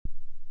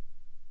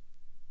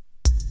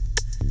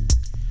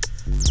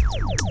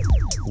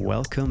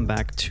Welcome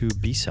back to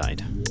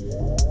B-Side.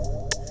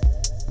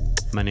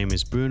 My name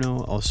is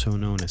Bruno, also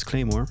known as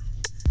Claymore.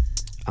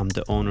 I'm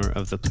the owner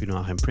of the Pluie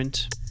Noire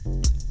imprint.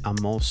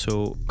 I'm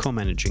also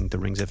co-managing the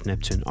Rings of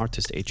Neptune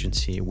artist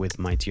agency with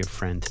my dear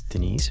friend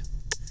Denise.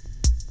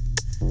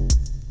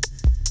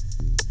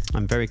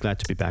 I'm very glad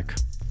to be back.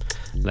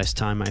 Last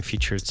time I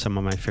featured some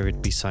of my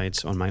favorite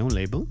B-sides on my own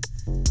label,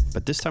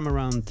 but this time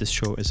around this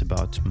show is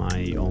about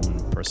my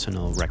own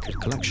personal record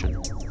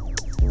collection.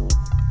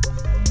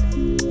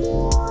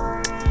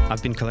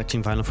 I've been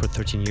collecting vinyl for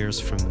 13 years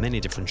from many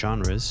different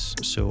genres,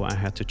 so I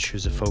had to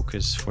choose a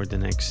focus for the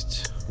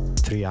next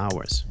 3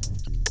 hours.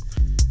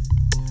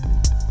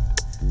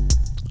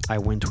 I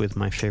went with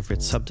my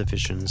favorite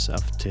subdivisions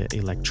of the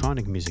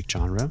electronic music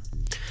genre,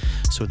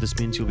 so this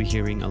means you'll be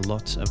hearing a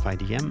lot of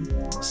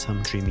IDM,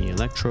 some dreamy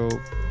electro,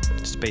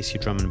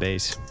 spacey drum and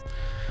bass.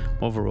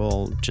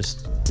 Overall,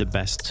 just the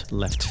best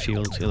left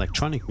field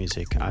electronic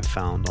music I've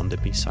found on the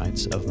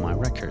B-sides of my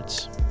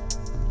records.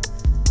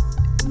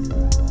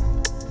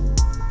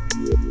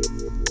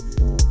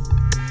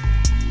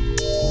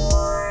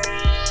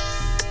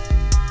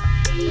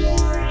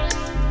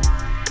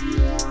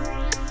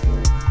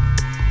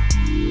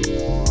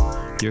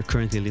 You're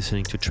currently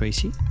listening to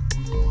Tracy,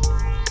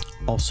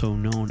 also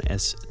known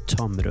as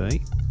Tom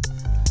Roy.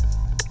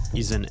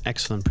 He's an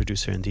excellent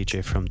producer and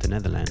DJ from the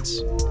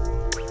Netherlands.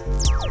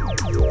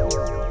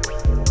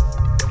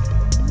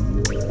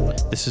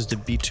 This is the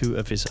B2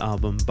 of his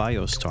album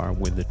Biostar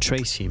with the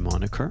Tracy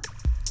moniker,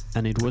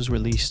 and it was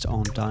released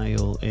on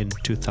Dial in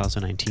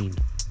 2019.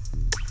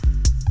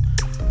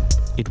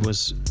 It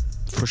was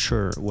for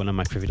sure one of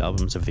my favorite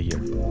albums of the year.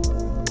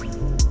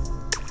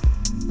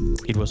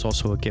 It was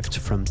also a gift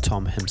from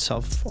Tom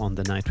himself on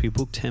the night we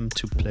booked him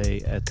to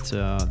play at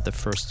the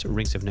first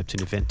Rings of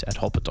Neptune event at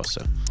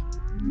Hoppetosse.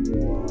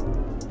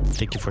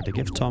 Thank you for the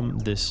gift, Tom.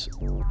 This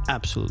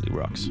absolutely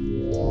rocks.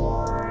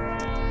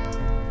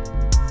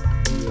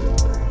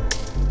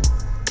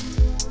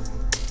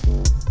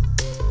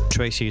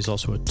 Tracy is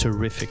also a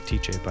terrific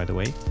DJ, by the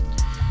way.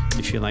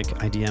 If you like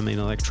IDM and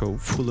electro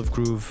full of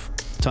groove,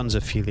 tons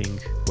of feeling,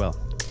 well,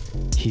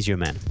 he's your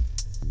man.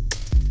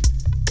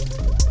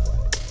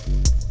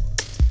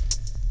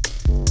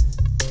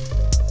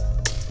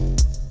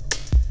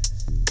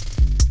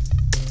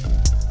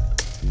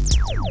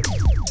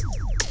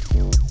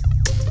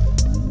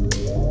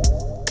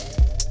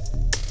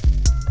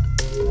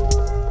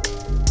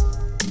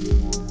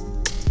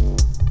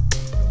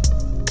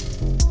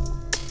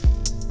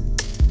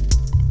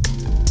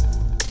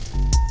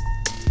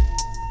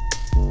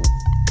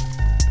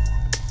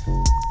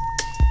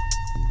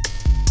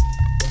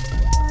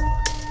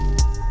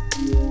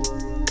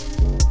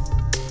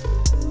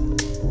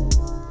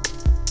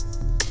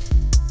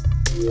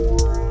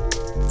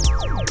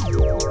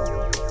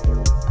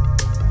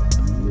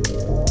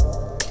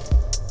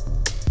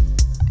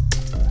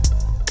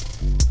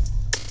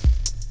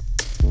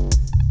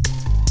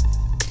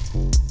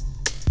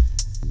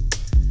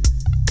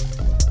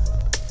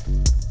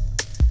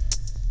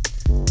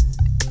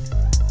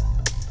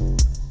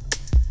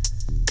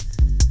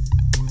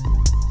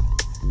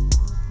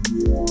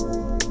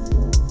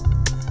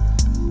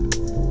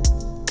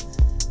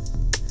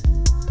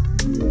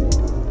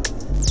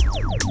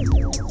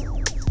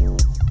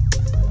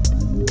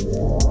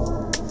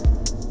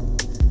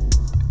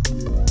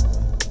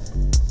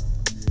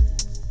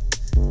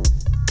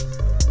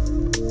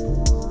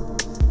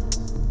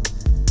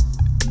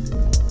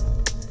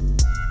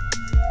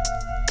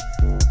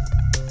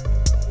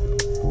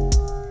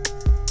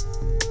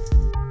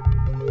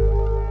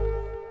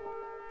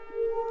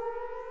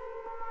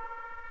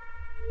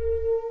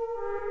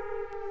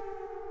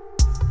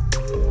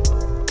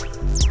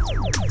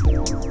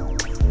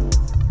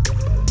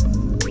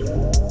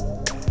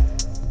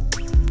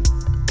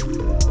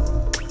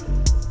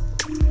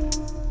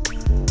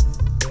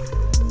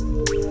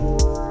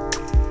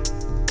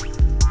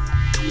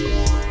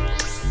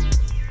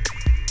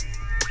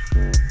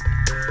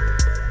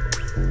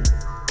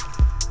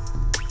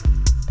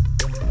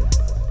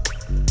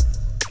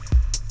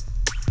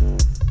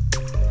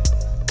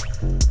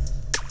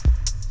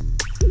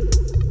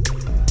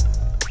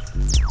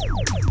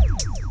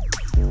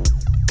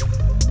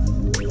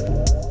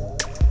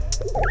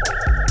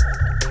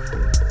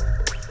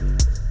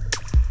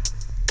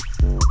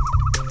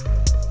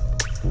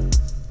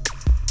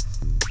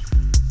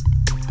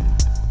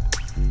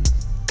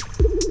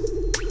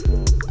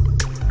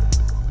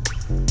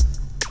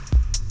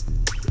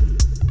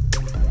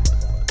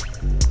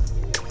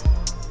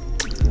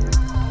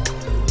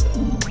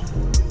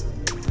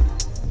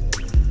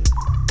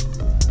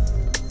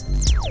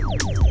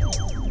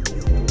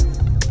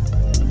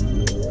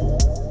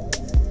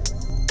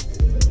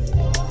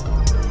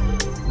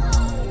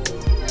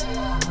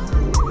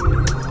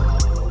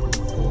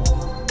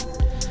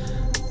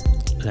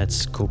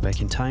 Let's go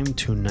back in time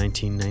to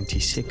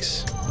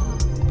 1996.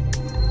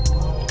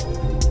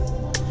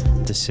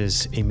 This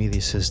is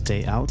Emilius's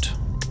Day Out,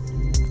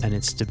 and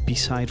it's the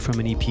B-side from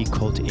an EP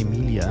called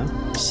Emilia,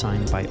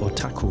 signed by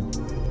Otaku.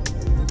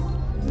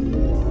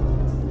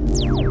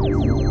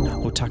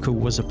 Otaku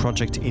was a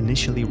project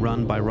initially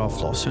run by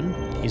Ralph Lawson.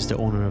 He's the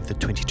owner of the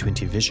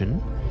 2020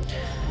 Vision.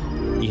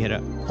 He had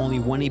only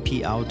one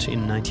EP out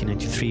in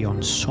 1993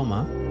 on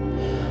Soma,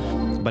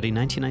 but in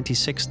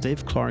 1996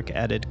 Dave Clark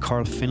added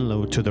Carl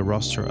Finlow to the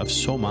roster of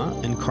Soma,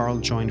 and Carl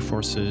joined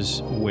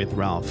forces with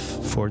Ralph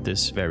for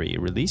this very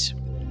release.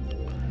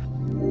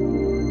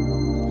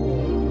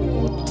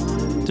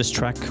 This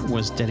track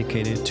was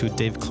dedicated to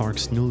Dave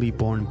Clark's newly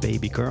born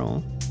baby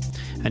girl,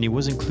 and it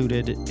was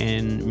included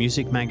in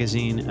Music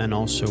Magazine and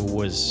also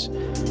was,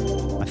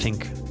 I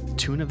think,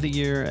 Tune of the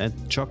Year at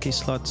Jockey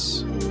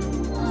Slots.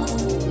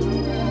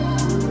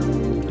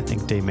 I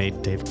think they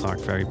made Dave Clark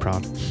very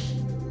proud.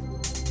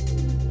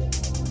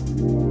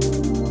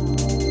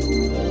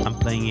 I'm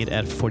playing it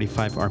at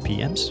 45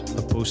 RPMs,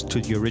 opposed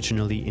to the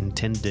originally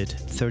intended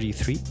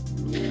 33,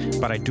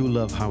 but I do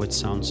love how it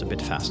sounds a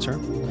bit faster.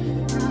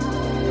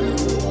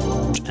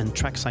 And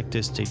tracks like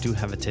this, they do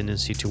have a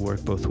tendency to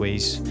work both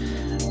ways,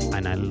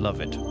 and I love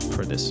it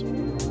for this.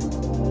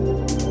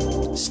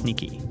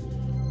 Sneaky.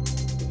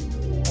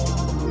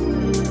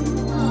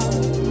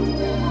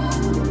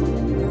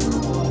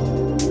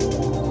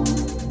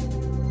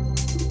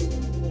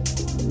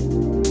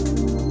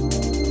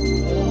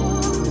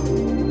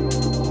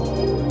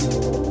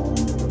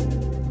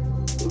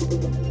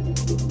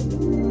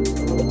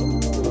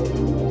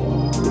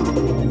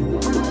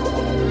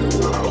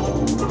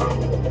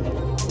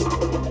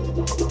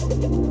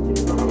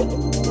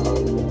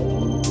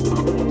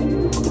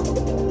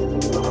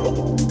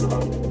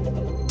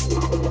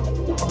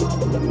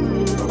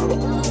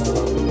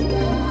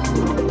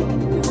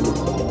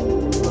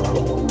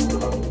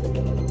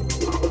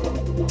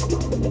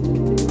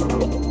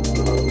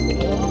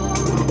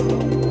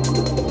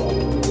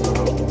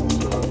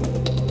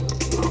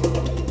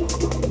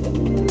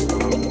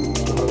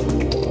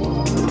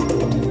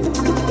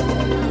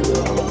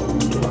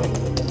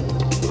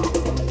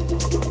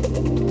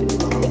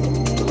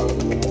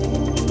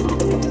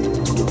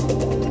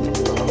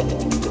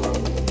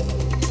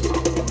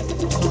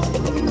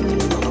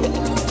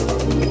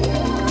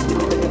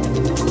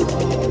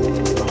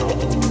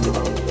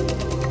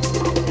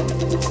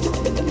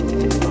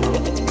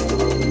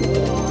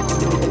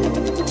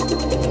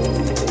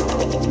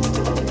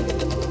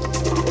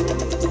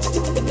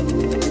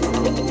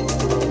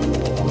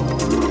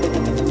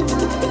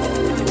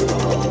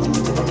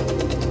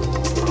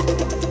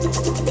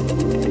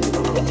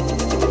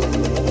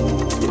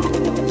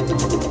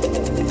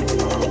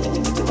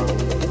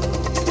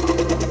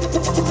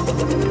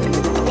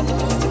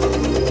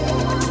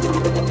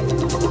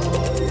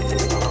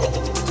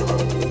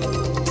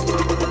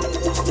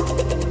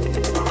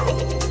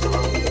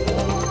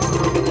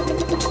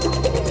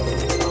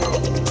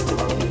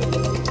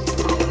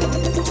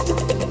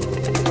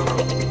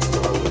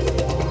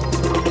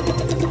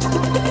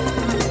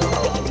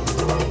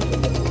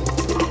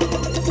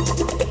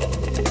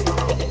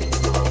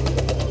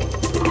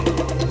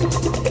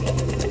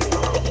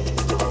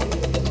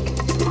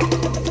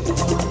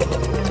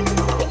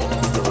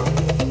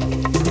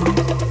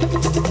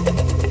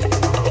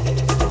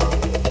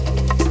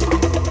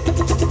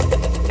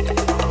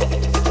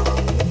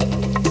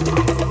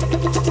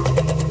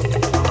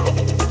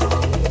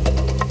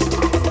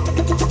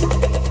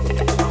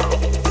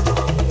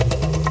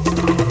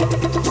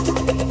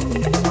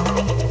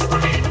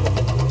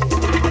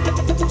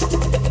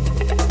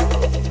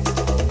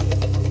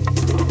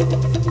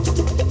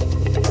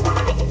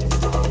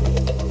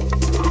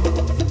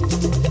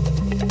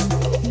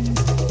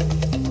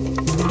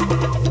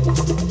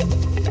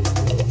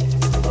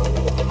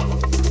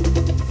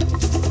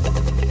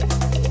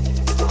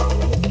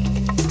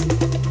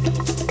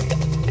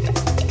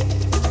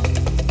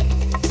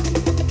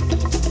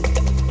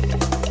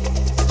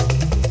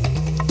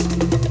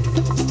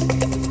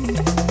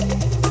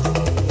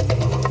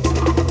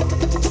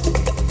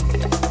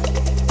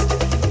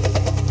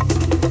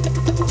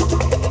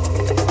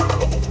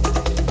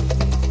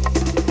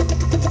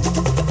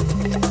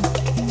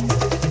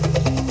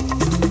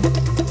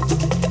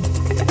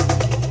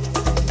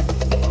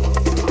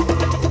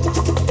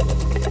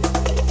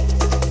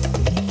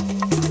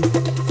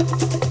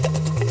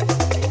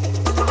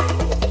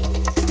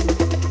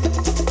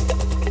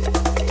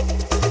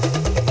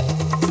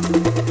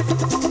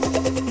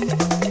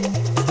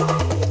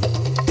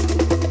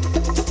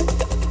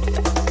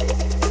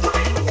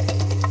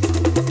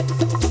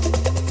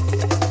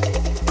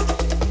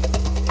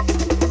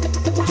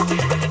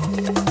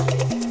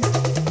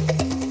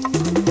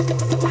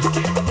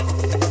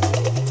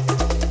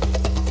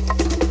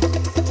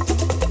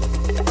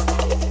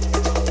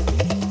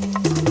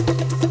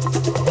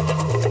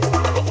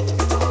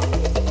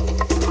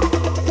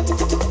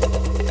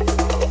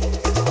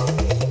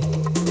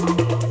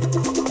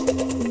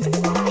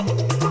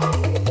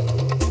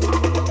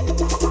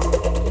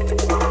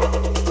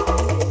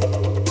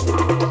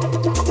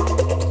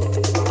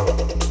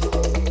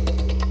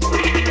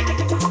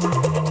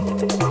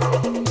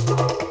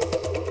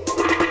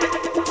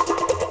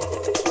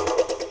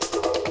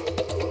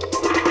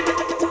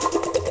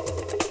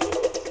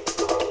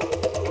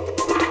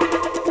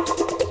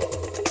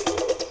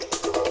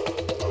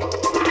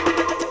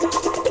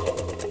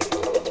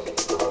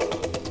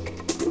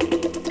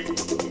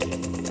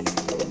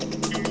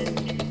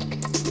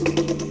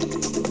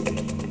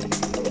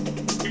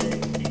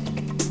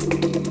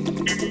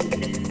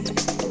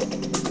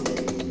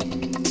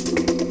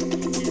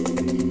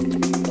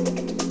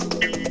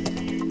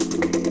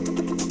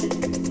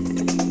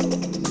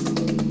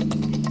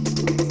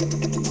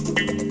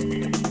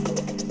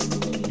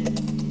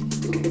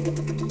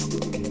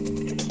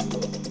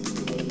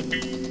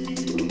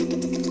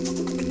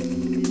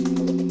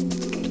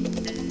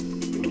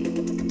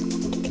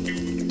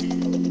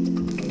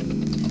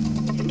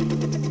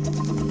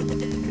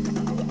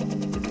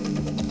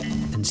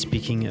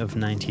 speaking of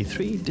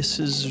 93, this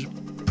is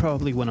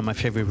probably one of my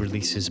favorite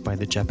releases by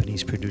the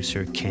Japanese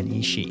producer Ken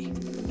Ishii.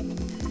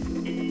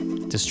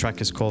 This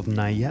track is called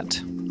Not Yet.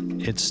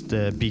 It's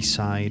the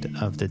B-side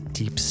of the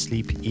Deep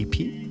Sleep EP.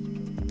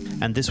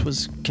 And this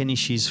was Ken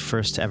Ishii's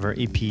first ever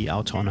EP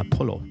out on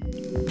Apollo,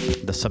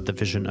 the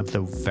subdivision of the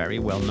very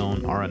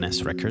well-known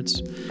R&S Records.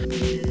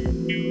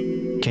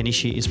 Ken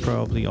Ishii is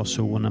probably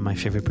also one of my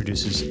favorite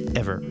producers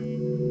ever.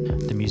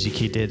 The music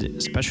he did,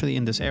 especially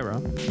in this era,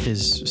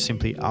 is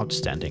simply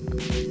outstanding.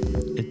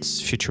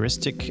 It's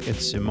futuristic,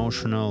 it's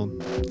emotional,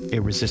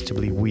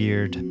 irresistibly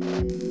weird.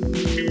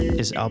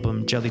 His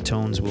album Jelly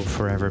Tones will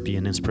forever be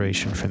an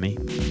inspiration for me.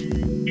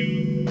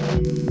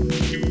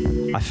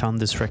 I found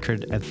this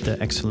record at the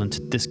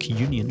excellent Disc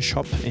Union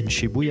shop in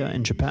Shibuya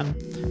in Japan.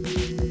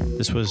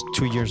 This was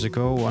 2 years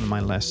ago on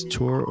my last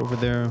tour over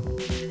there.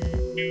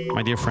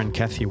 My dear friend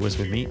Kathy was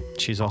with me.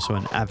 She's also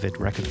an avid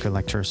record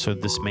collector, so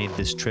this made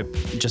this trip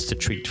just a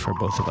treat for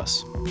both of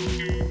us.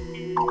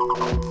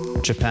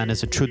 Japan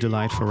is a true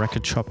delight for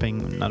record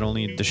shopping, not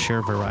only the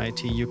sheer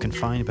variety you can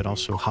find, but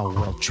also how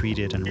well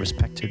treated and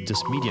respected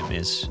this medium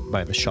is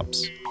by the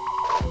shops.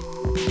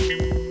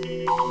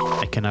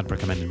 I cannot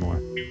recommend it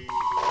more.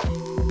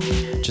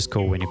 Just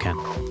go when you can.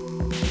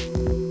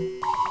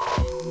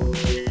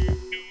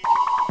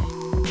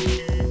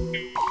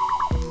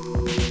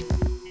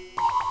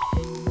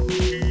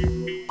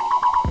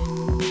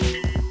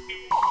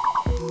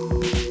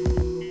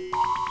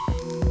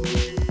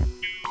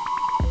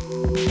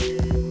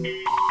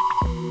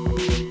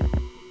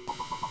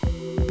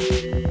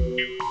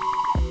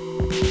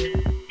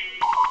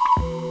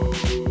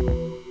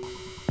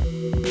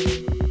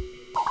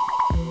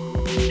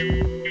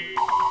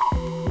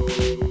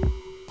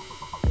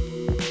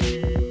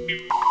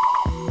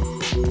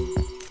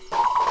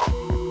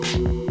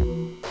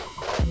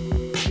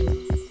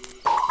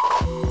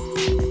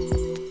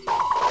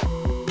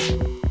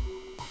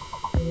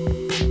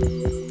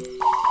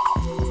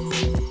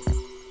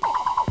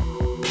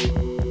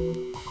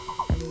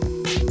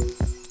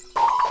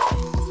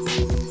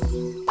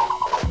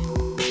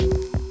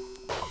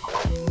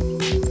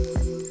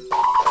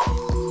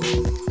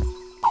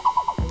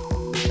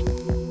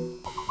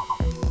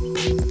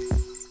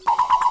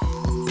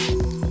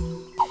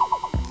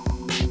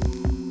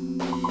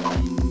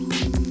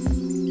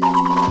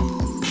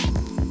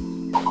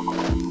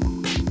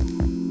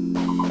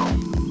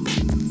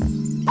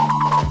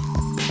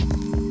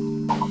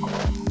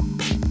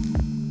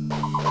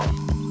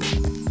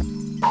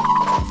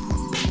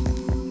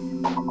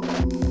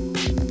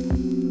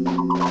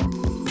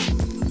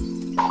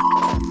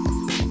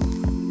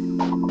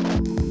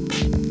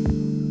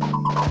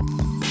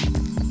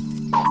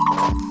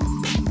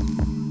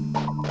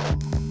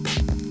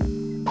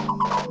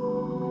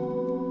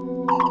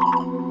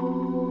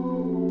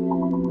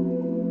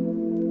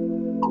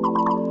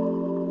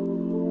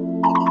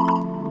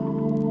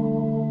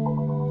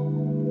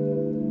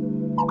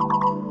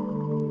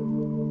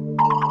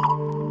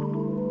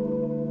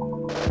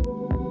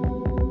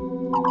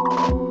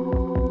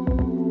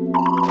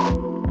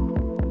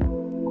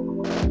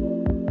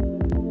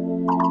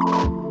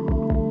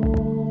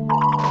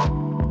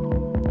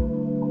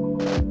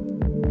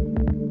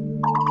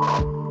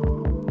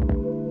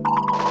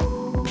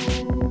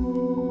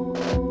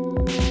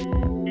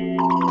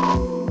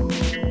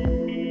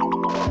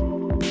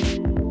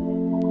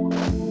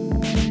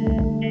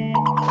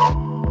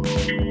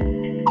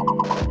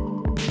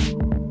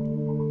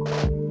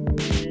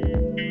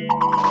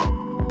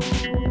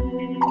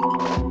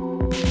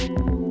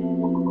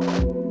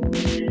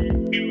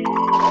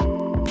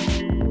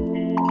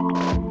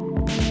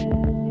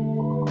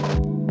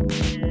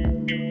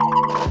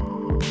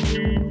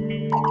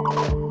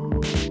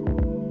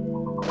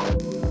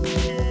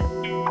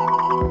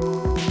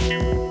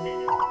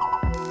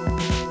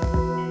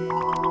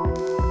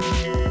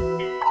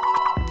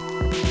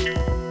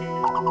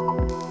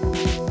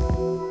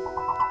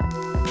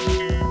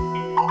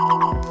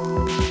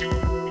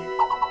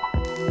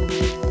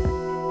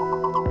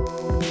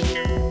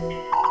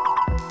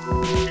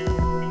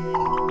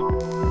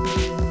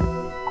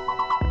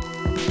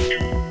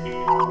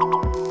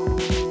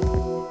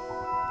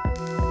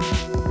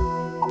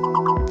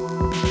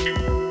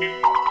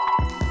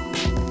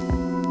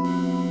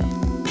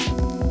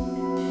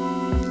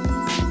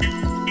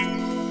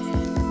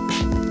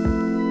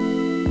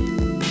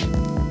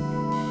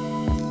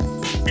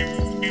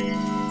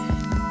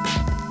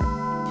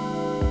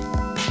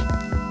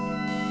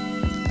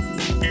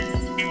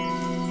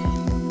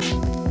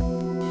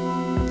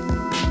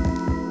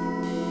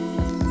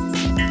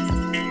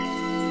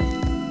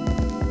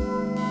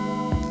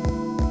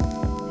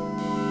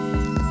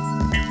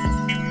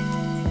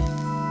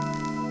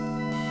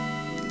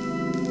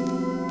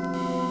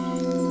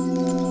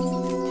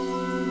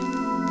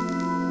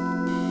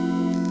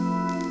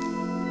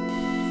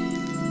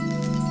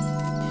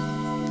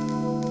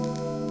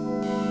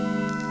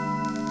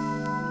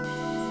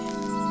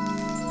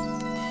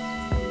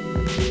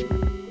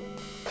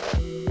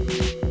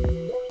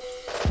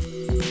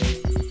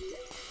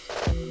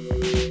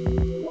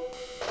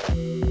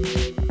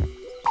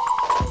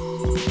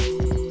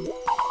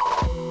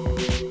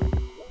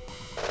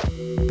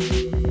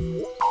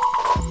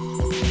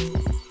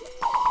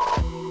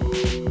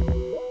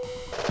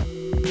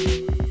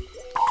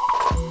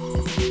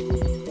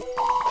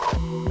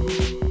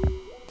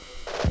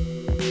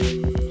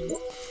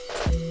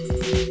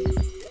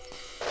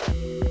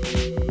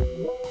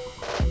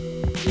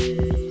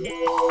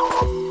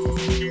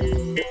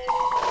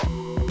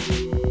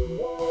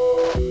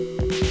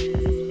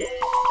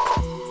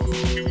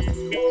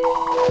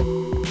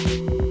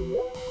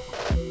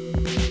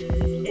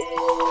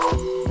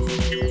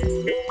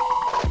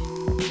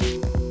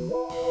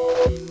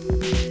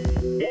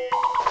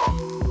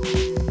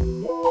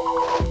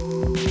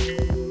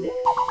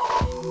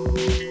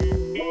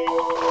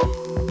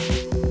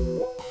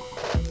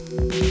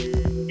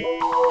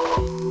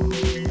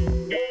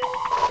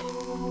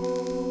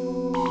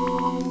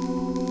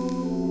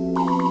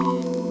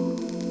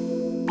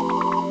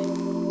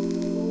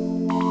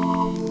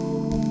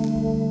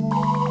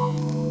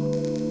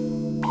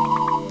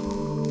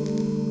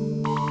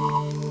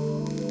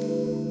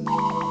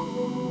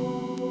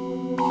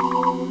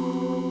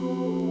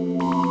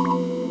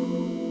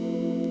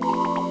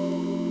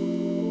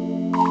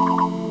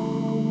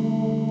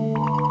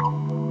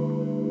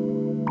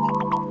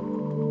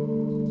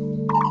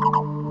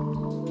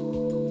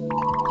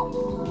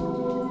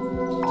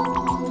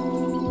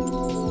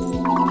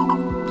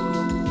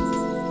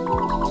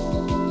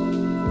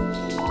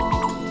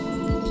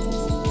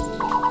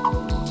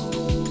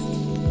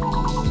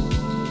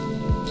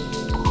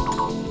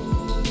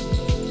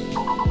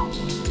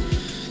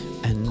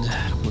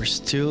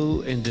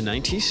 still in the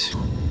 90s.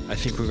 I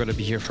think we're gonna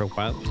be here for a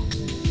while.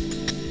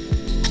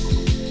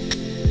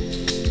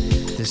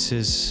 This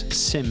is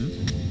Sim,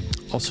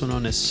 also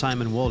known as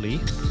Simon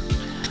Wally.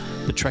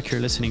 The track you're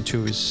listening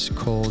to is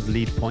called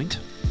Lead Point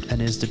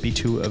and is the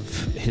B2 of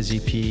his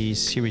EP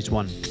Series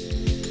 1.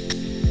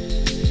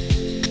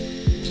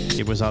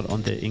 It was out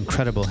on the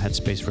incredible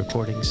Headspace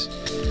recordings.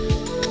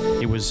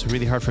 It was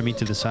really hard for me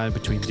to decide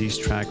between this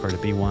track or the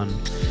B1,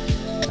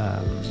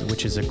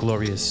 which is a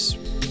glorious,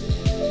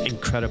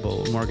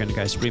 incredible Morgan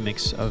Geist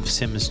remix of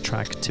Sim's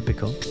track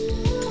Typical.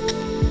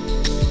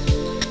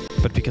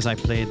 But because I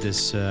played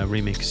this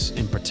remix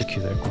in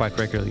particular quite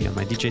regularly on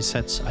my DJ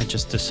sets, I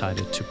just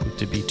decided to put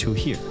the B2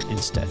 here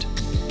instead.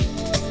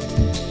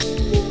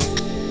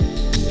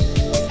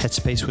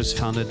 Headspace was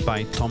founded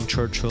by Tom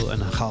Churchill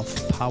and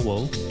Ralph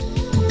Powell.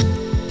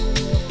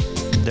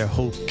 Their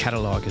whole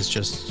catalog is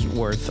just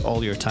worth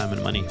all your time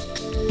and money.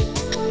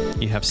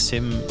 You have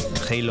Sim,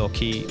 Ray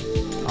Loki,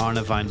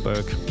 Arne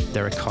Weinberg,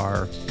 Derek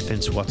Carr,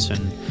 Vince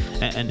Watson,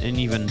 and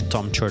even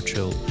Tom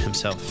Churchill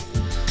himself.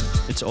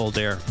 It's all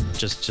there.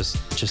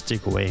 Just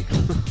dig away.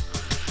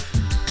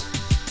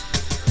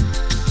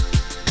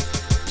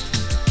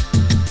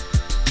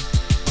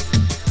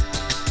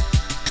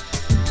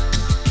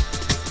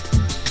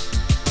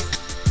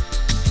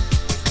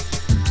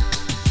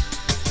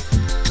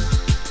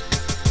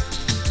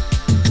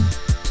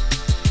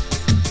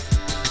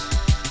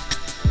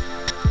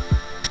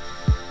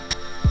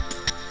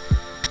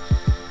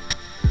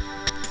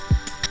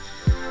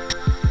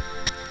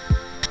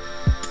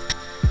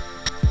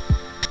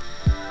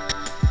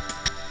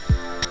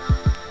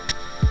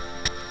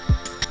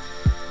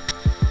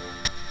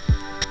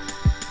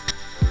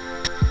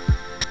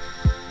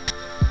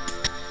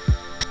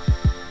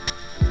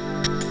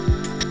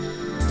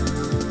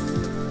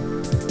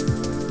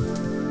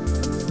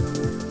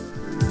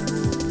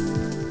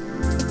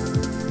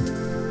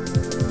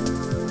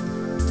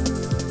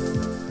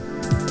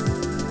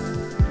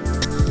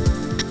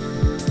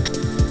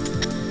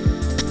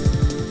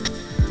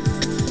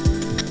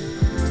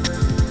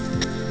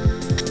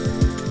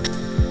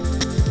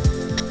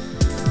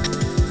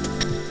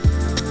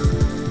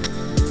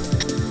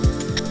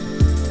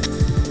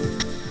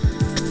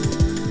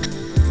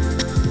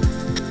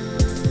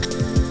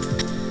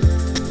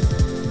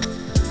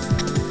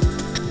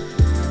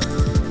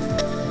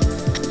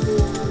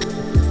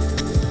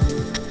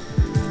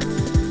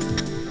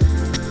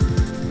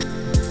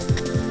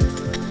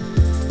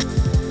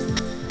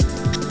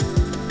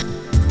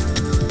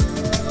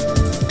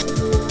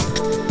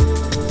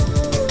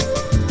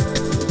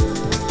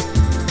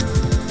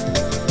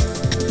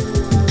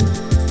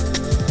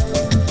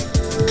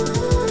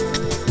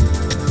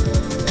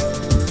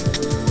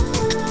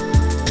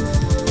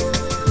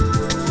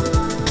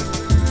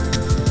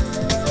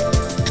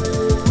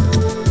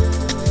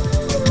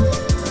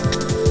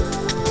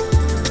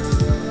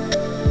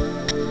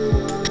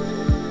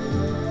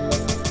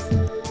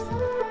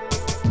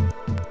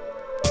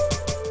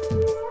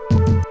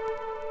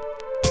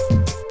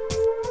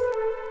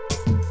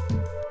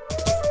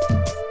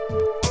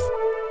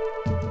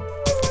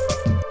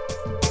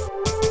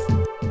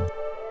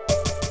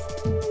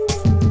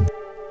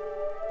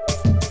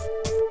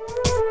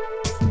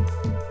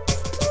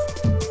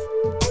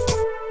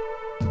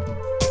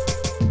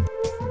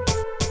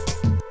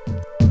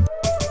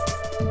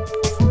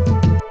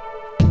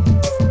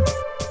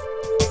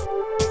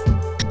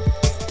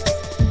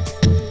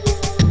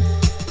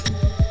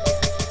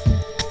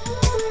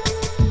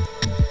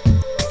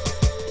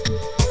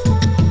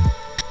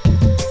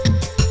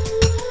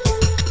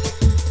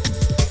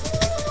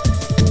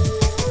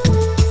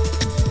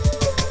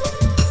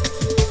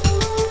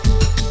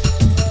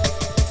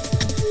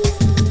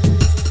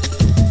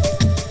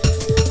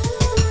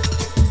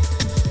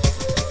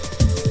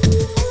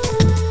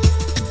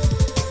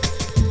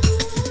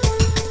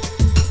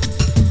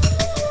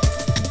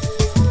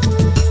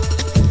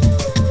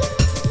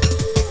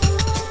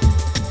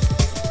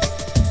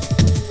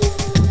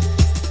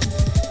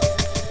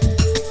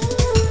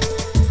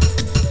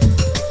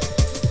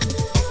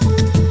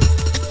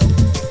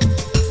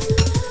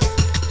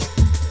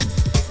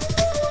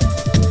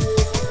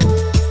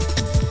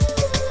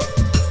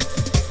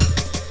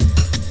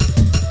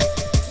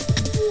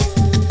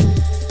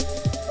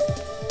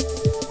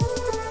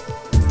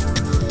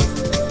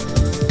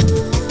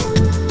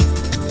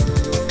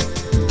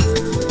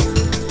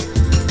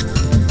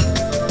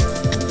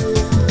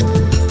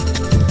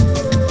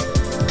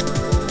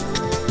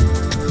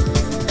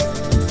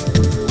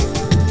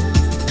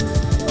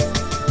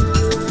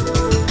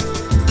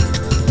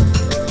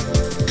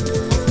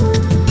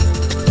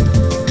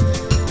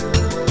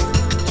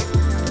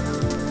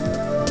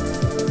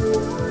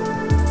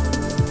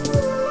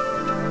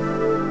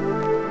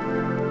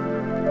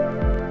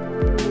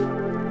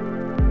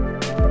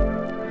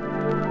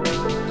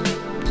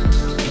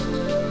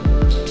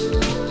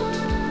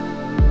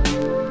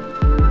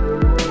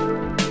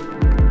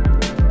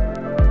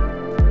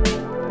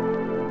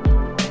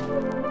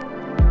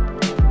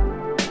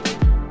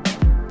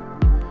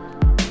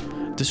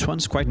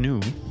 one's quite new.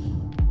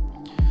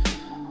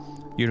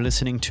 You're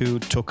listening to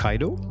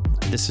Tokaido.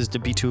 This is the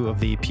B2 of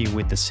the EP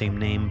with the same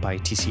name by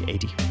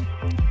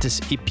TC80. This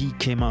EP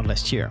came out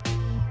last year.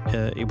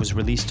 It was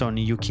released on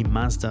Yuki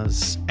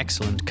Mazda's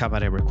excellent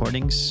Cabaret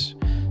Recordings.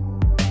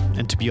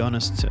 And to be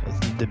honest,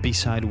 the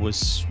B-side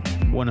was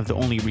one of the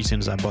only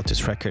reasons I bought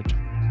this record.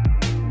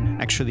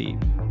 Actually,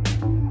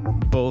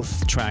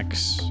 both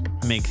tracks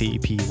make the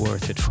EP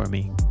worth it for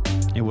me.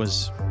 It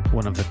was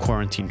one of the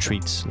quarantine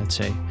treats, let's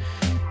say.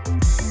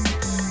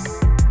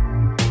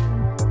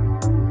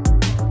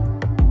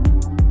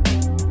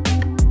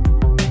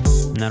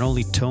 Not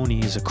only Tony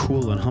is a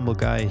cool and humble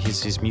guy,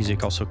 his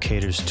music also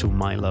caters to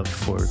my love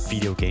for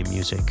video game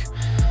music.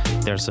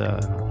 There's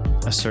a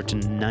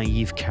certain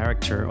naive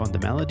character on the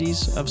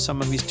melodies of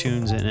some of these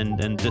tunes,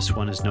 and this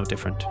one is no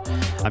different.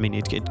 I mean,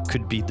 it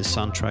could be the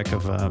soundtrack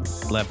of a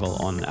level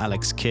on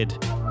Alex Kidd.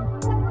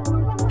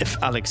 If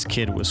Alex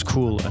Kidd was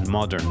cool and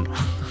modern.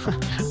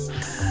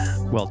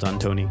 Well done,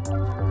 Tony.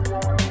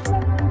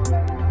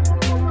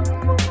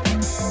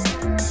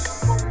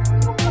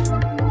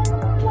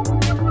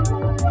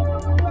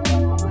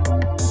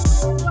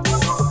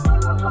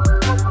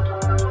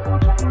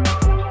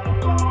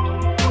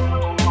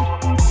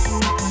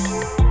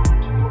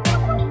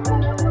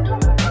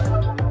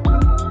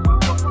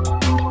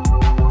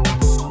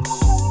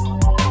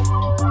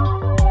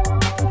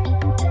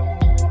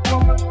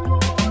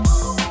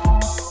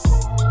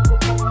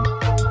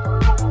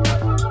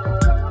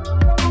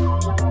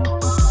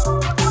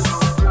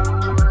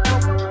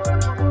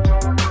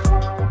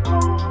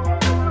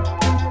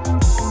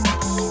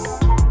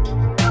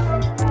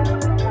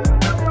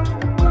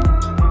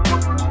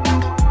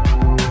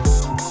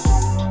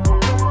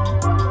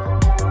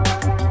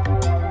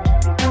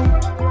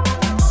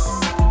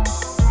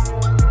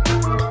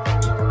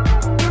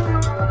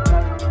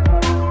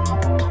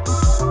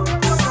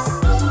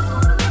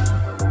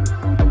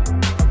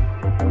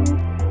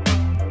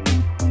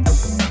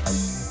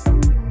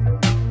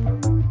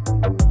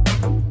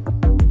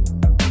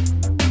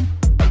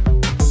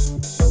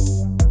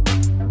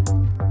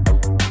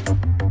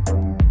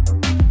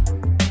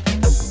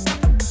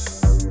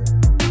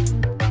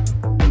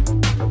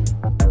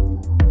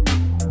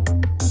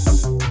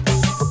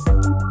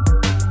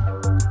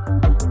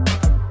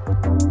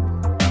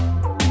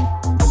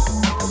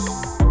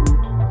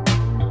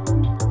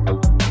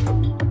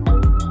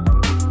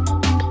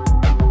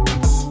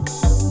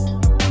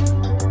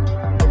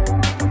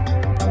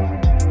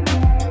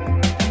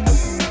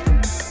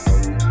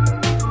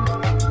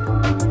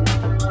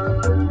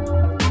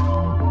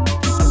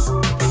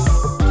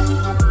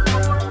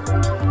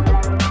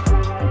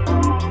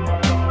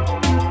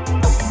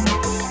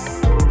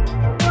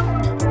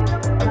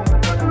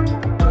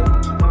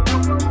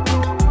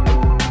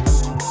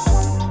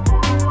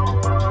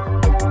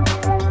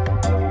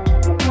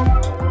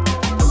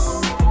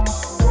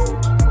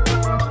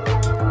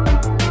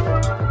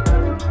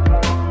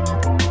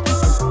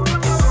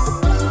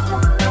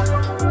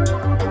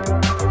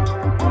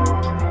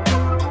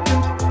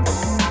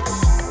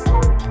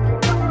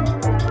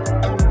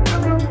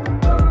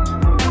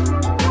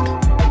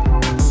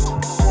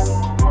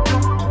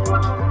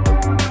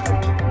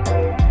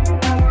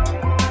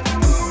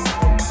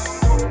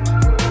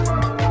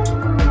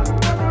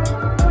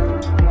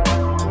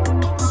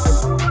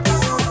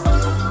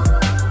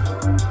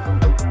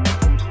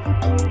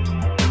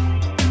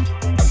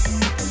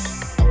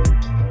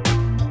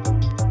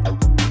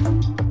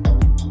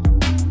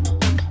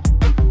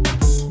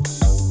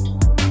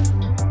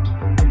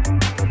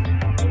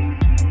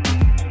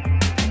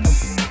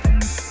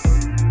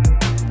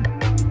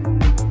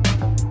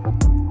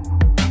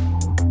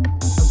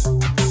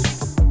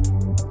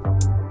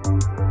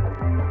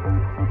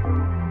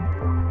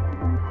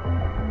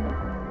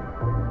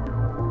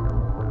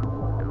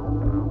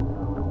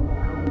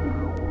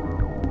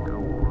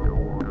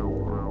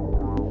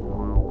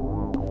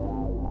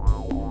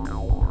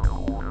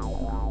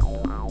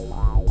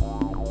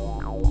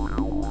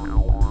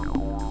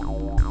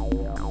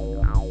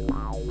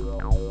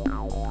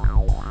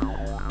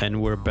 And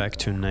we're back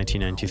to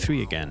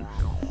 1993 again.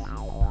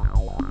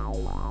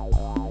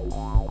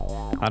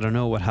 I don't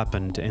know what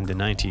happened in the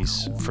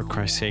 90s, for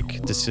Christ's sake.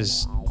 This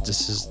is,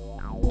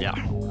 yeah.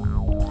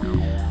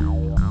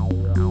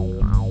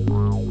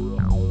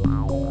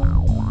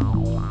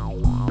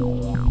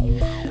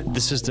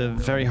 This is the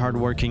very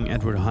hardworking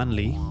Edward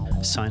Hanley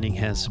signing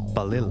his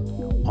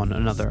Balil on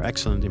another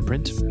excellent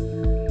imprint.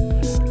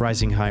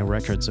 Rising High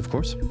Records, of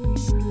course.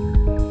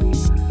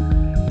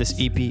 This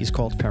EP is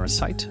called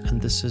Parasite,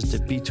 and this is the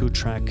B2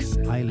 track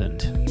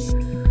Island.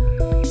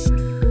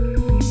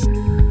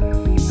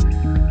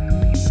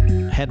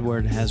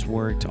 Edward has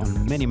worked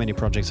on many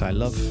projects I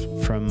love,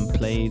 from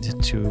Played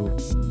to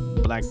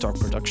Black Dog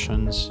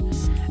Productions,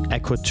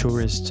 Echo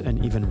Tourist,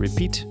 and even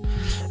Repeat.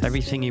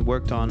 Everything he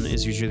worked on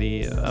is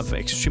usually of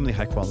extremely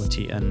high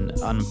quality and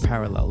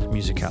unparalleled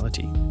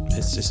musicality.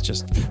 It's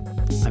just,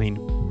 I mean,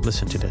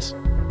 listen to this.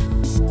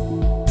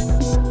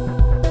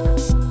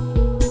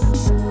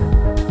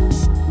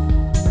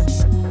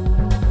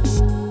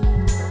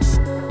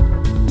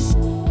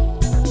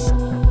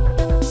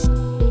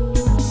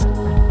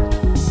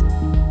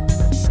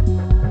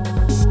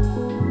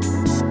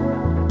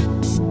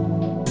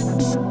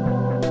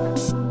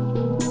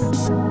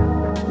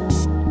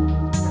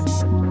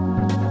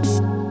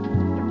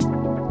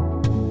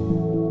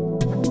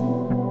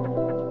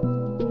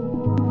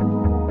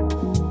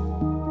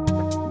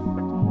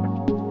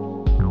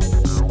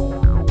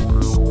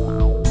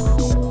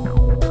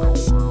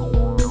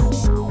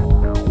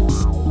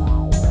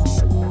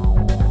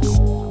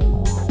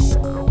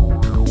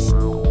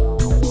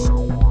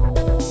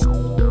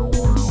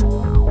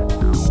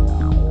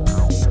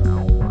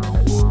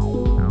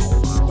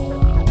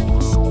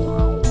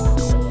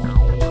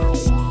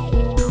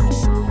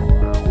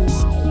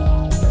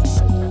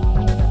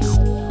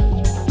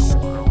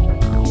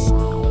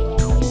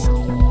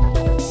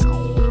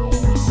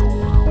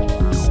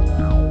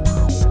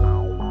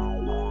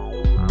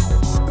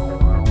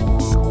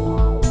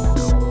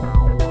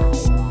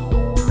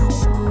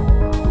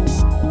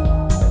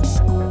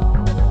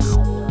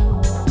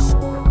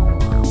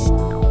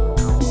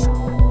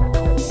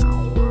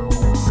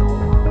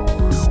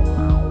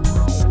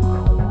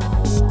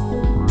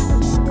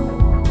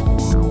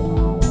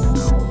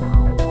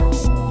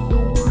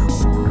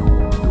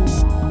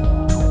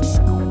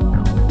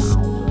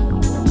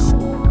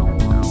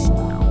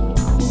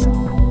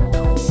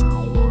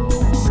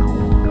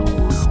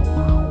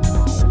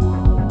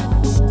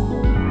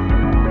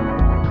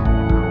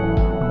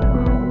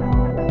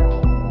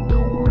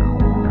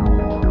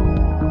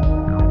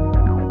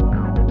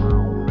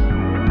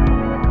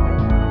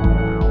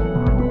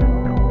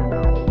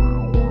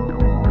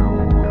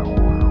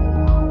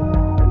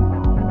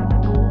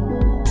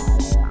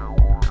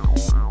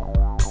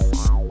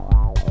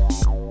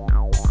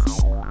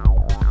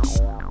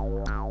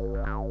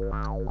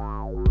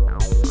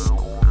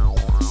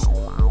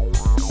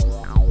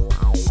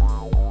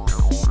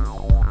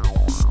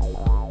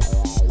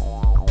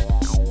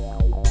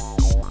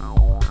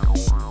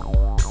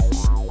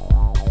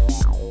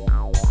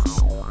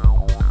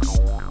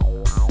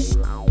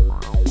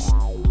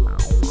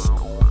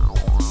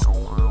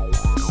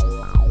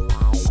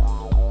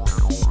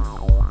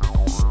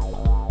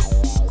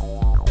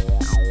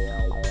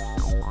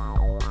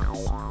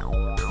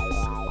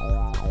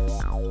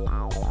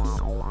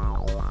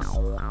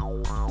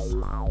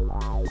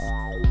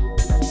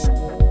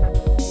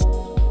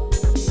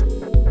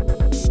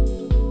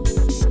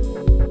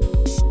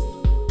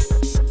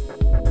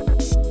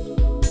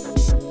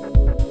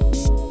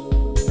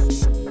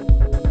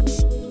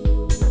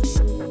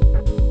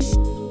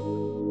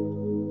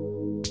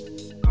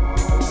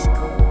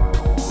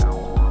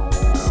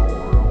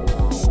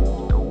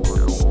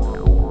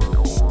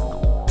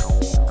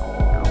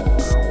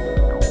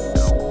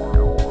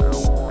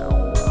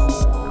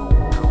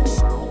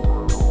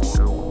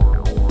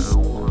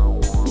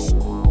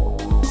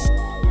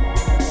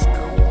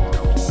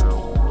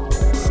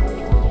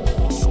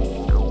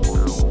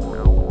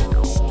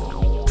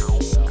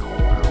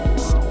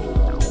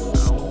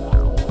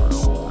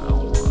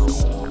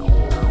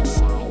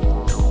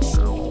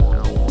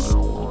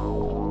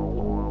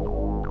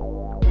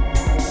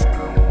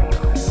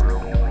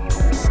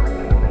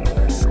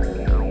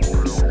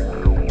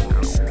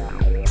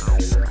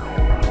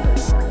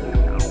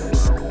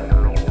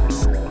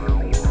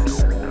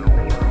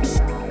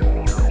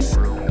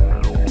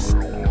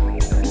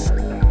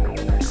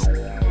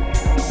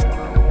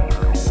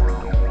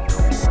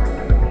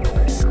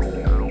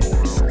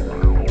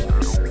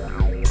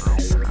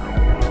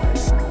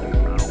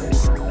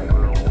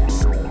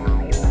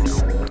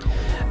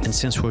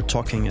 since we're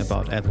talking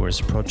about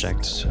Edward's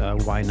project,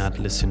 why not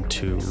listen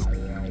to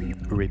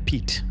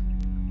Repeat?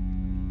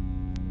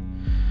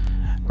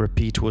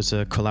 Repeat was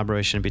a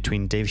collaboration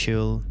between Dave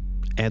Hill,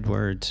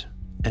 Edward,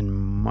 and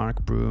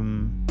Mark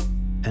Broom,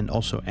 and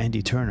also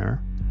Andy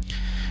Turner,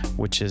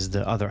 which is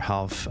the other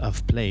half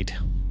of Played.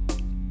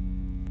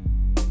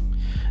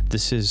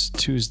 This is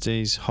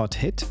Tuesday's hot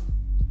hit,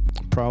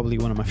 probably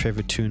one of my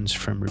favorite tunes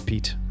from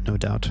Repeat, no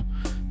doubt.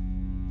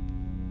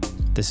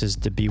 This is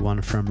the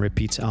B1 from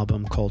Repeat's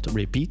album called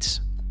Repeats.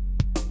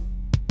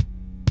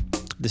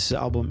 This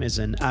album is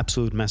an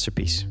absolute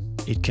masterpiece.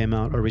 It came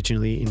out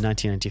originally in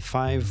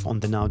 1995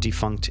 on the now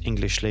defunct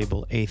English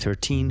label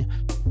A13,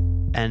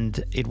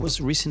 and it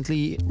was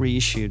recently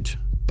reissued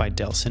by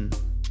Delsin,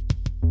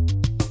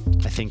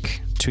 I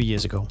think 2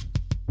 years ago.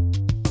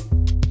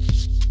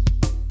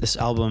 This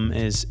album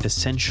is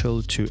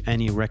essential to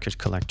any record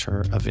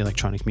collector of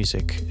electronic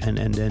music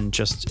and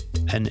just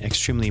an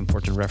extremely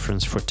important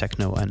reference for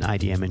techno and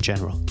IDM in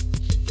general.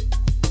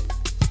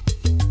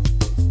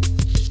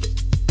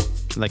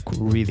 Like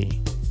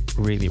really,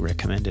 really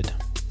recommended.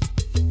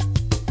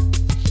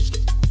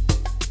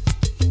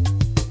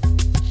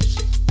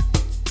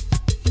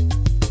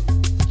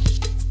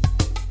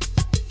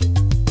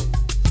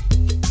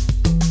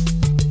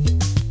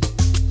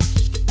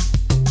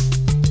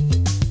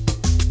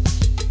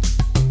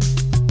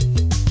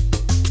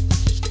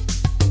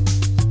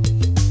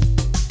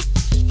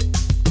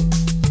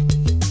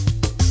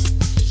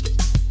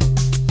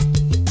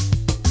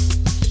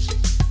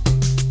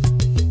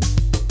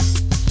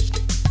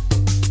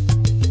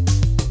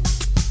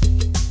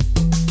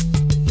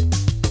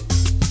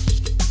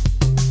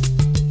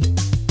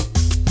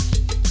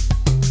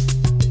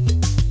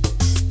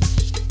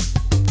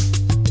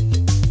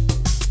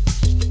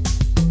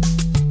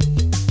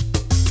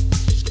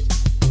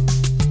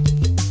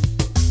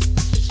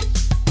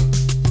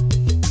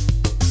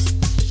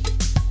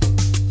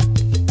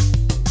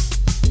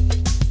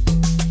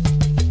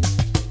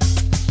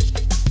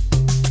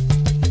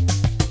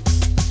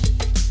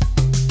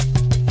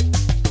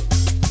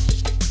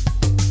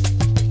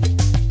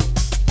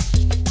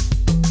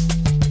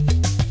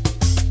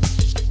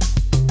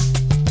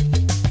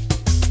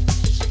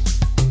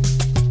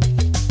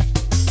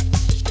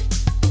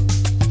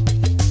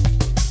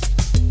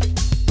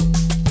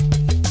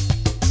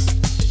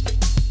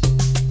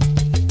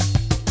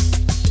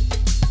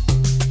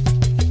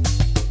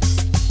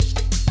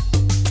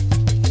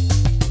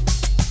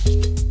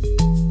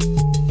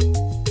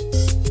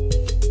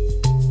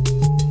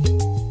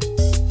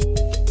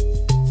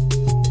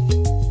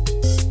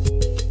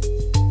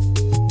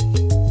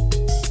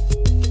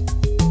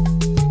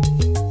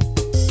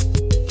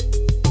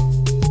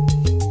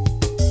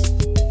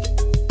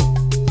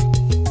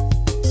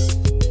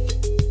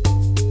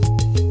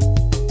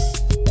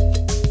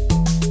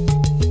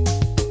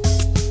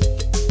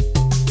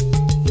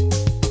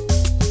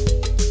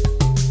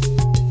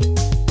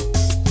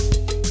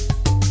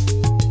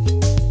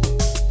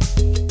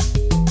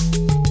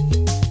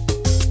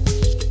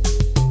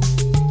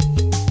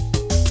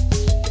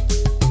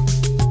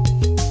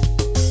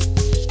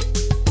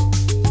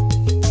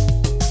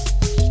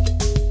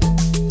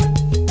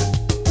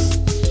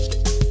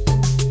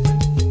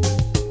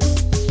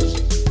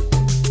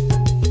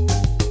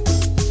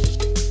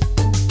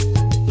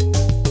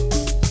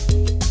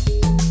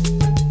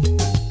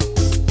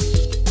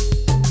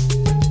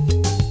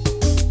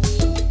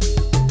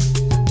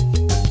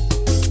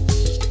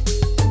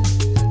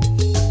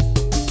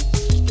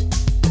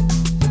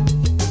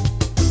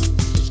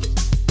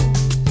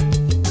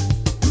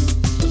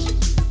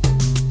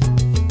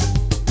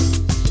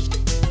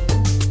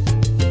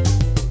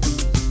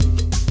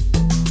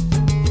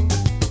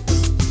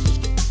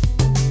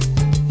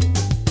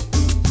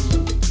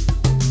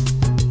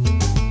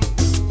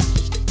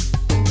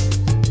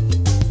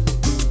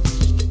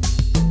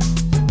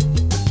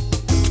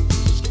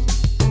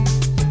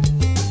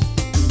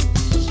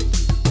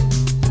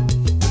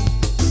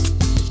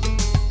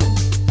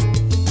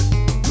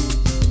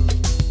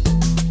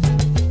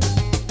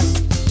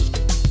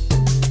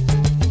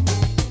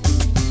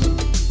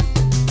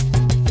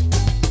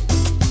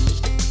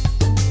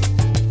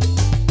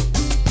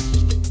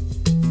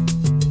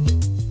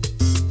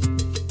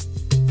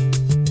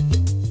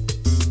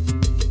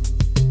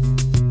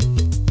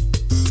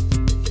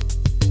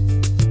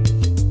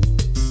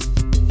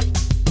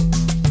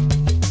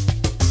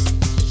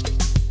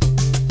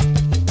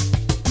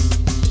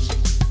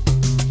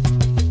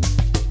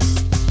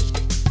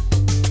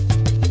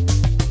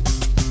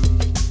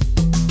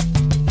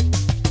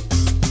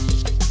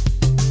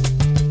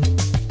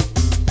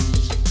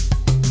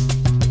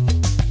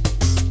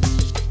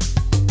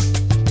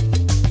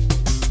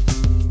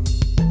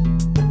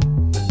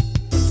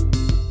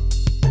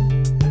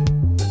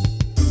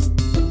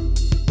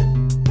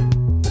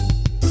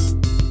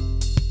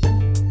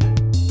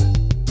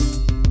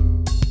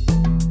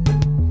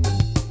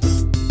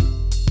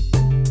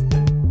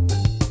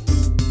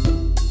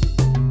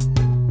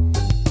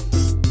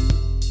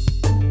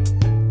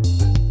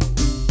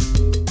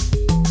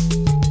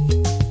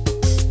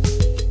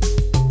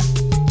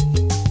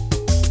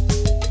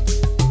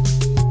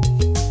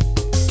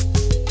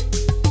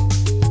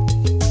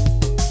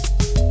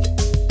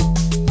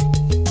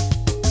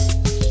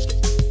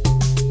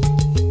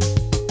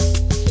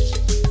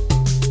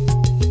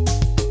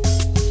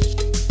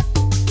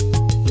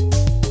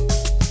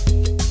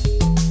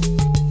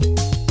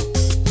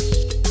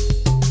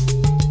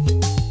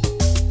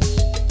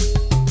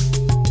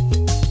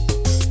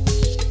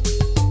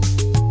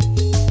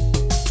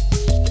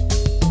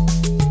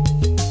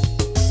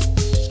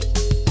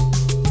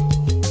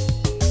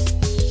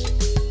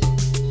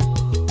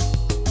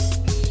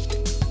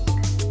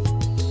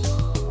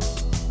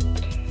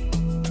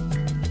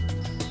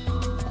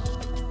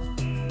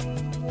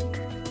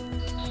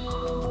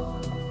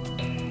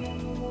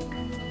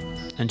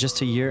 And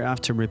just a year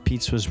after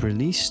Repeats was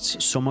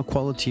released, Soma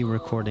Quality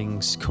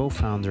Recordings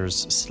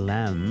co-founders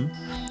Slam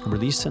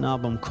released an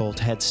album called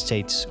Head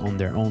States on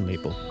their own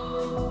label.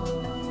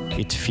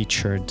 It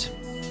featured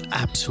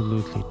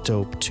absolutely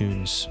dope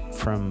tunes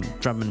from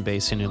drum and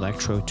bass and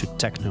electro to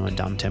techno and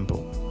down tempo.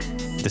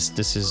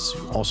 This is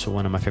also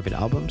one of my favorite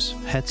albums,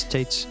 Head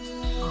States.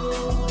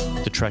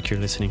 The track you're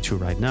listening to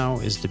right now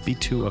is the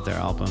B2 of their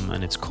album,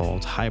 and it's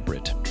called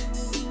Hybrid.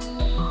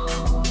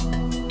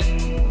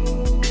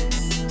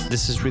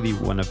 This is really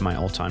one of my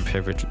all-time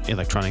favorite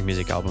electronic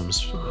music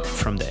albums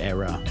from the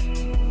era.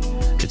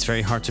 It's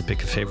very hard to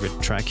pick a favorite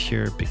track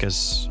here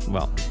because,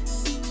 well,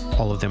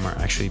 all of them are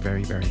actually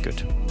very, very good.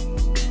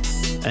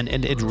 And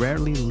it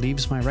rarely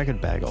leaves my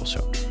record bag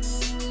also.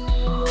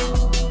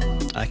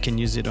 I can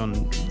use it on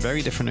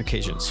very different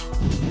occasions.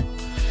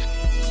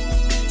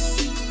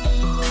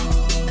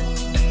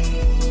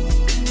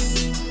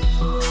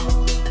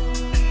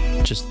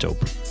 Just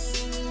dope.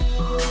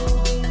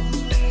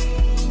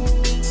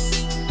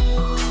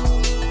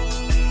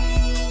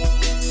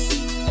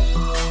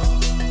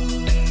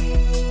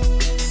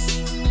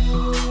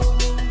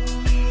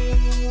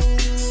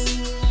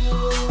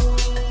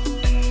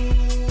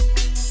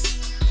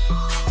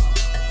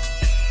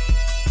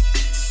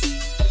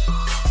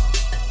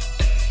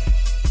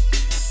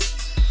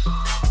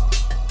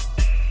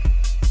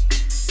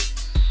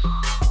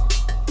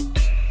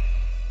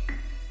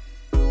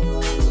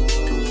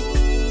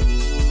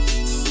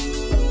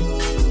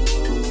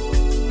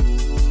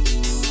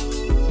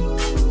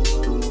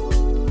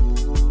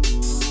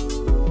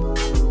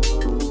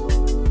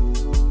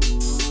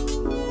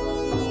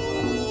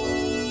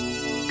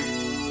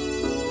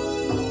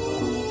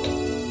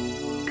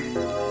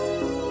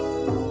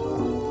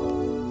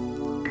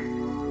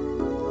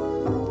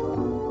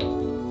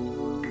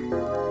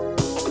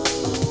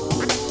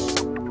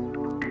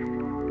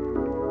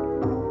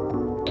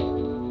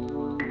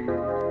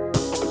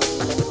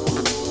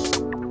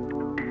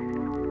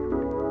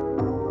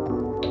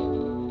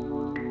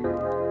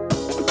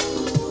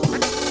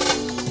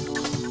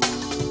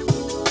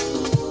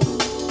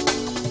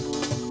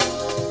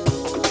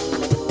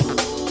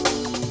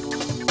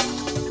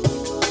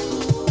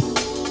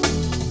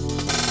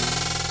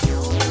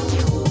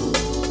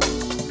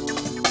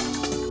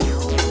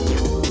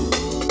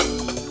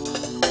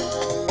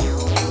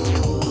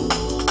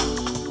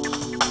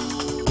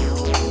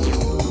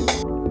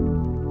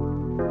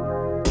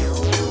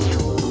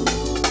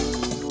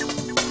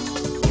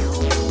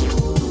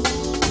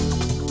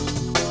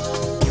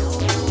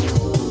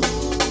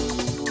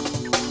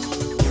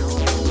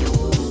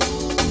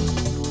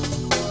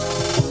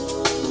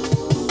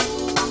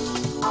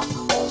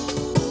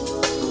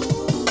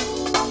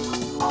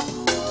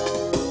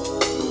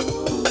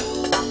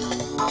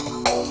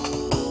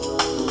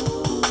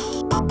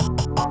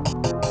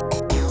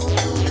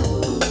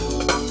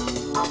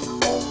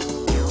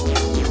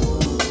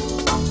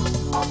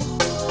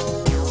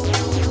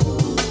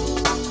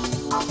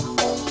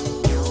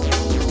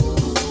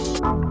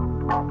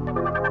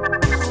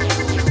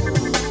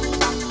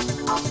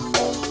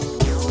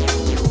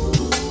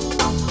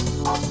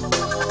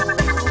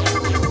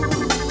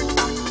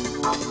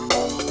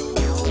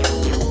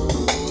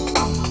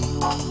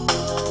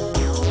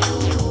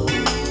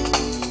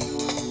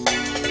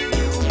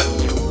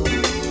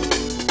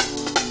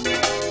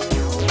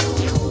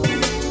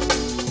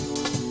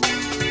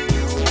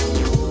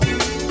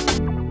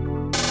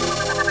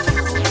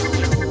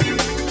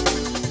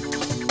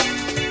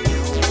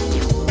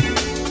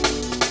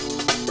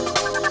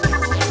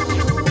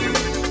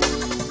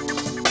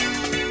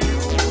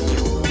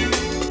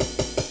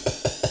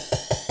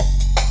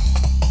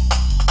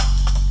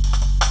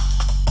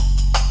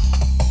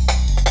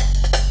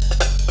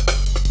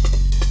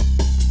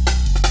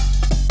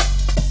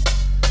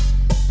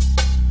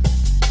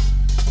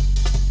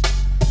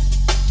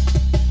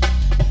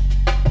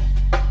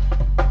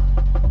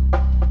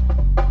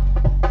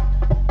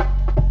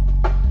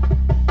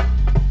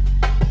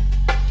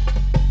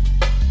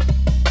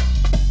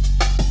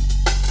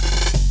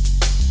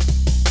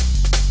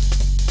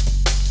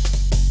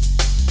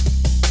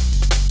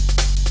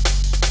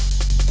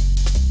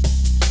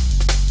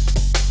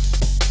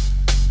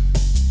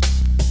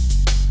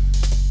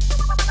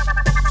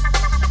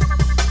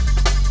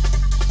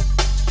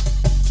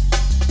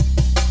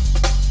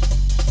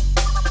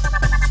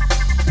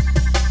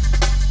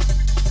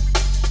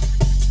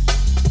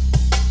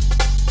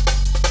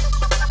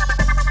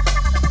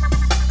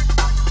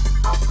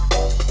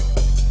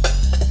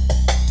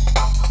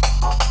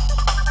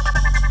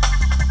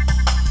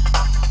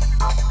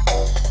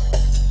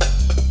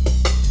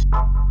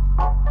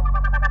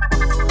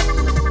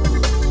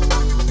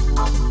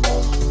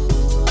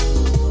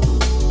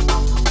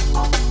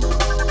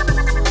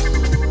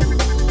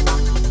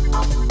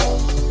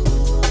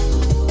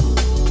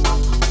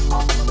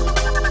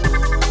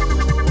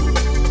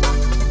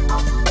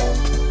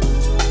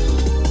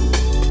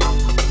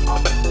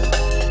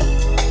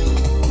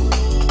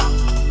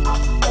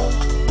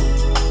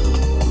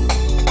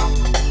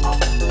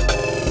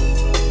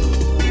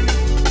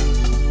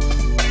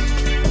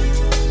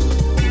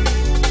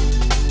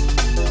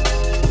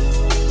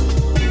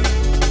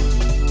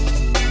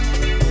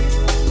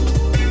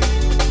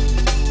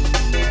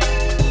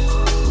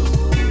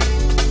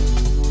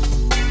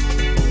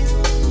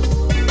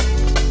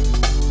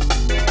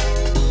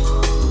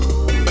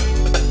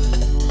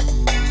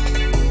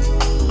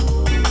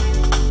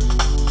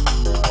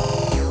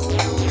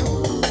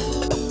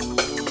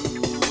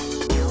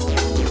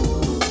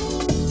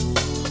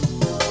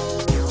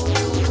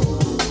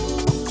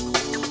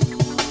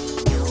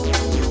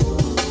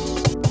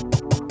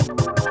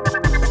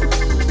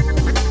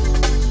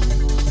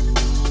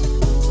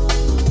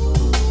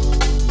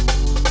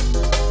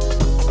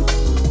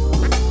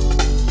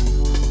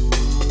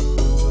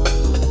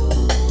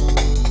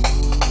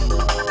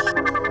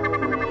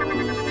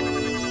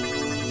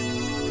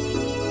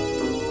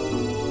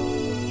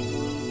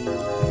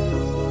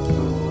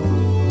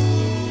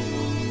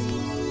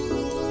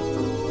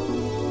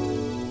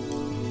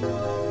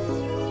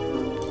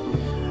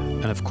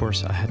 And of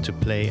course, I had to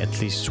play at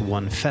least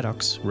one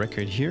Fedox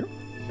record here.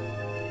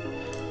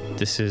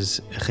 This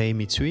is Rei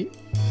Mitsui,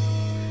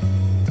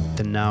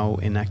 the now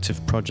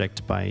inactive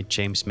project by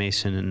James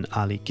Mason and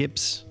Ali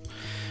Gibbs.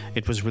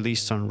 It was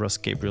released on Russ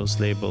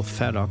Gabriel's label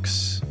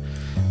Fedox,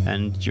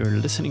 and you're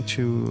listening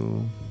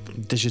to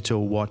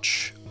Digital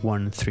Watch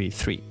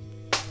 133.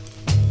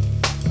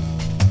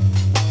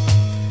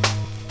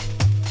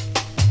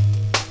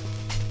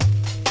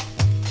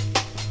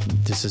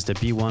 This is the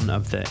B1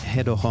 of the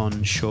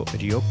Hedohon Sho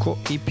Ryoko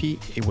EP.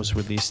 It was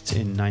released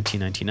in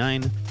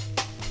 1999,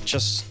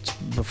 just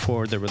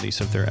before the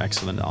release of their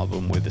excellent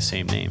album with the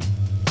same name.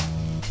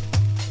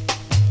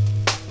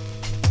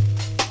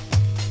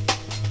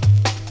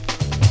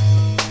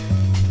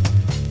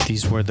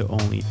 These were the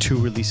only 2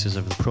 releases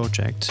of the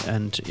project,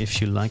 and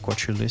if you like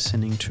what you're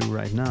listening to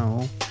right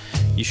now,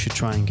 you should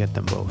try and get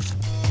them both.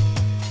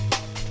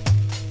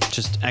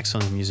 Just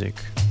excellent music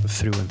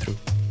through and through.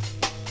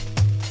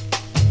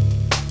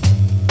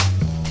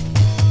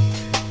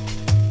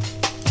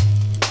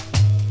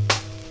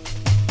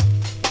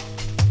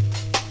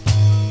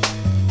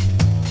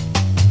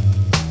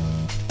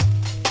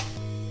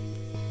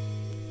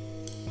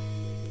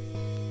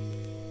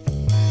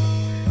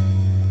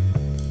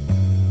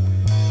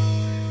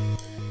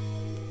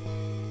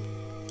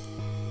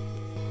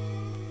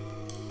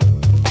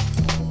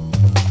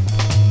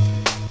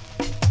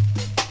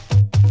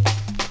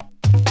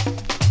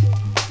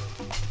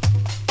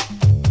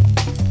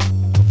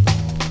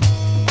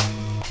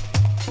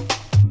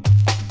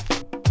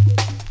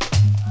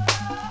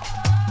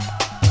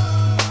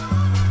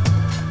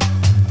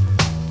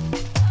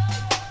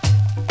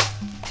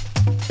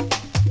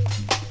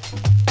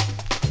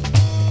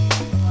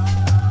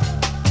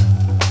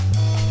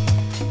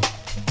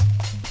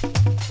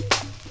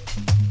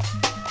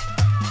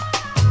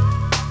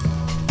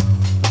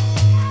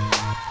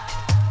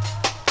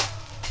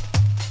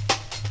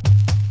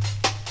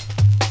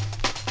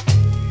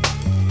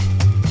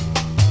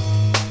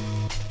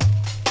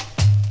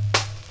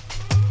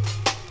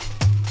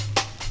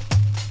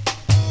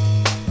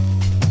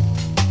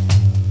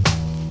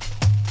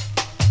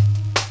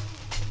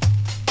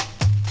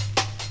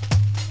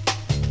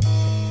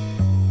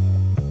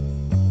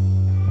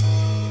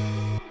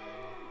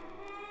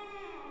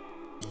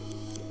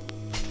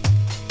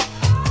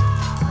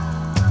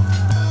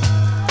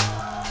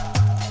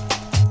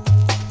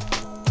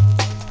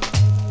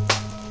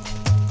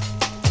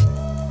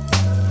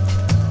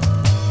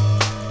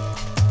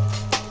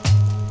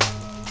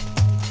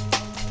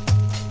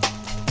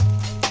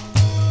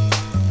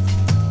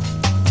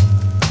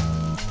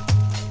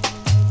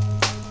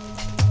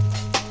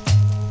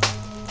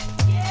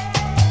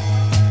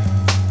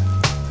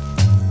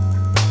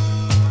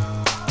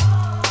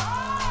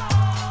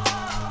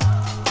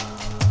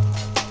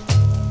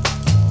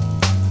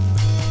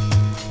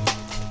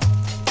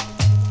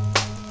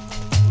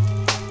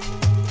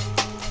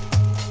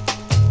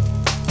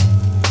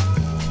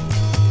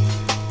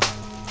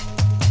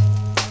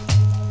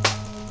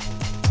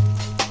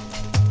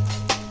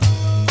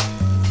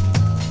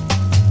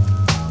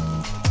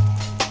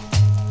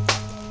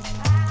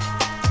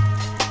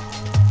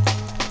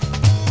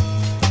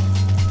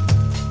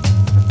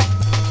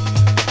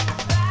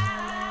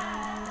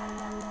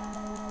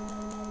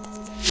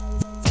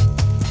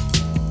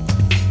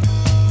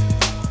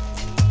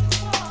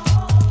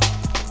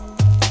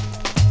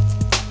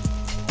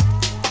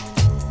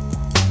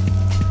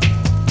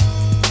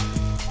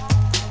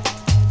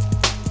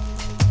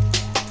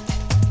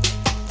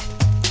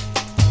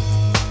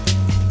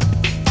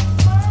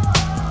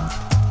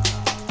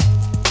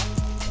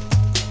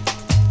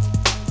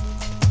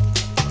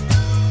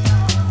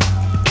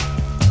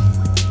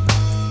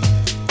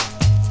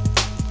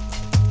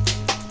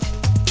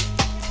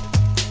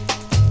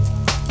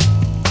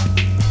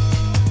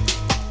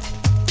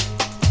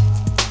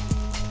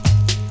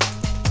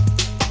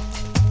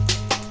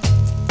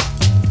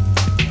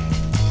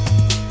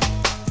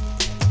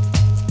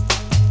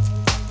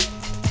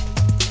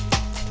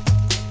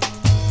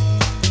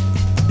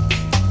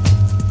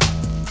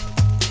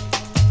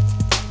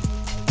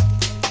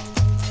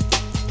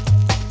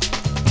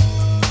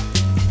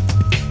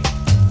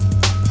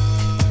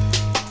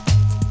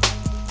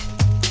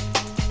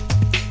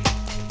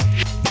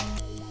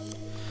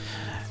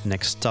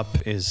 Next up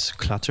is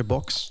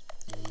Clutterbox,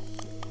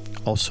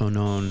 also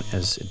known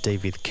as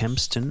David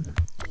Kempston.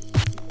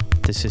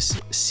 This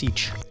is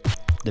Siege,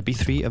 the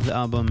B3 of the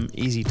album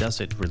Easy Does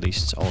It,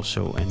 released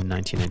also in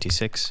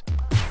 1996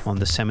 on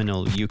the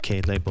seminal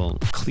UK label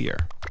Clear.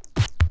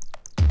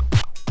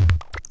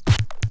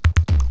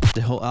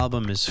 The whole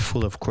album is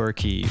full of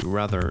quirky,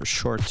 rather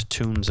short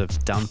tunes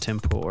of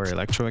down-tempo or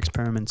electro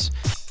experiments.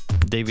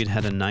 David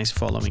had a nice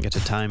following at the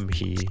time.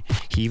 He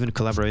even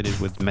collaborated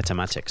with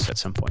Metamatics at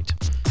some point.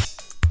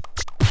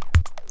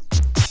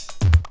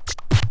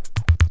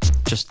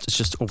 It's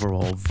just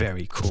overall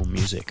very cool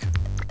music.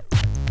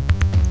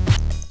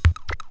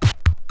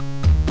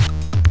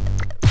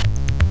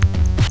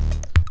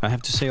 I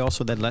have to say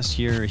also that last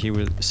year he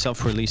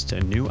self-released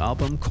a new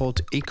album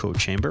called Echo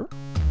Chamber.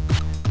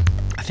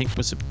 I think it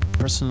was a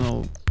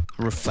personal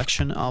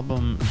reflection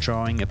album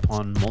drawing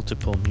upon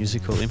multiple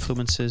musical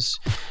influences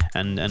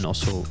and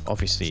also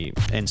obviously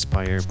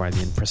inspired by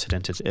the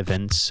unprecedented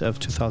events of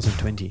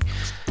 2020.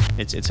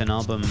 It's an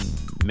album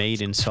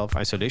made in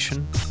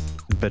self-isolation,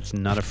 but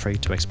not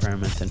afraid to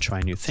experiment and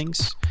try new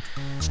things.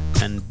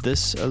 And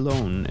this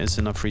alone is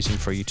enough reason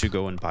for you to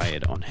go and buy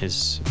it on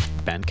his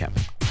Bandcamp.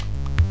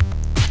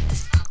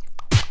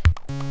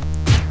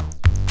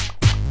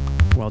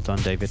 Well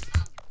done, David.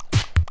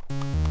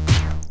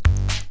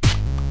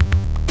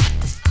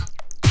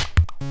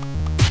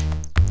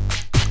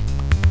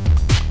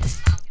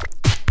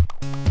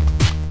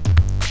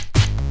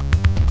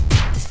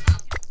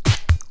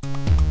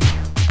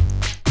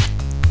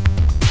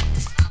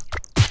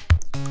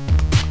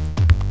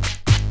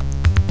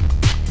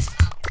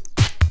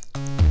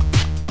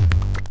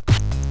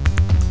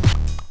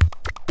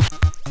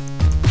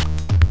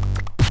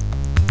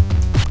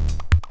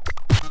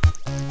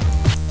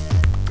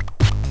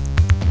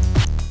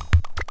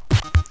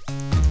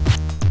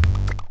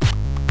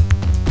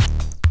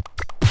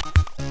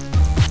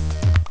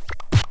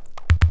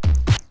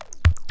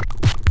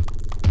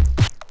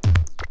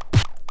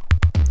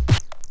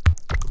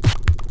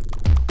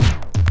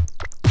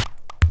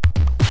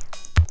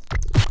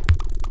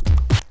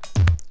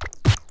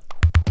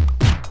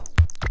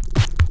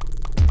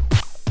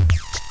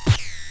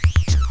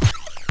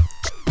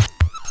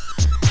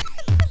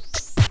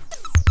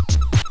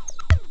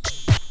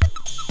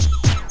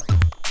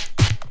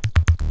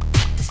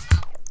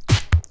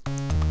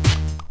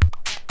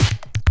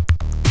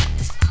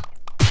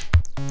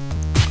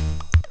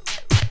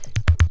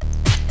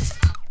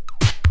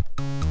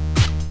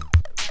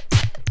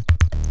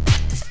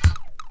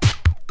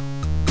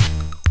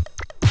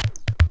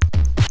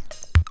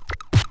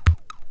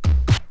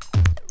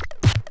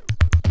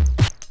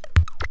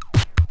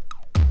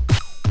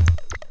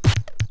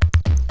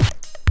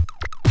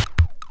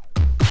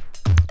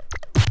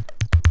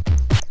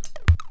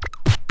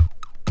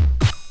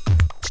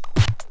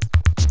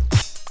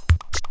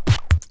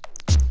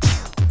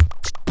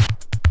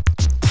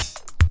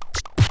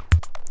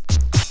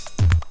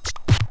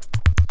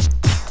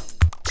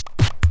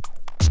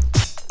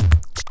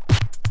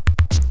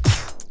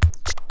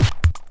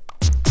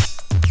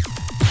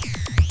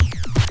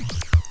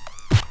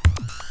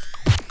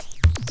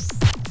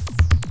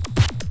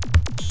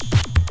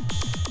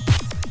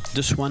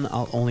 This one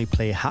I'll only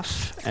play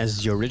half,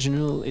 as the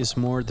original is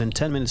more than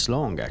 10 minutes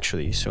long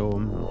actually. So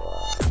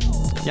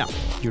yeah,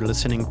 you're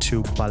listening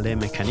to Ballet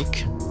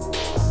Mécanique.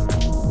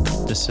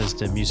 This is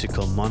the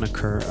musical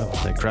moniker of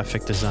the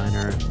graphic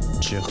designer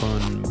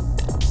Jeroen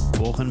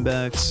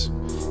Bogenbergs.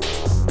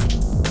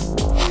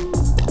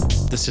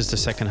 This is the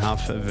second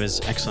half of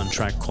his excellent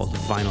track called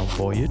Vinyl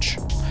Voyage,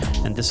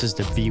 and this is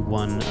the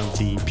B1 of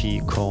the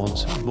EP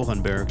called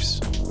Bogenbergs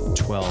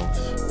 12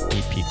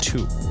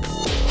 EP2.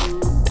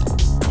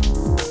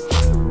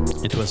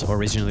 It was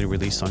originally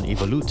released on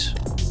Evolute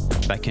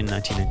back in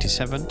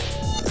 1997.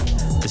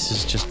 This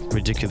is just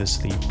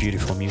ridiculously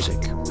beautiful music.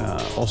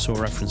 Also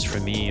a reference for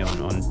me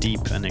on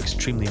deep and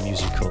extremely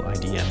musical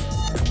IDM.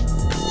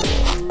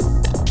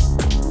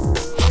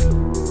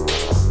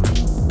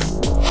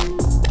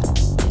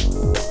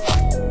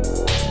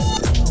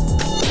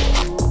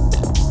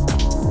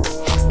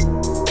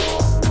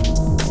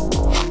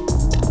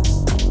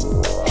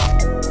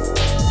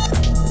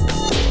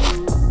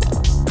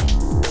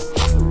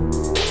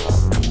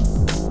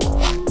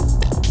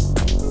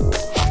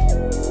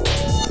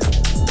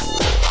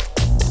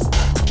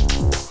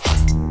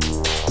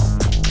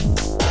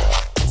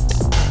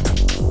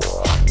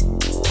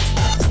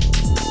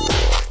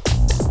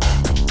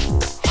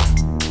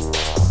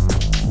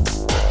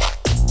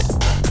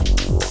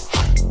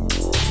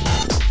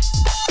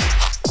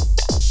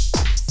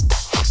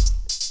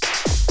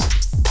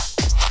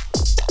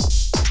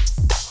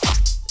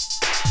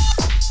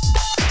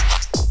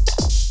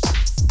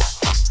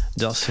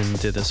 Dawson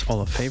did us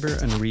all a favor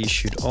and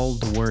reissued all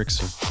the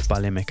works of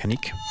Ballet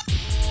Mécanique.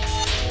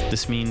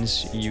 This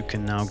means you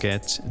can now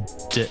get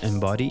the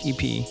Embody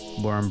EP,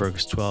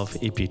 Bogenbergs 12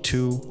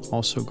 EP2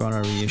 also got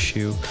a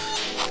reissue,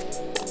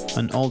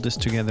 and all this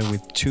together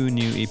with 2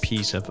 new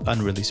EPs of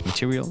unreleased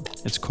material.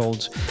 It's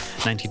called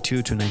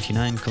 92 to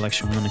 99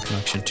 Collection 1 and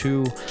Collection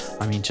 2.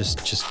 I mean,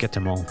 just get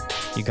them all.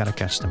 You gotta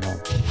catch them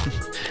all.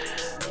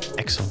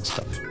 Excellent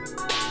stuff.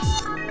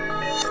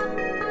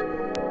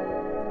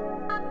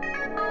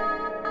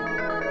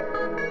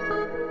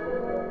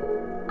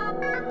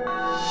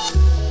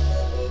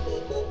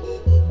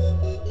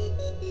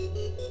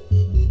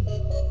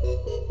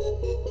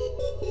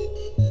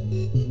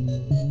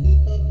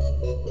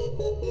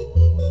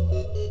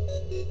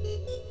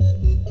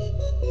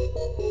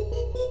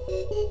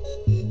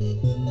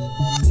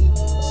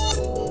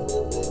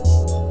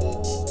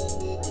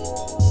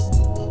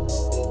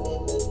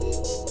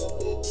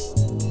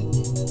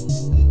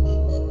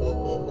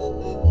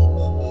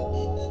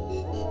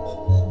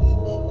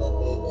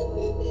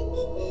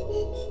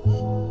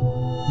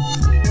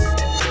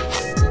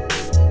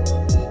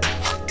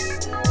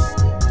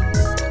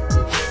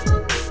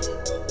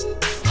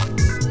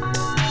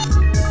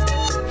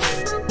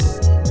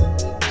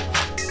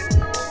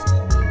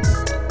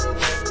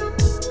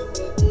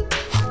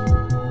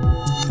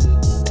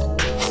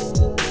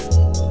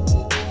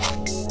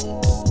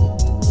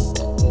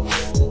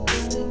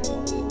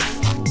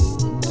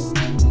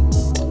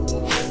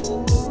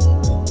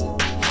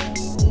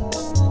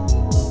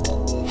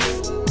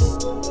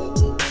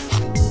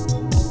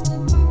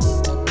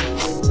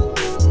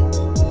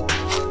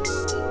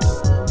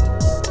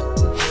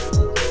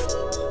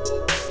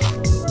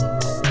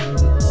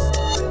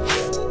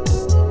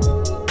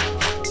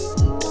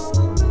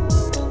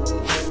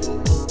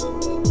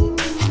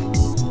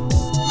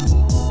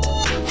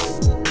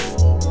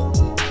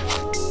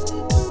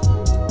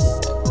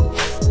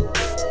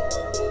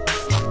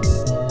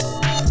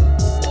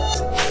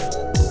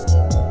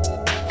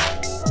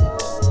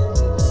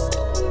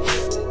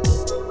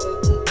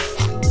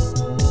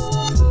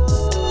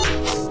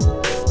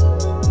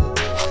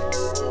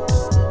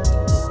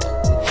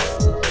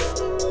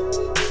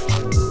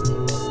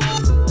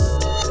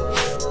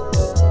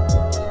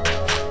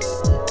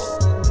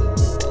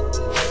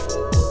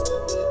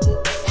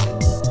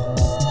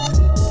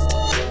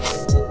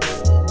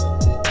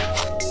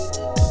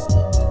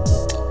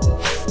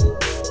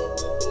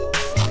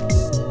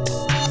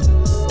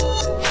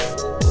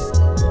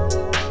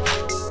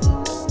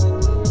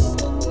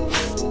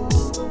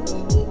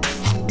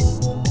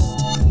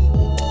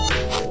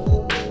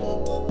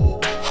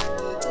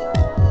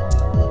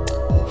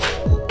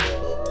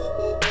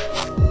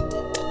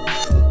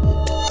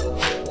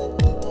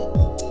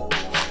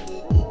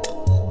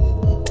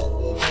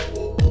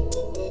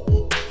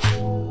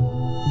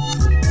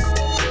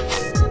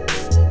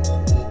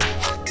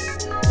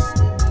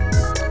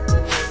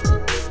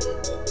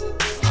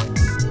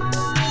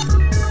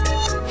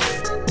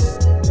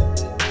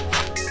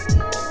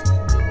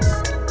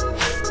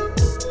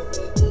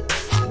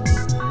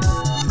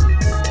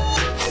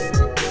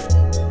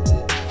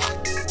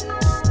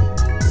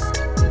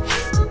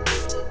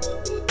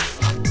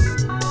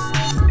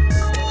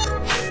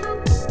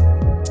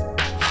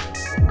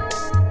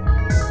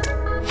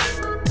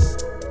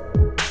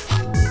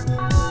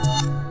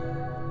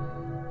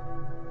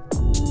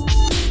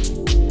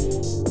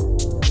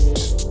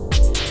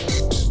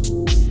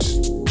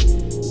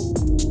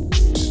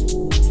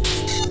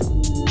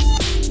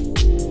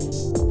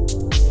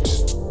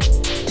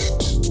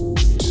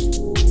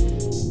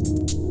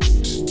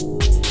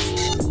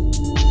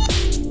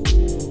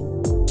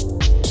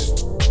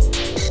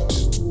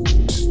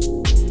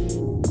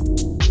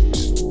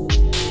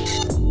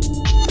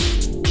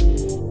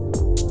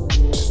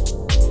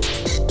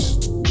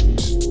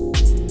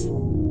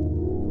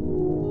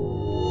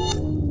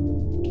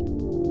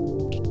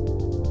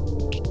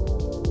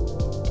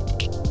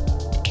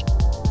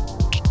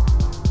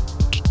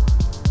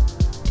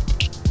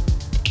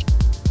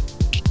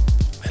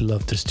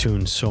 love this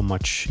tune so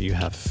much, you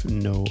have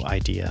no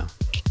idea.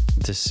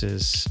 This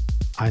is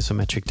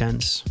Isometric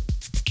Dance.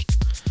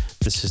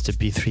 This is the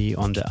B3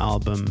 on the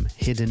album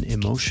Hidden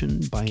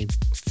Emotion by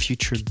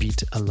Future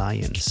Beat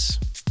Alliance,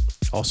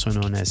 also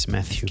known as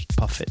Matthew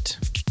Puffett.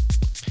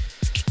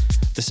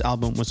 This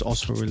album was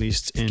also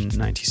released in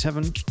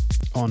 '97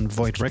 on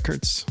Void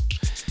Records.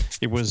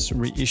 It was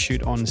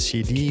reissued on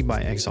CD by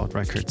Exalt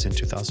Records in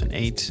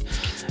 2008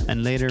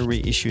 and later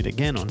reissued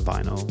again on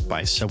vinyl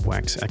by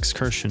Subwax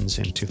Excursions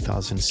in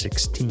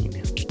 2016.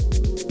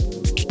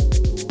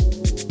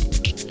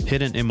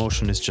 Hidden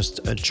Emotion is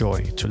just a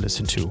joy to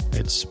listen to.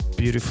 It's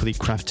beautifully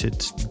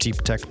crafted,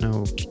 deep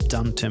techno,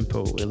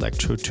 down-tempo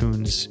electro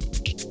tunes.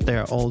 They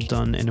are all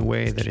done in a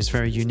way that is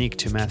very unique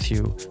to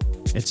Matthew.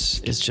 It's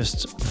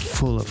just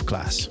full of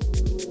class.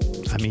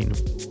 I mean,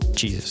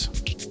 Jesus.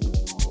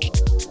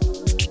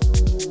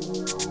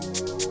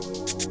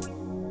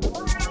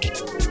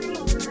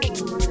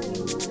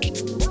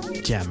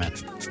 Yeah, man,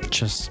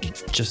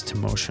 just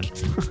emotion.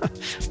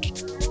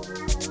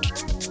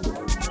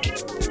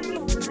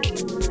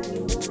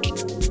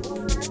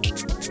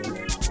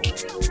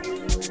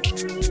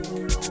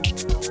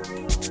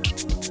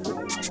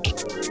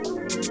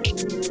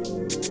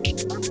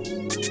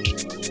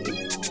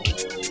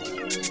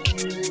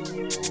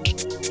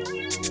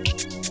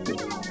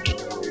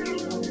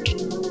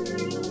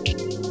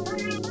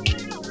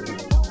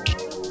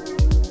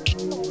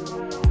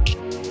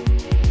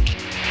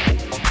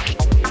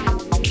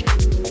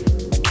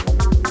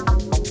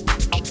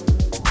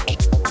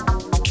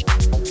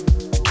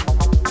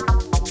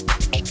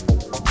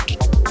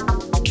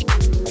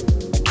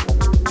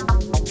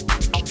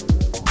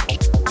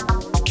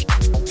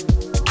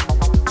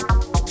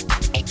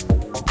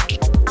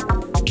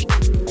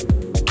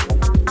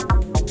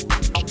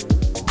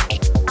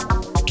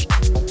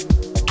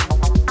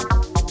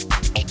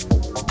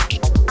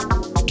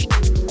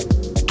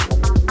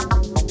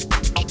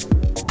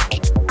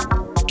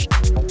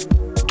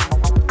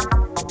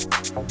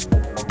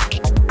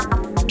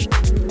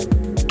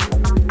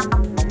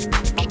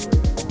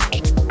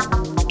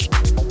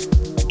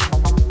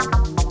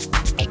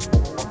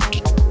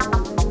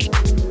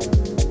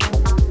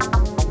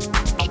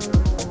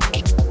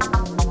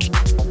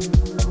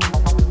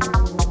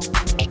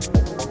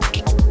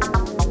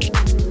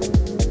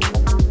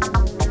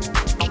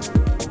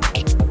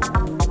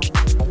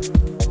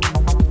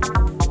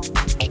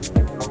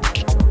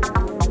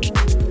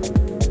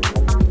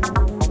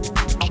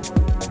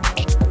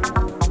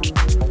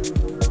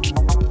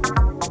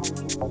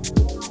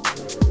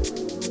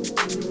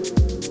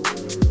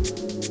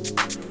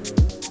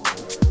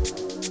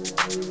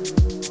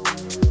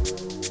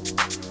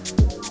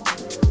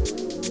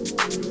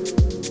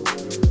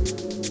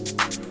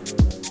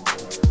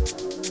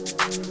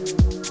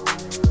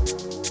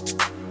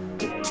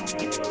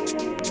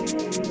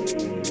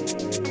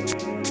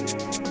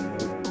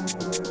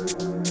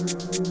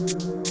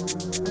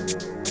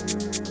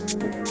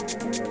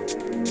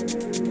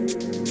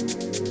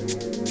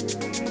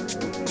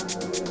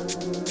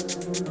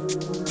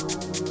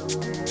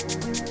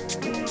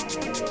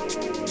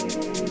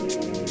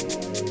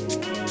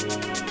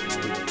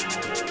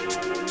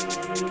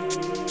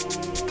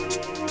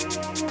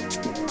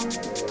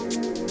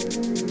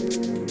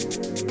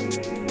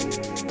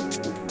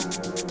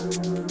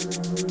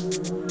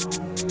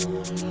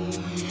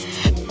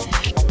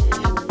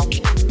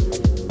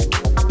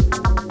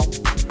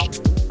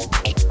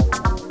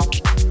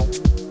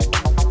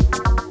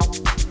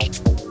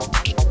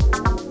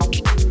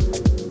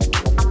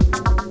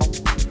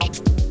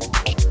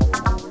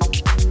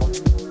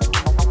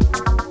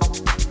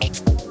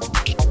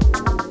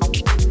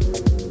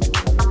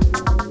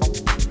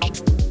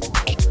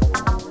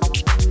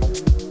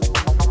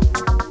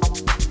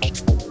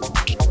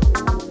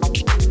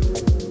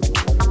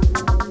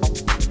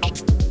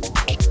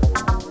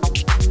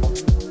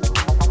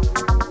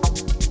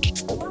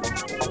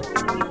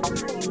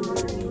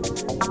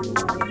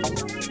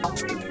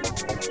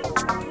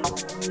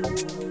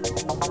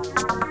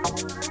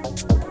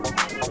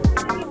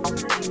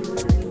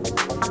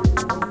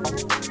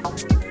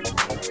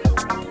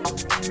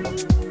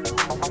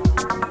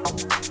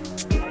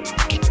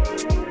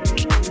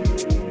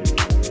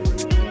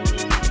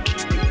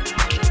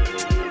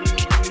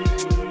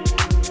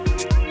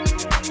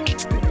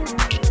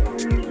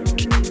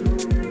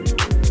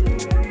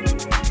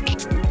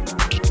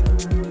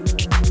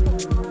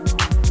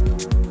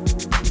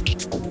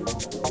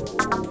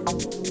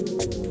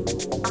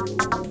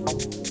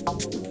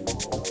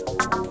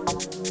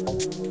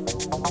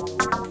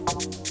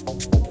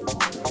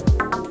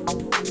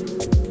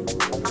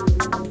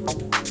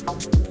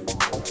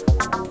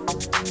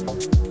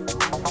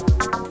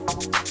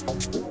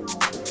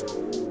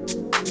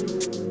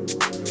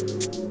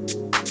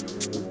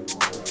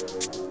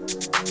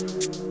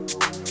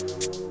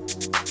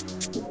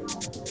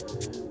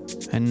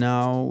 And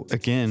now,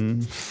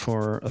 again,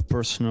 for a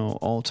personal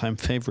all-time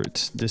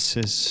favorite, this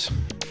is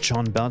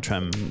John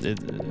Beltram,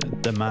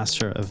 the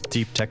master of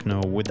deep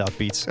techno without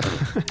beats.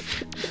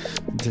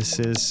 This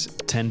is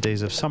 10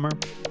 Days of Summer.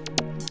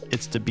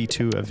 It's the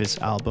B2 of his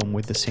album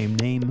with the same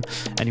name,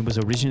 and it was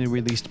originally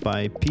released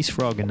by Peace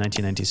Frog in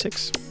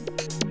 1996.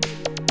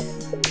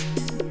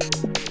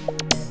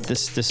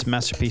 This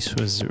masterpiece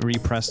was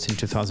repressed in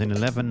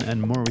 2011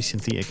 and more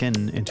recently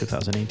again in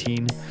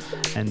 2018.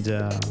 And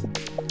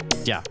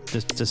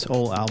this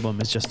whole album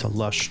is just a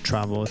lush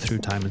travel through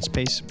time and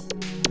space.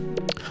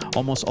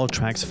 Almost all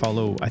tracks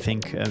follow, I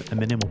think, a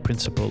minimal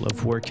principle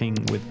of working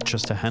with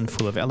just a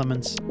handful of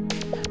elements,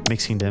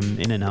 mixing them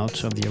in and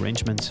out of the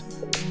arrangement.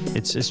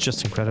 It's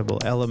just incredible.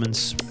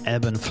 Elements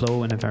ebb and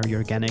flow in a very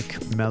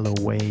organic, mellow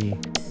way,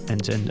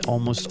 and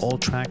almost all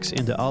tracks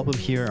in the album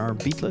here are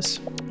beatless,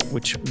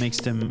 which makes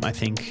them, I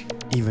think,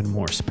 even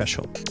more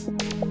special.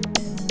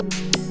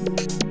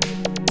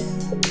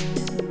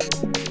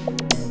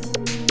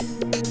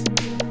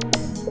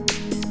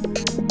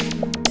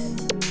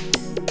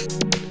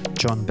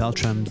 John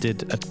Beltram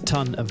did a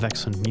ton of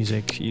excellent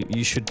music.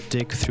 You should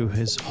dig through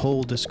his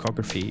whole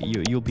discography.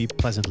 You'll be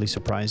pleasantly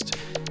surprised.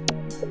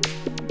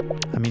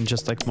 I mean,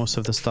 just like most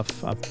of the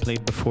stuff I've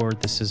played before,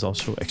 this is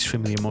also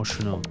extremely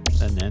emotional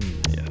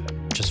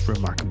and just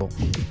remarkable.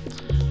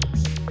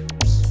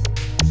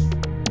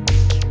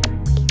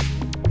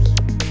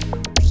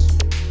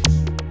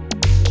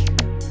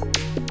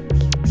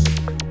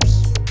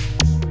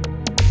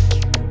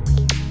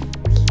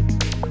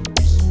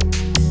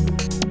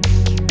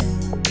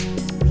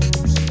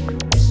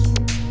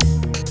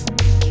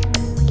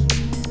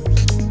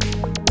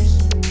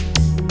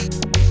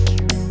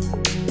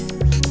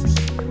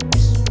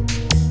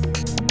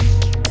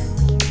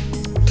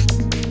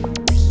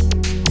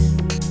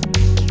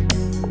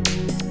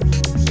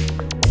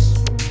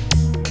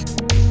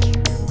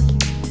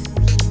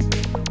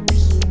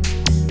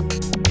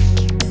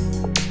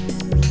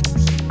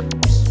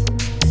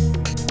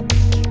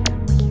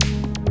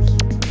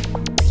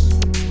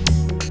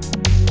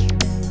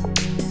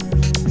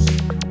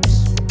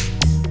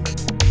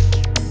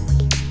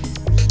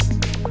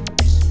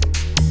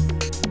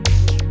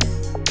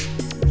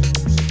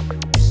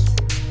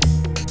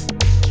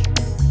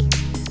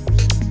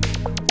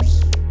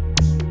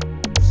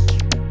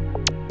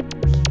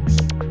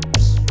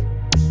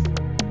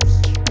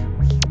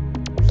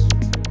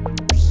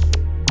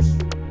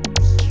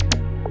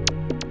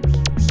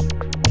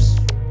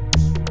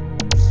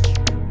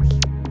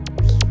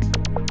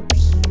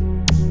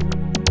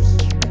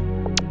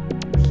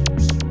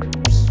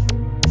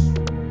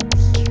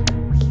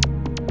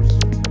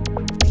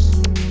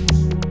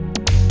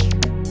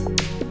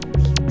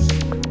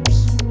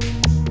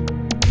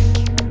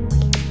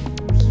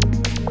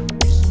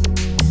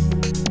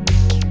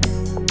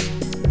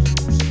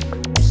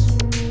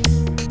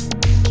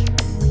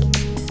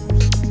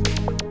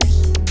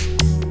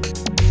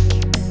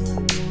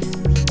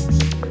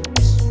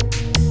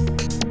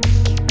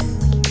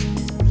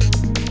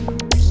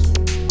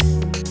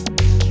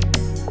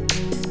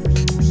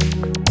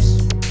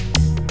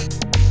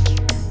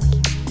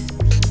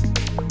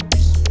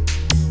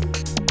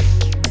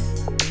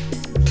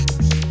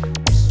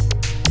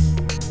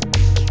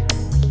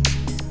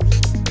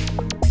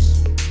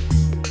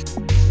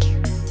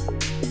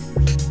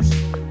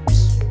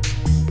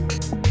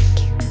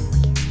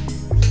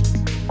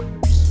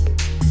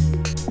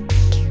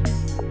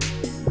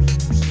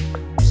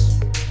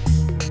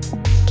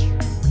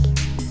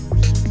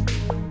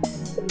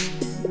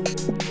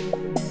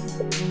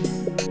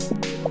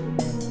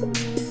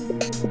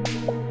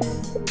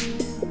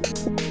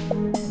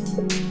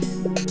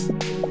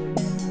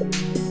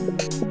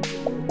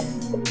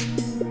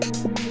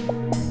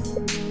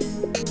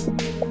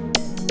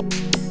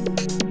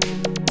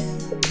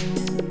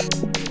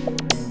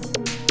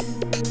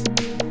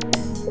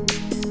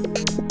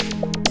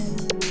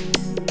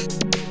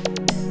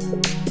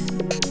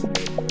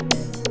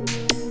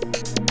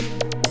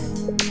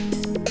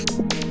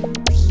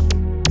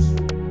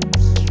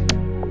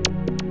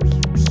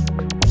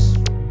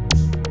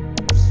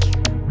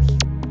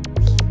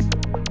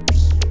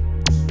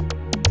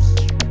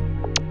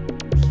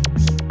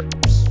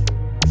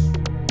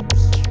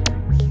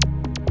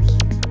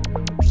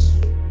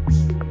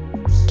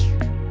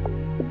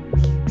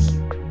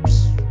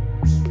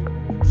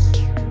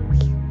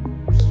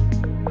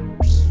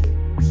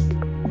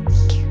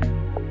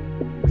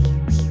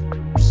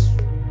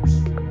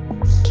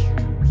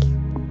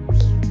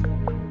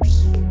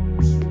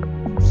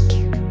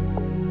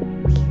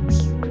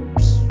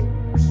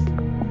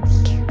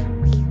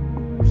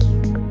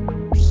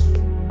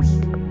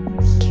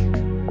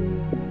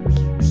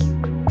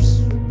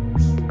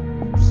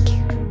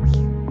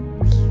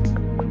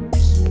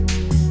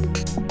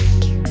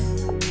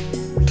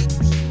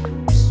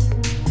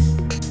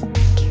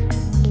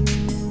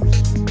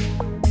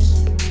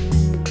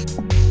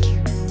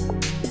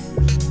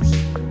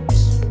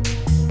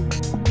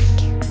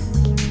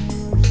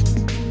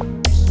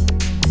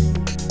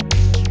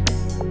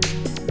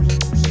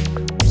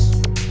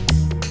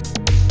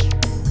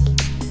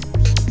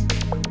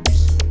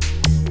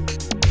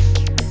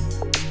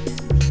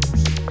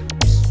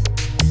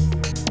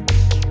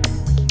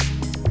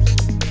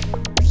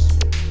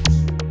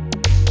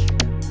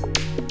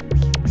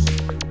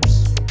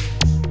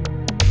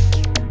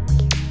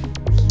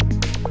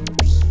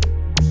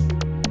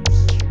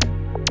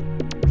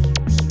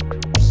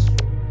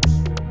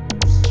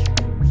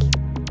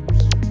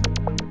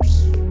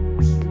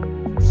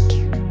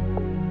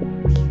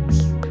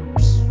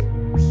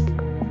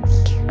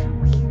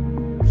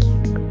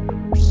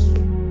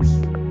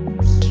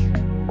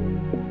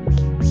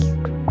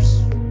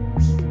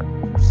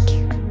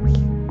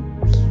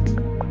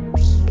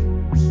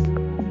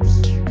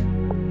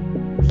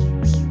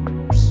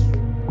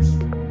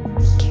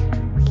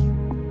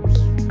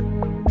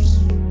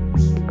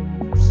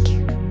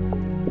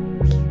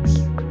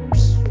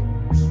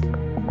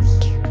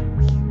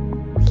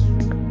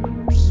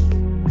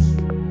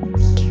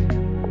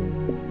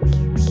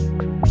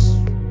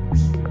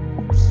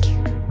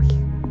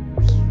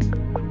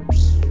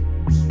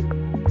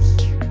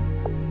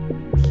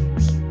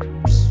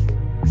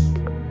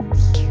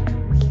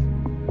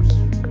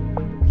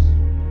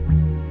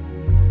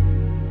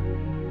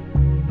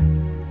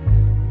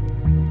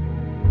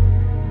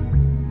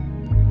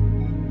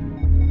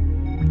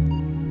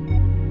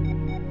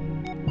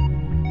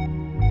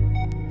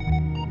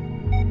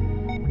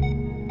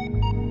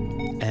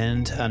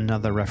 And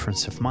another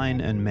reference of mine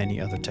and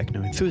many other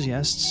techno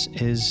enthusiasts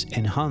is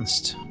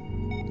Enhanced,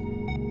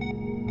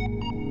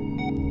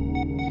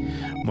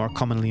 more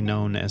commonly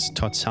known as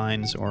Todd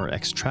Signs or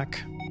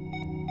X-Track.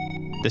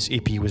 This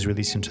EP was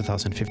released in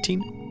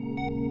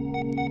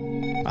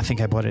 2015. I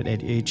think I bought it at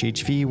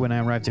HHV when I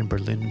arrived in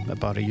Berlin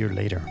about a year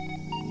later.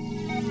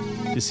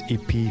 This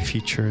EP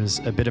features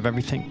a bit of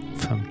everything,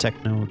 from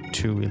techno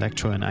to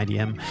electro and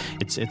IDM.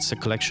 It's a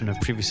collection of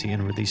previously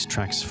unreleased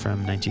tracks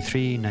from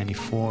 93,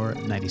 94,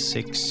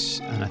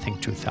 96, and I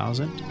think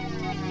 2000.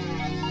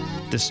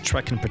 This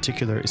track in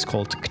particular is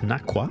called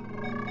Knakwa,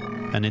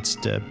 and it's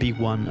the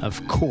B1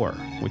 of Core,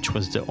 which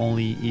was the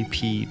only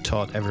EP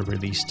Todd ever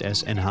released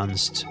as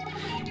Enhanced.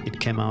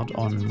 It came out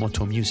on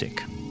Moto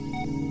Music.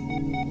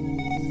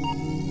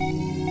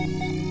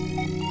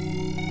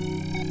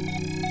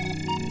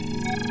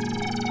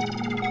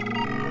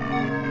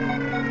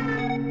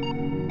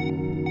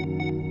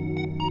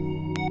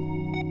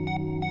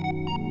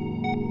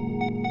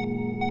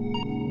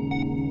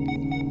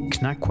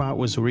 Knakwa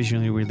was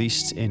originally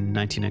released in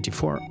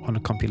 1994 on a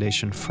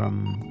compilation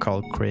from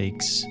Carl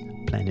Craig's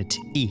Planet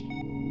E.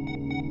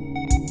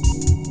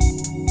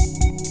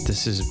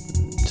 This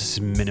is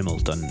minimal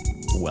done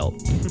well.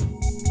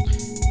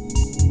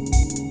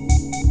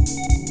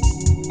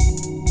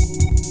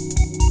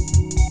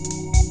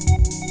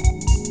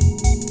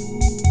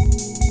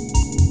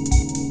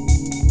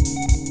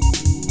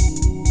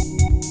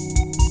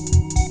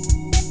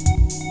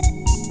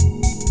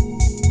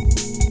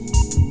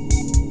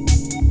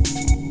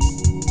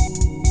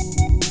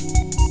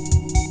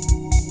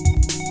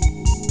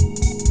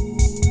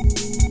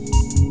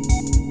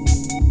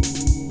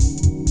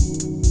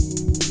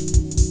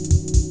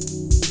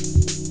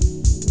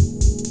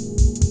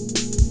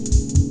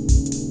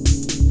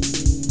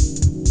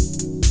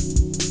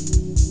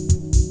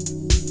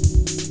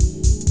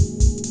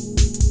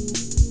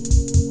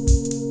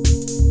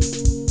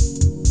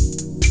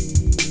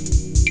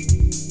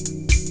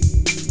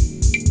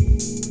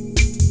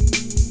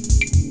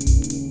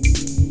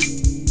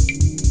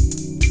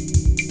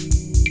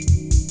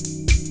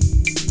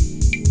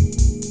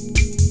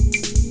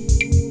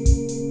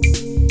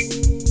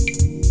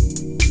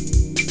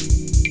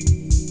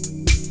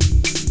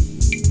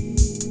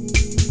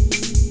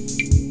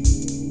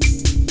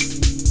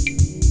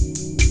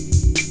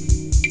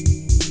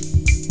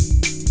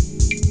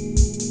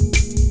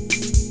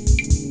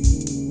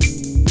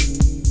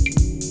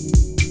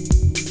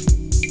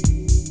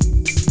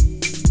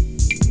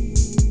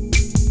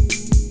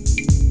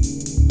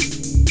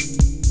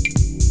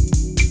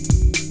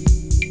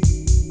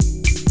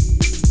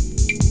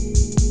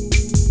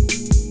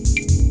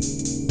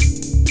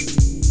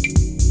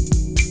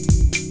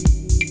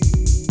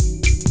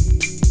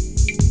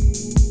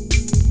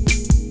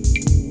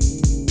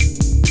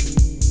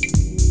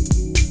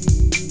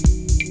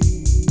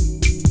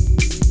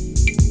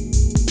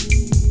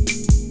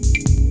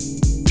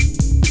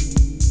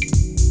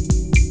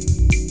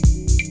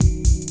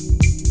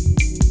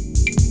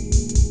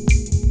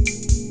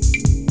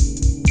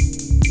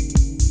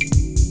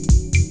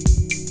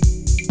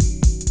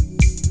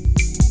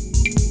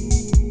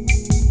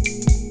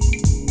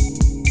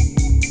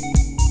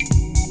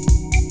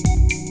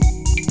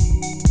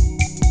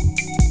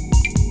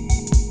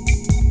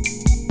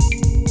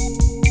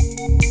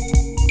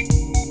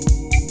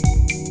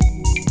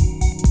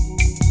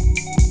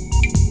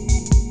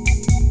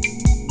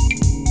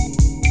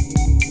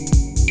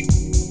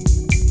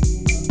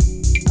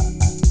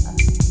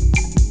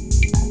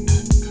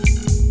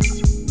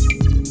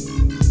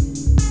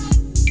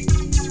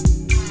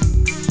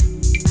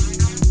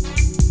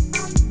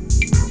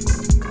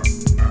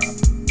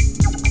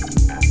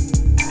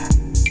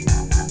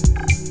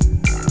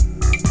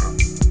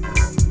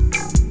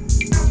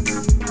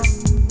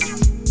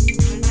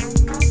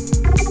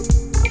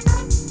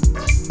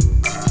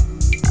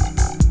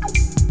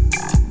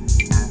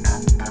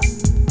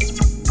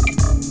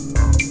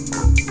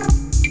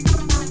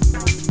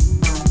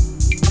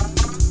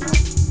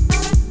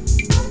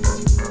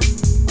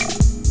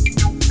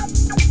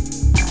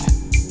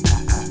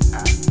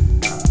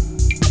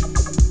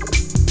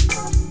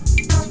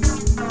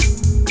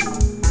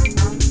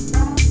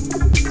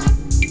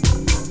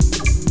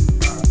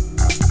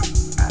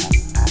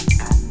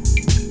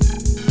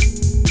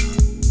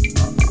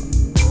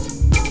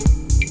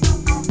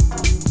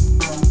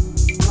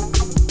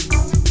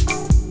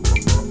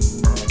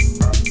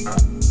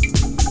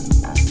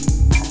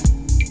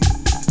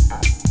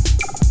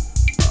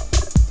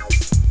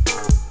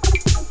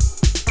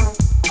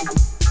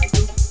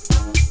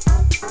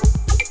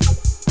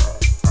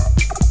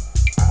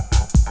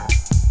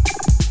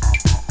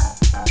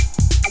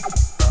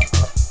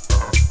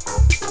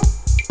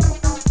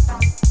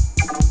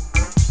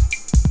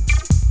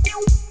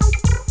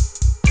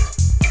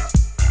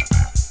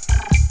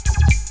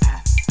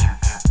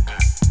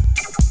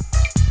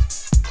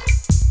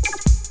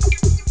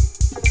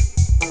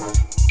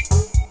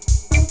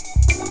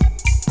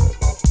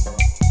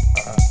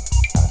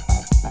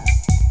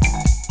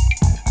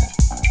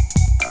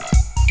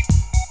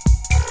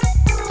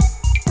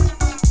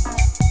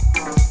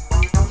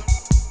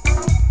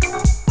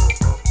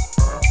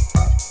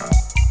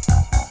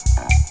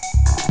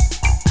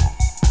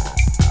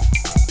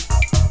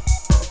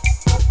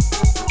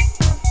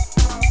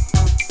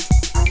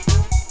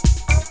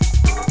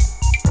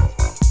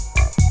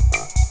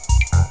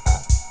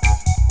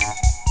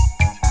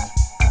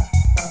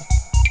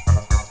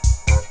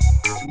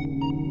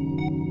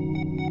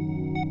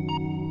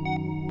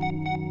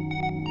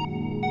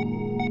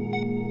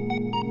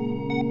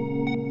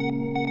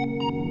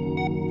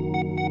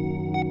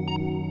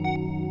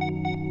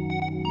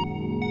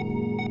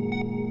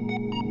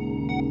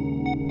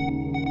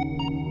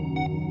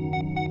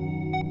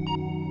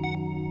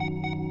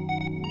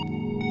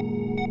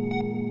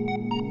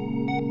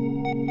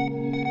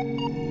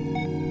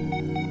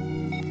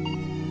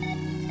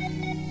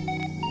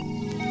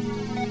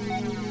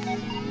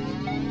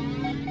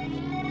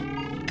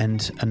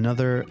 And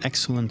another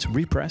excellent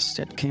repress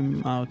that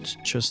came out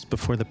just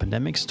before the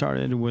pandemic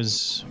started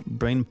was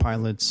Brain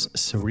Pilot's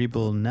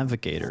Cerebral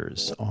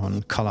Navigators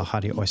on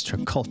Kalahari Oyster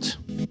Cult.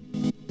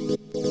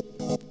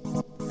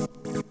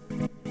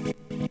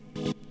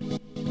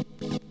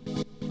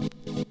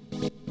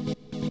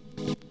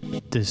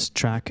 This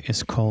track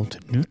is called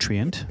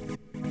Nutrient,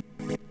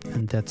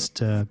 and that's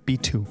the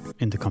B2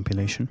 in the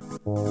compilation.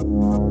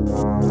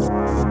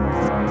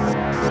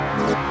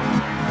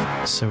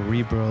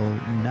 Cerebral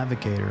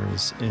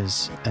Navigators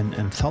is an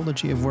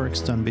anthology of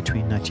works done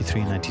between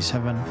 93 and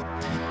 97,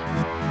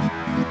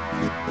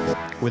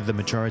 with the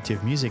majority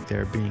of music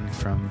there being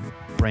from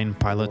Brain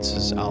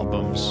Pilot's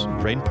albums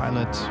Brain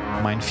Pilot,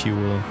 Mind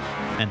Fuel,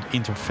 and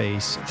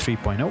Interface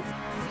 3.0.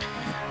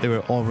 They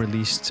were all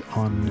released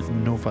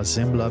on Nova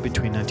Zembla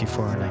between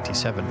 94 and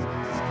 97.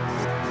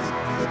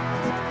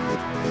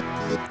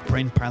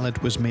 Brain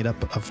Pilot was made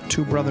up of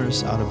two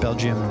brothers out of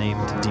Belgium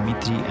named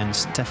Dimitri and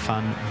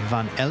Stefan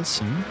van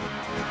Elsen.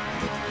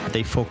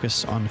 They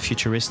focus on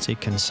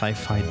futuristic and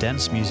sci-fi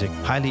dance music,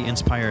 highly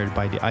inspired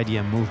by the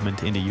IDM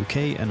movement in the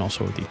UK and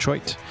also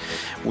Detroit,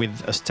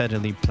 with a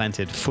steadily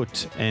planted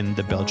foot in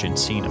the Belgian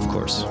scene, of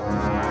course.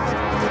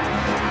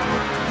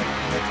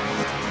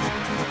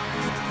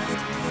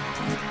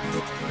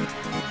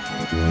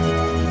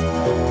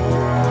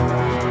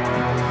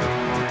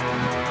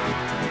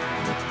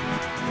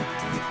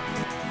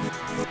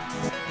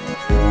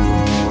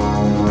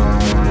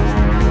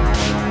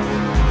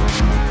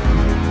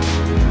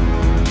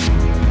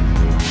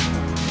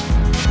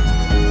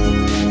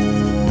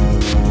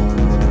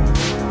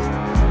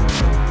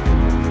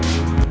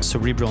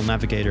 Cerebral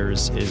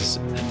Navigators is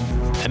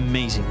an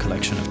amazing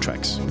collection of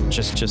tracks,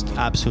 just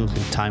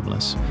absolutely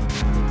timeless.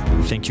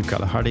 Thank you,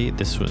 Kalahari.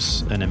 This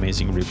was an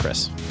amazing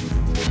repress.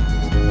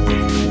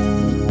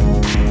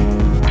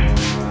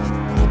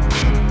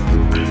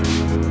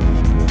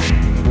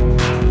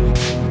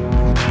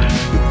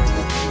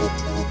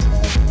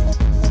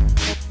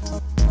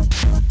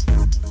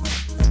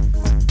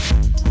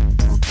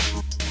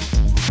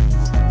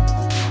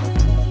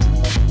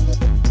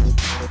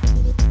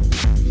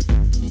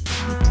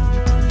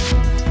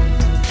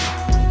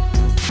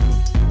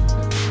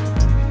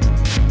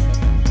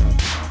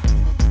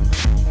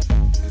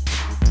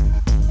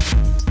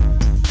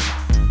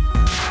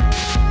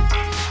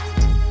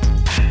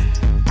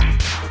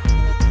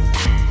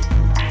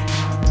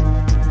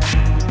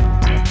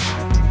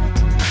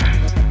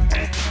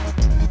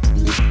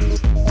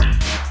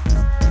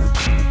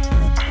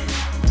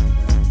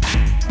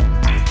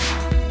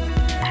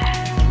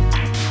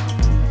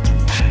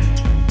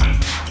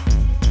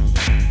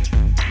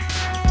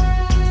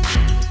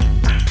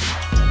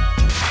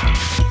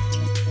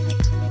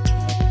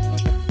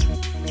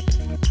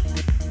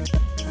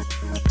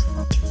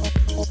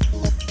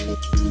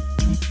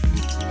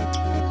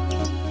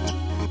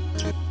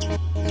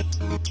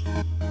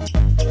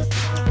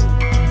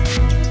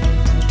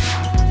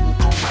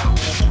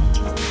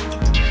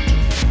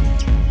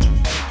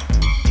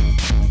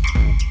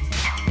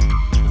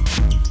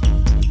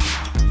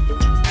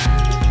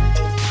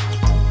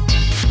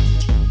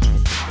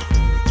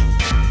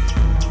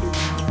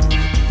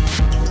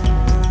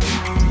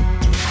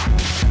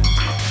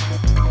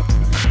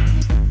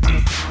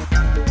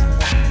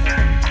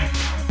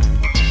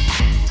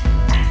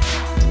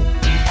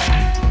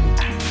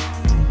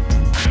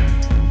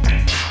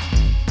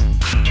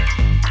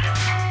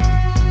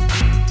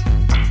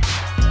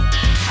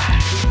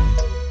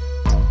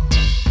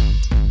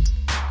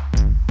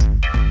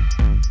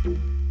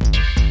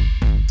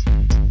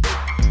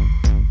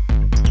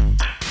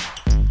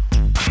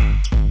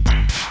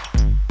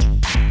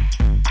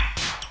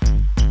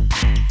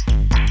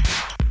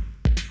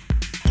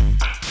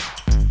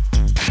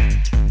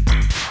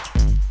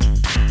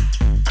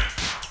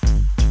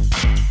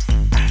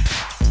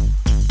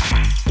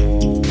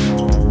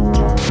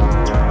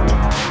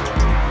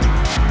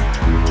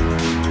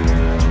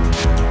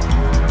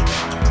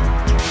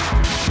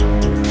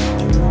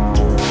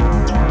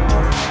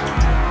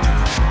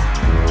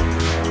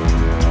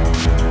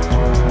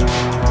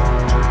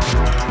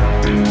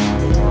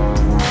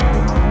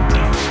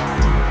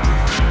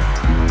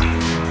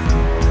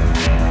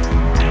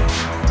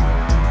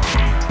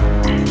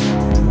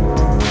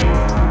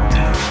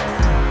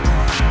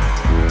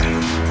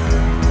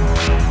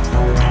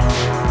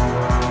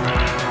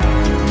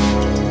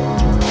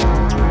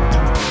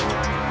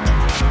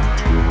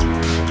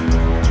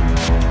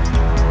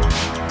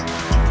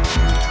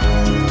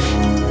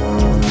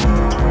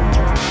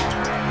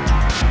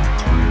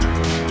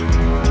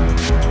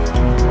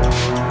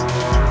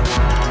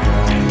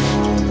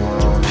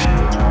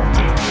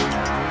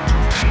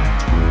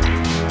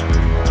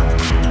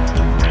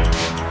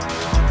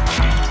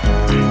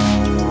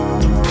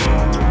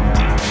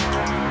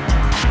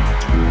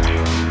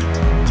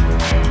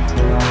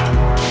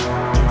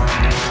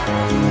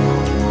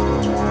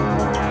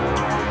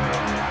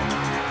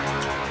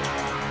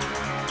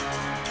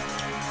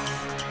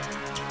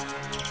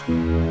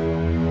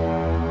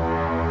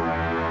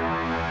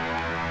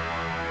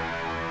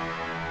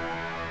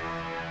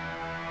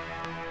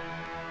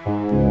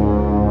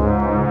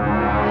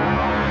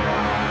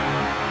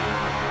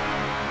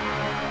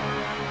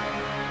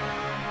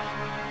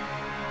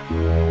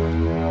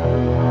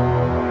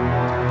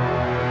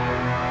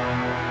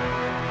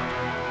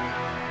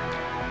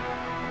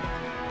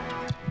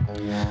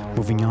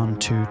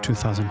 to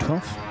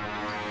 2012.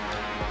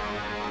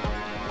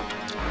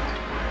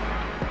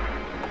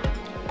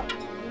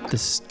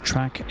 This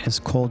track is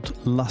called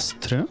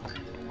Lastre.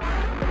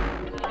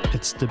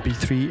 It's the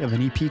B3 of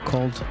an EP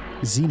called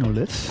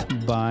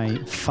Xenolith by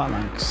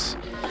Phalanx.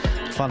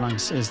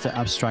 Phalanx is the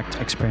abstract,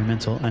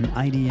 experimental, and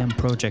IDM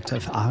project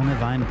of Arne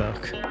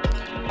Weinberg,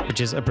 which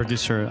is a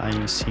producer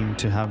I seem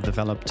to have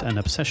developed an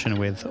obsession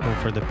with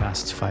over the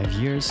past 5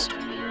 years.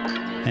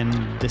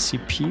 And this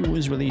EP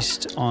was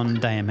released on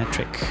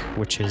Diametric,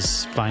 which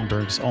is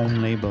Weinberg's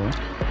own label,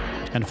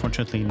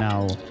 unfortunately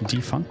now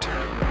defunct.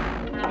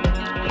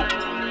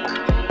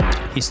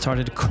 He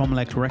started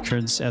Chromlech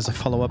Records as a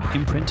follow-up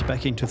imprint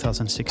back in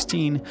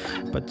 2016,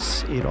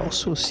 but it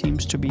also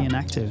seems to be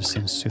inactive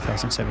since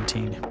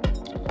 2017.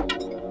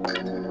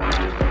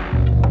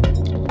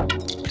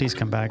 Please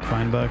come back,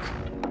 Weinberg.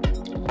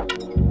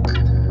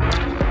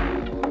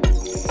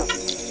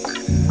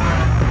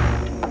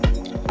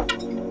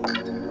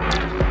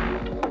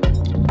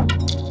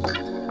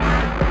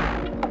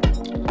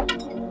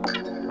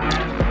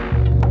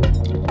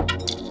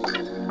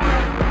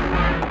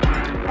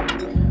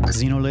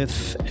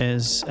 Xenolith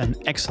is an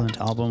excellent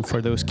album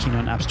for those keen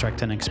on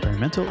abstract and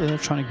experimental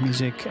electronic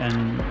music,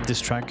 and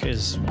this track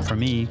is, for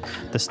me,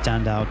 the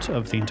standout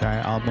of the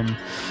entire album,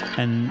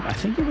 and I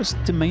think it was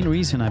the main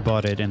reason I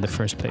bought it in the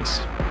first place.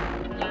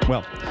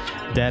 Well,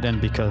 that and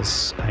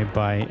because I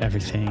buy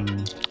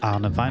everything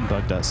Arne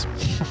Weinberg does.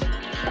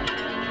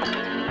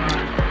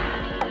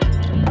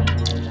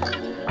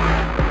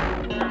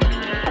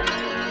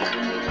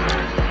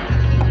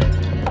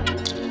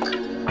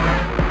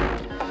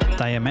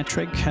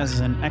 Diametric has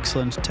an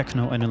excellent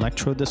techno and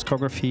electro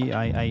discography.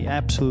 I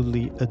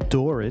absolutely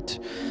adore it,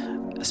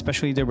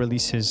 especially the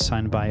releases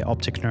signed by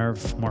Optic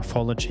Nerve,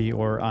 Morphology,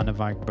 or Arne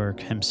Weinberg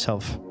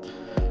himself.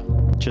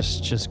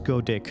 Just go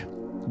dig.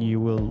 You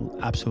will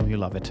absolutely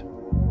love it.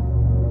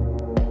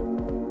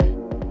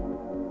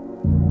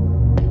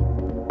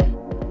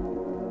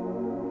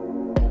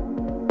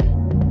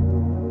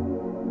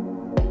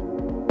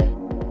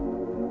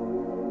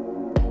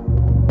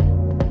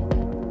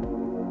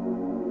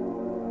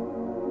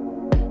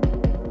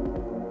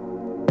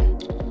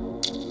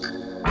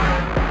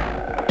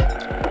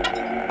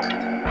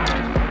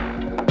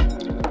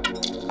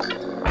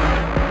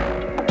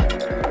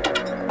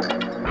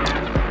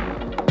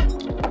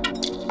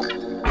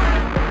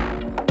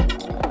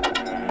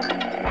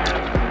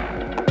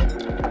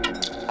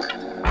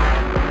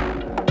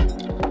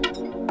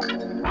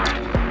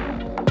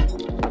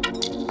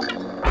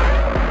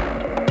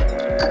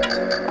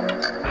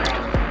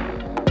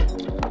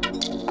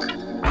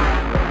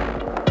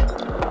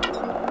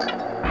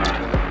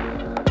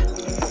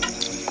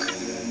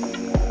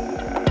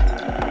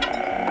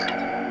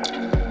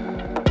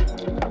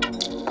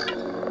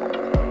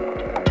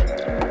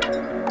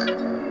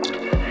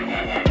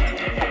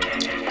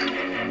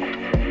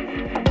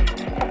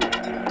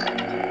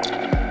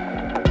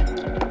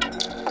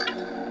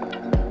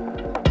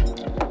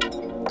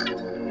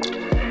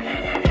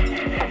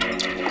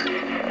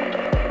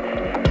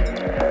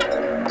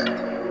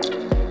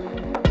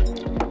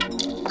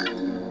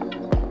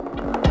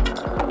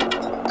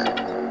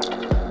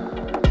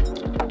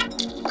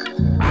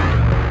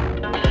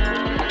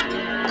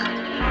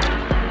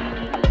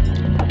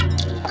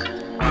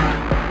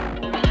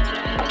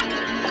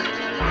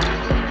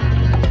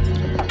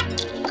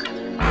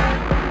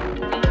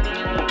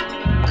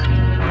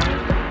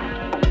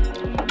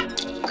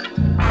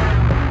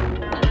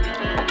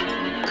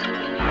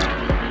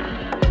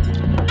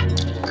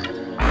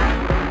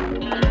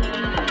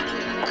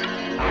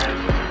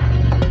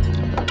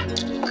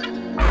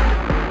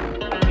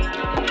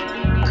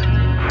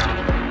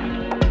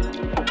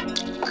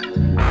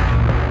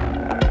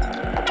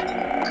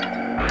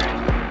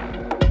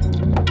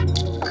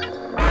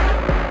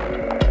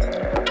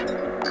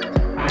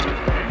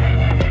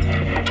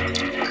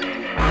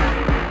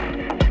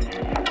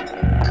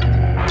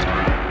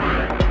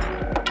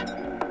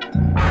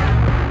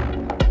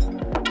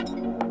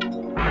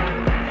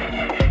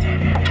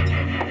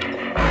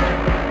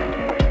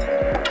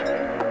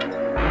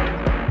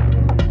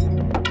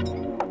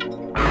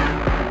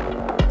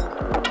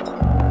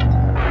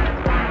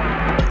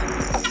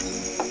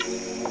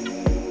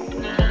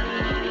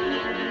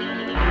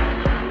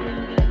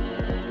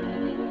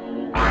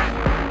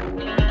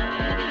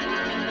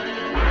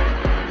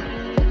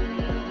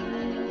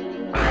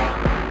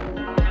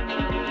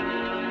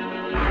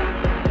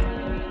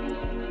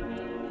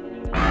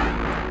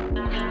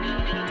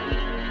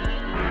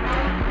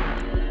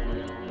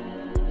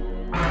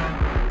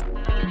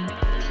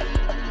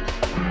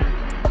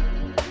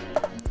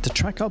 The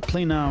track I'll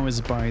play now is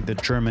by the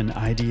German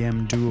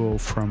IDM duo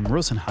from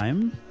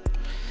Rosenheim.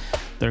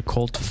 They're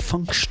called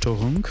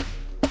Funkstörung.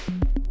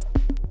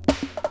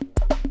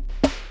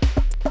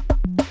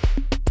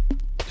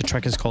 The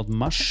track is called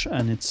Mush,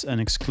 and it's an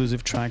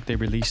exclusive track they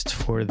released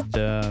for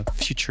the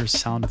Future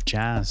Sound of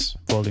Jazz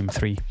Volume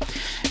 3.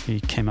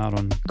 It came out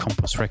on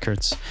Compost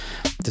Records.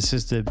 This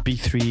is the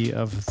B3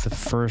 of the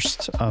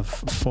first of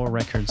 4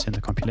 records in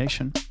the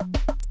compilation.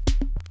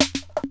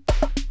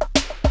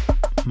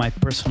 My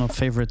personal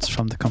favorites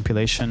from the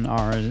compilation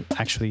are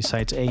actually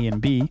sides A and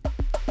B.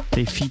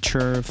 They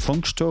feature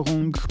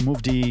Funkstörung,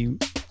 Mufti,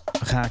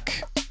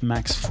 Rack,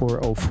 Max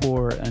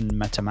 404, and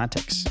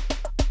Mathematics.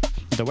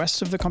 The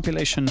rest of the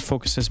compilation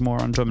focuses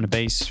more on drum and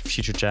bass,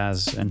 future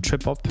jazz, and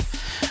trip-hop,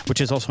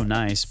 which is also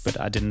nice, but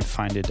I didn't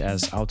find it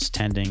as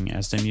outstanding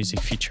as the music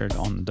featured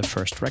on the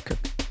first record.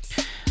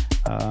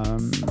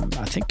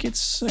 I think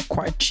it's a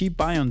quite cheap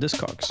buy on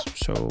Discogs,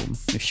 so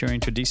if you're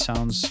into these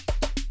sounds,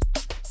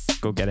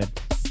 go get it.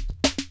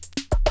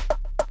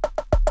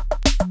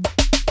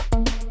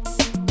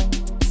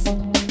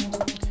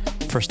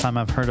 First time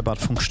I've heard about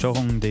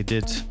Funkstörung, they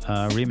did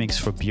a remix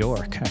for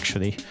Björk,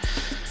 actually.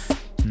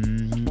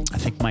 I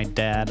think my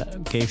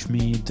dad gave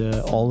me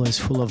the All Is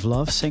Full of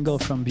Love single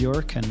from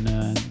Björk,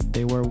 and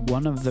they were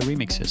one of the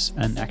remixes.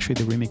 And actually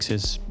the remix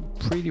is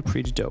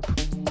pretty dope.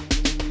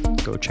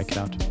 Go check it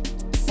out.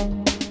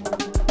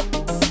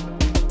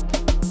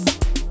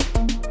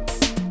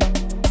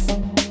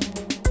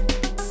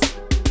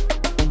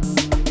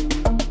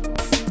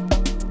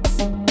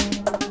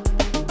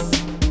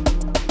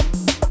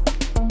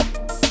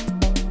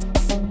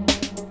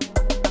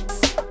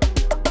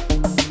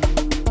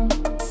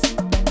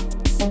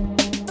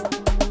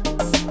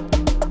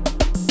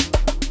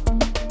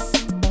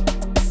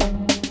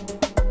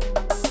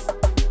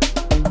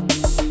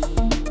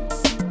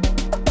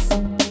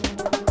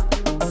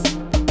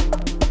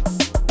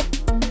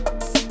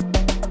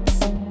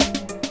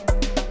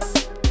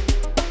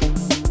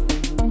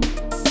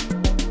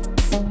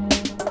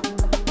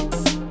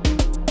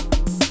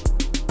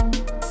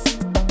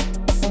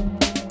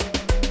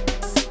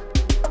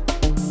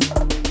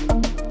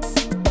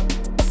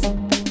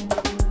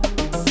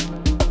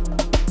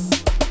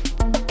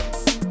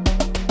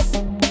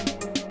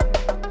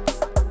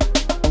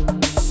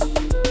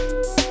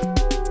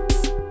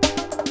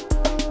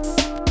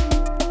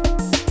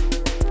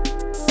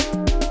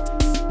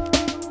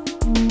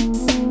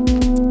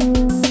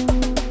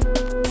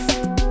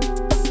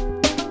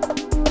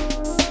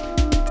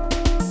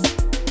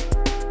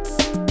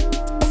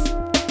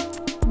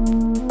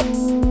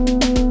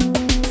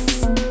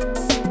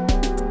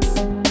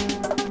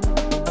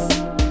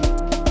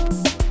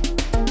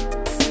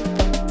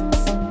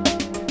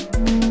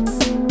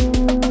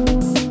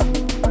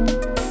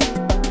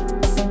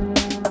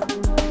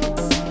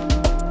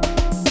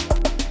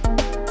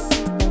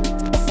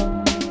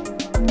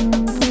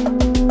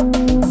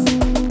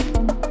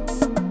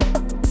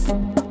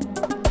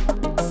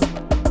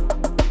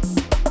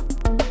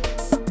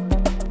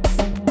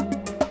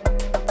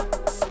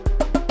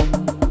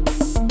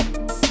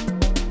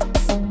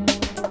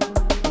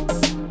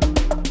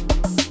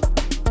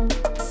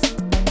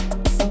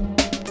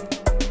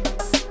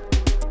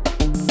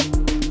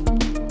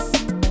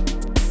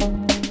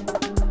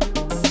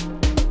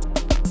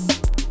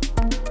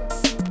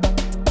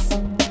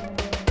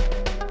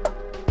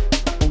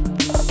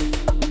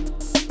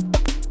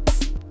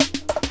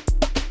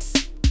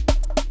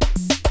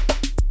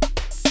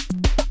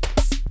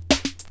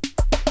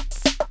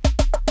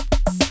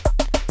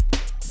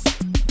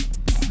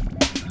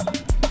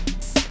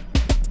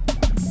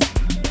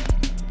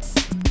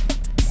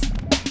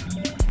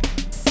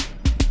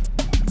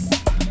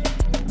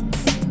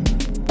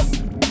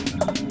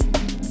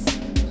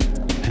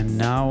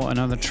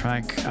 Another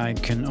track I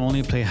can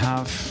only play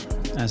half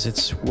as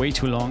it's way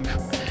too long.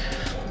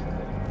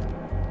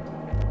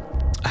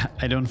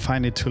 I don't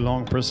find it too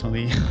long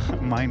personally,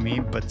 mind me,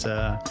 but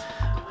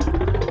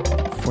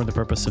for the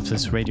purpose of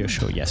this radio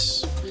show,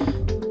 yes.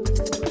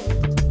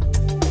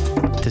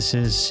 This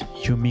is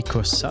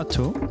Yumiko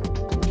Sato,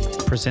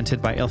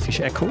 presented by Elfish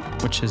Echo,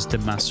 which is the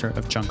master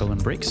of jungle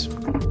and breaks.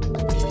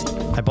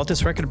 I bought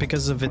this record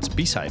because of its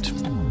B-side,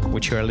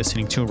 which you are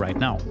listening to right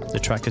now. The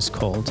track is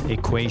called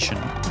Equation.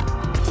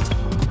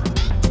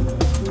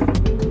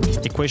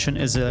 Equation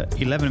is a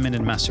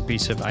 11-minute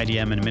masterpiece of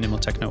IDM and minimal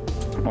techno,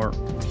 or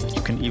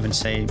you can even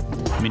say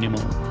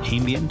minimal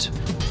ambient.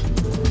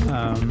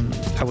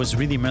 I was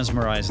really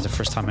mesmerized the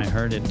first time I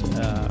heard it.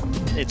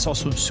 It's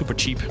also super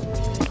cheap.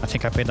 I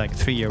think I paid like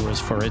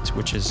 €3 for it,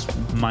 which is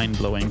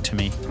mind-blowing to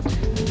me.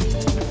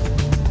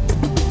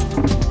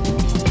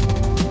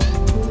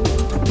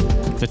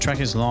 The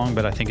track is long,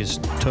 but I think it's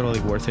totally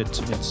worth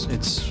it.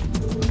 It's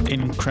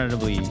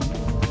incredibly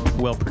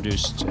well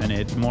produced, and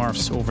it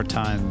morphs over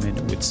time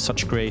with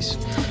such grace.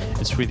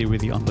 It's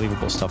really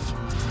unbelievable stuff.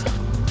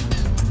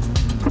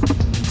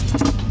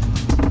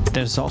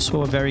 There's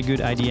also a very good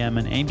IDM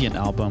and ambient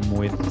album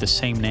with the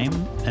same name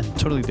and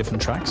totally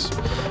different tracks,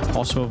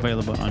 also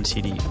available on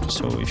CD.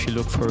 So if you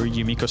look for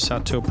Yumiko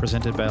Sato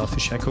presented by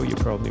Elfish Echo, you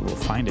probably will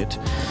find it.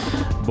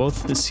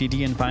 Both the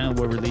CD and vinyl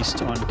were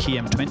released on Key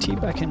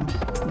M20 back in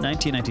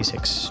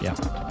 1996. Yeah.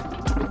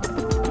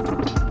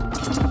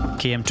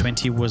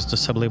 KM20 was the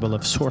sublabel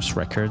of Source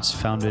Records,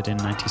 founded in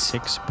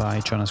 96 by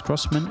Jonas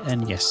Grossman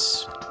and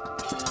yes,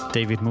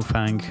 David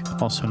Mufang,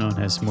 also known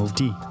as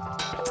Mufti.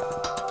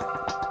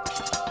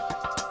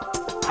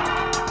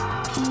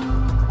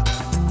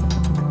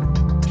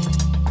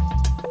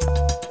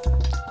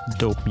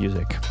 Dope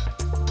music.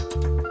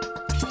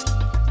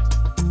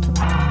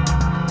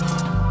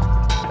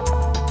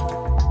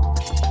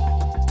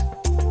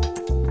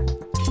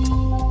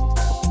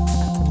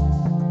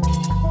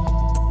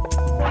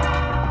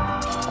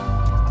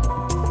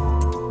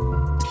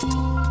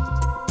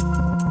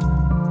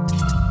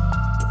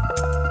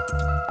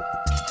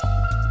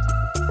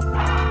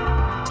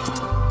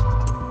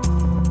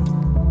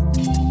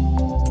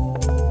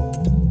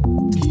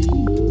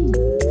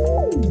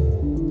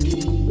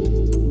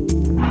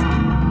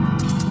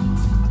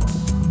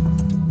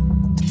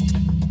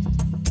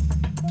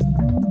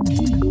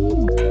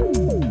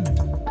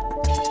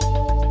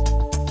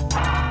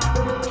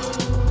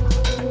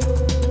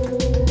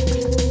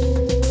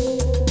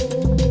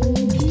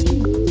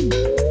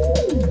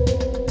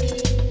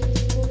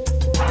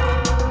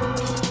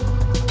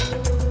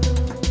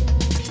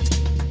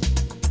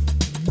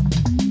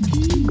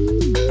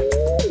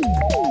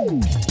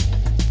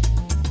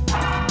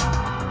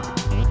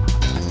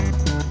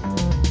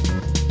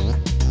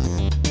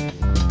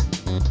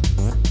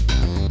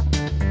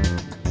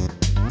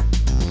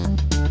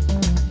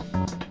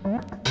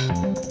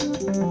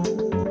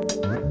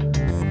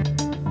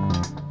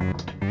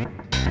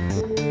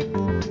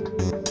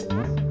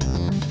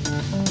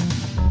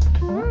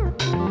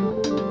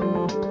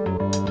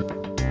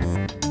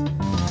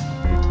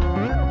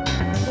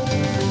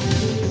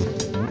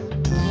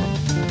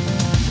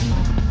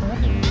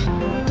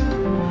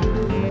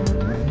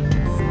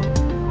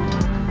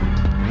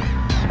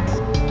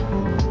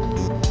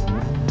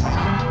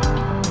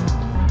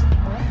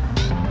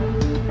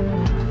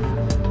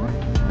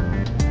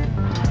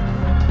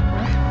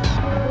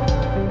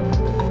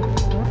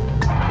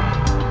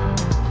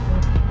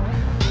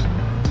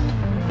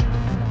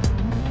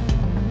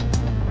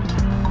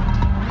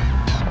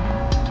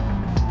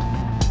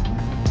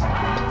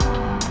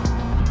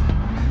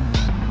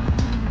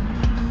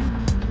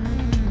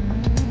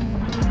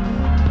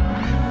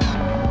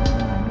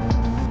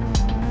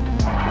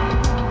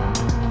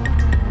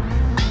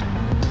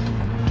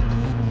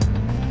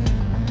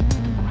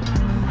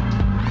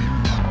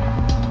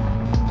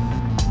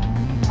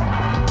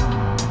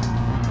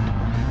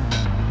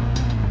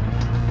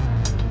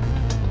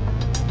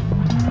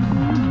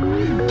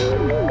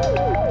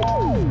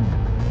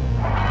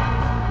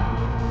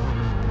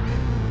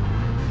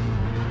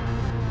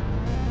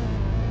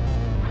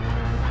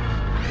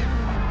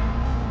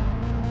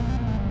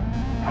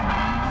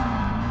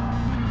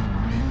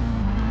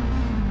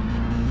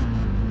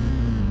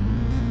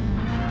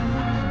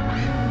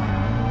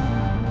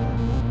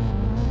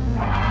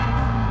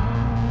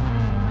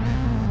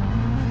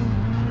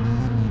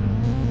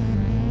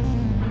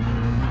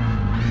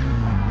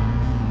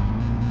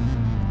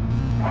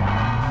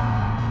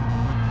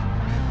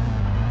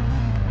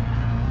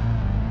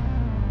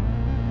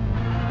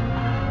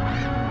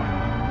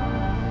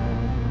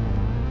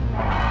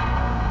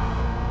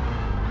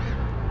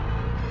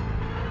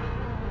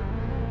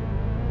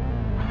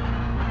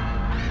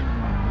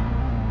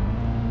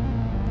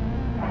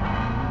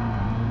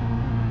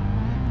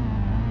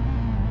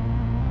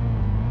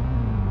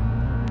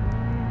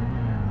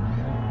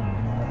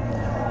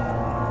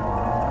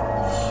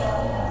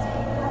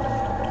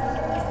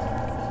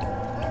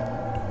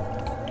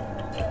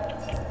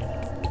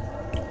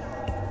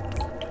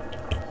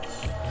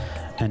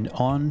 And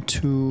on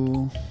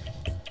to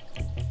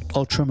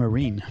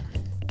Ultramarine.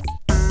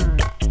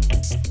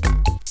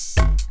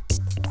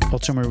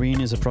 Ultramarine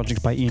is a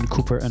project by Ian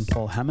Cooper and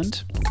Paul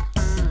Hammond.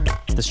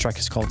 This track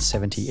is called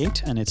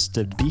 78, and it's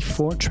the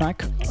B4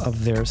 track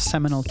of their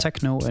seminal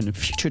techno and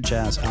future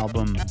jazz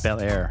album Bel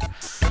Air.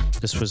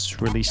 This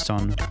was released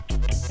on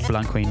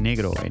Blanco y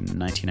Negro in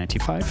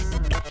 1995.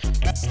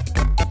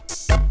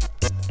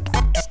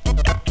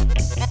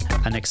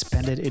 An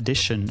expanded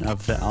edition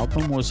of the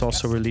album was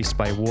also released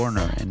by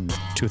Warner in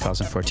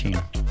 2014.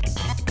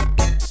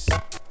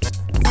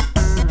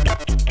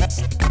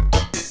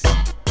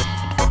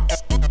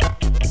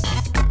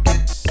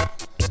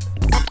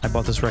 I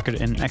bought this record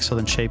in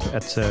excellent shape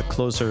at the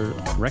Closer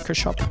record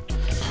shop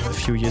a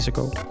few years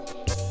ago.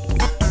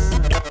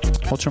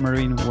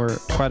 Ultramarine were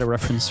quite a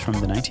reference from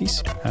the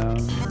 90s.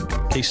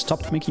 They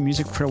stopped making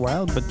music for a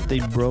while, but they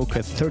broke a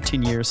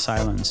 13-year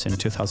silence in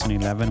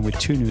 2011 with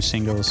 2 new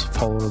singles,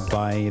 followed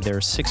by their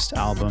 6th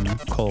album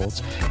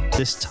called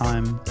This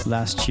Time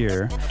Last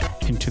Year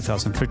in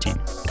 2013.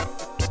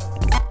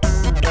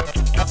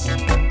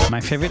 My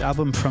favorite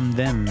album from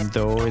them,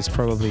 though, is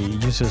probably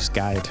User's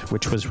Guide,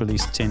 which was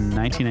released in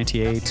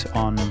 1998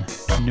 on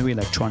New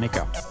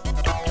Electronica.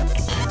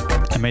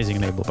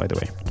 Amazing label, by the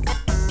way.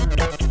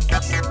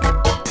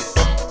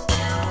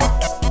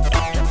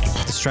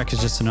 This track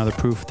is just another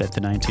proof that the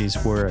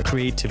 90s were a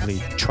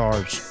creatively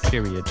charged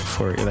period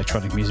for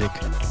electronic music.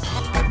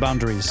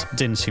 Boundaries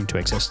didn't seem to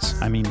exist.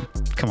 I mean,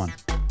 come on.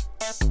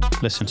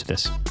 Listen to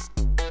this.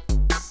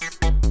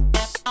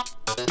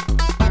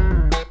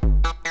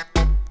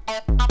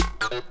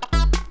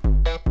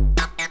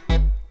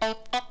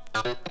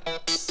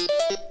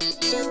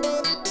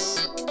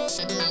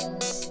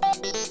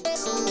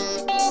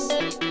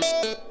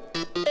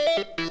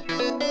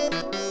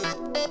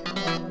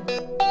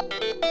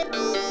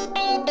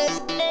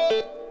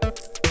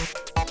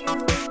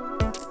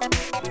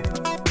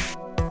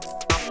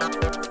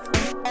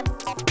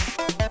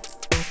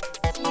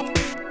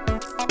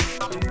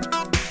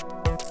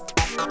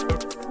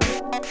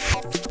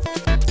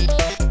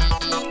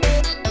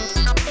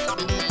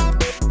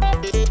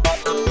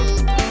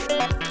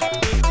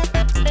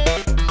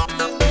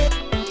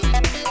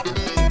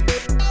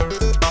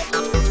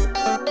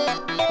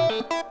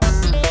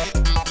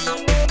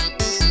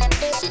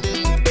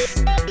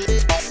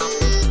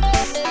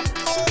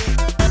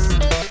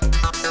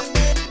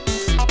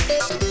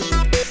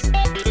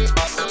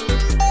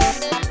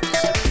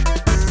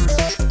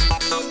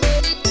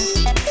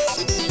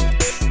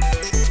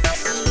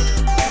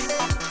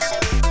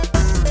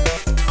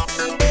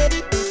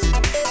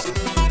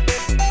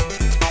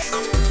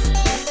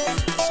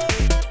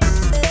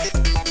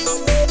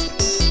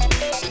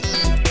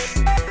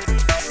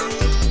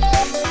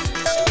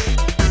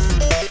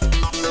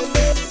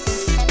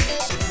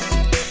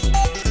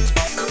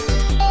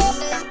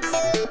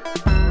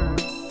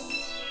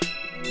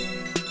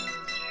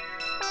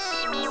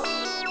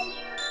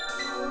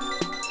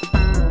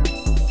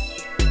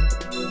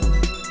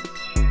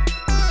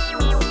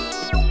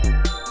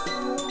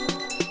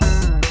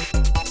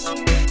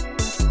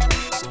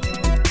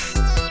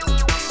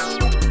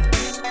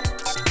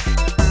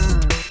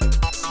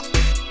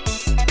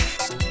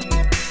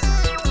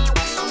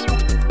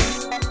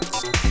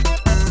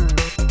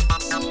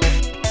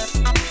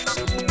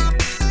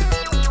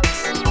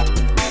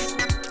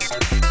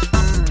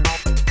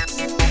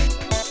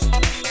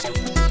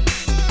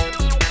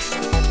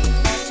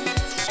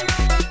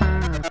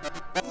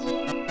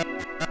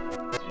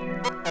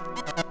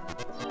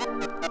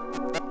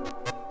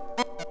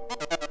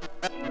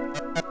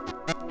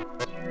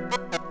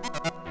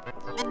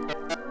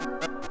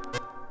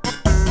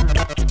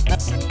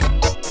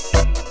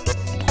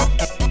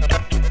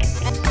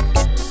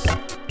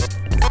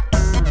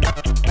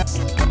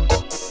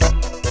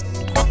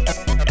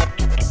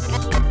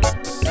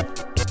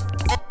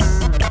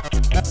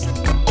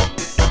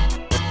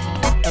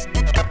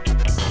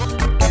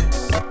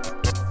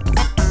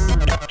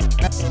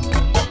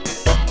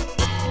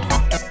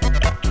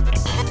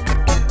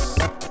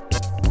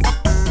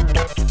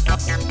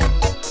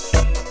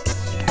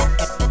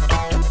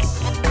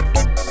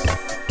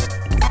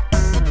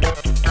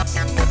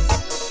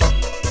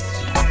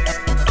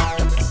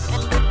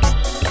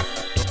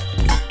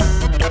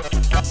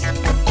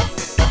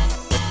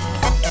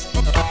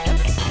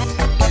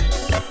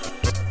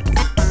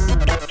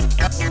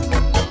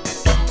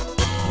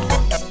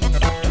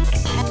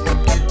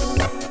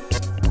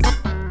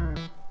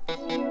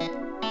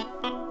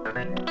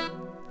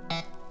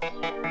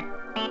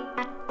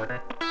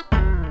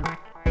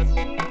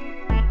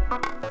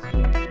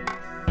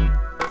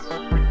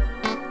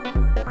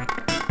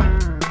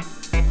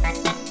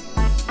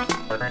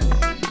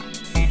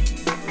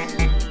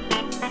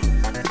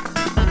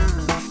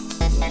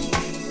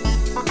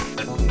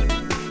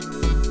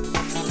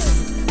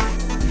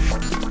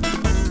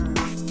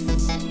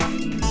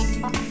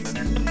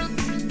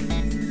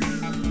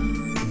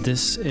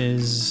 This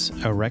is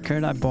a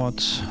record I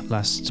bought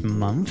last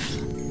month.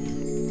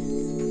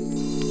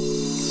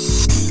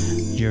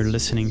 You're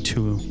listening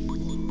to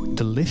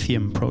the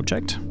Lithium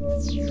project.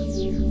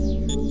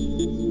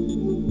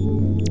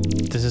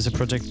 This is a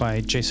project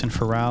by Jason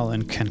Farrell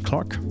and Ken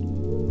Clark.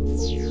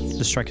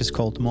 This track is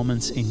called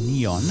Moments in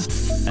Neon,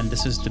 and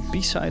this is the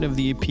B-side of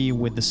the EP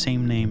with the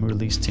same name,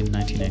 released in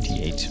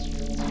 1998.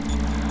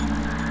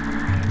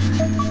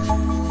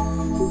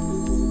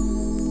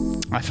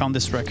 I found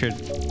this record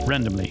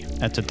randomly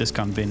at a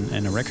discount bin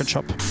in a record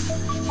shop.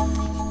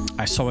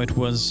 I saw it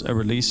was a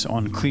release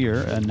on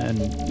Clear, and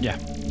yeah,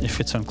 if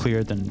it's on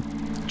Clear, then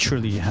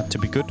surely it had to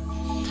be good.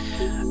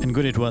 And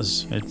good it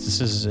was.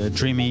 This is a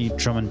dreamy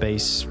drum and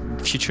bass,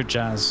 future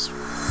jazz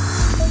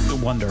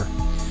wonder.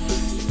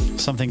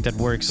 Something that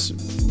works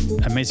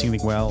amazingly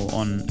well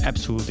on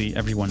absolutely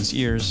everyone's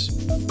ears.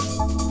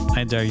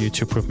 I dare you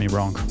to prove me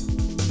wrong.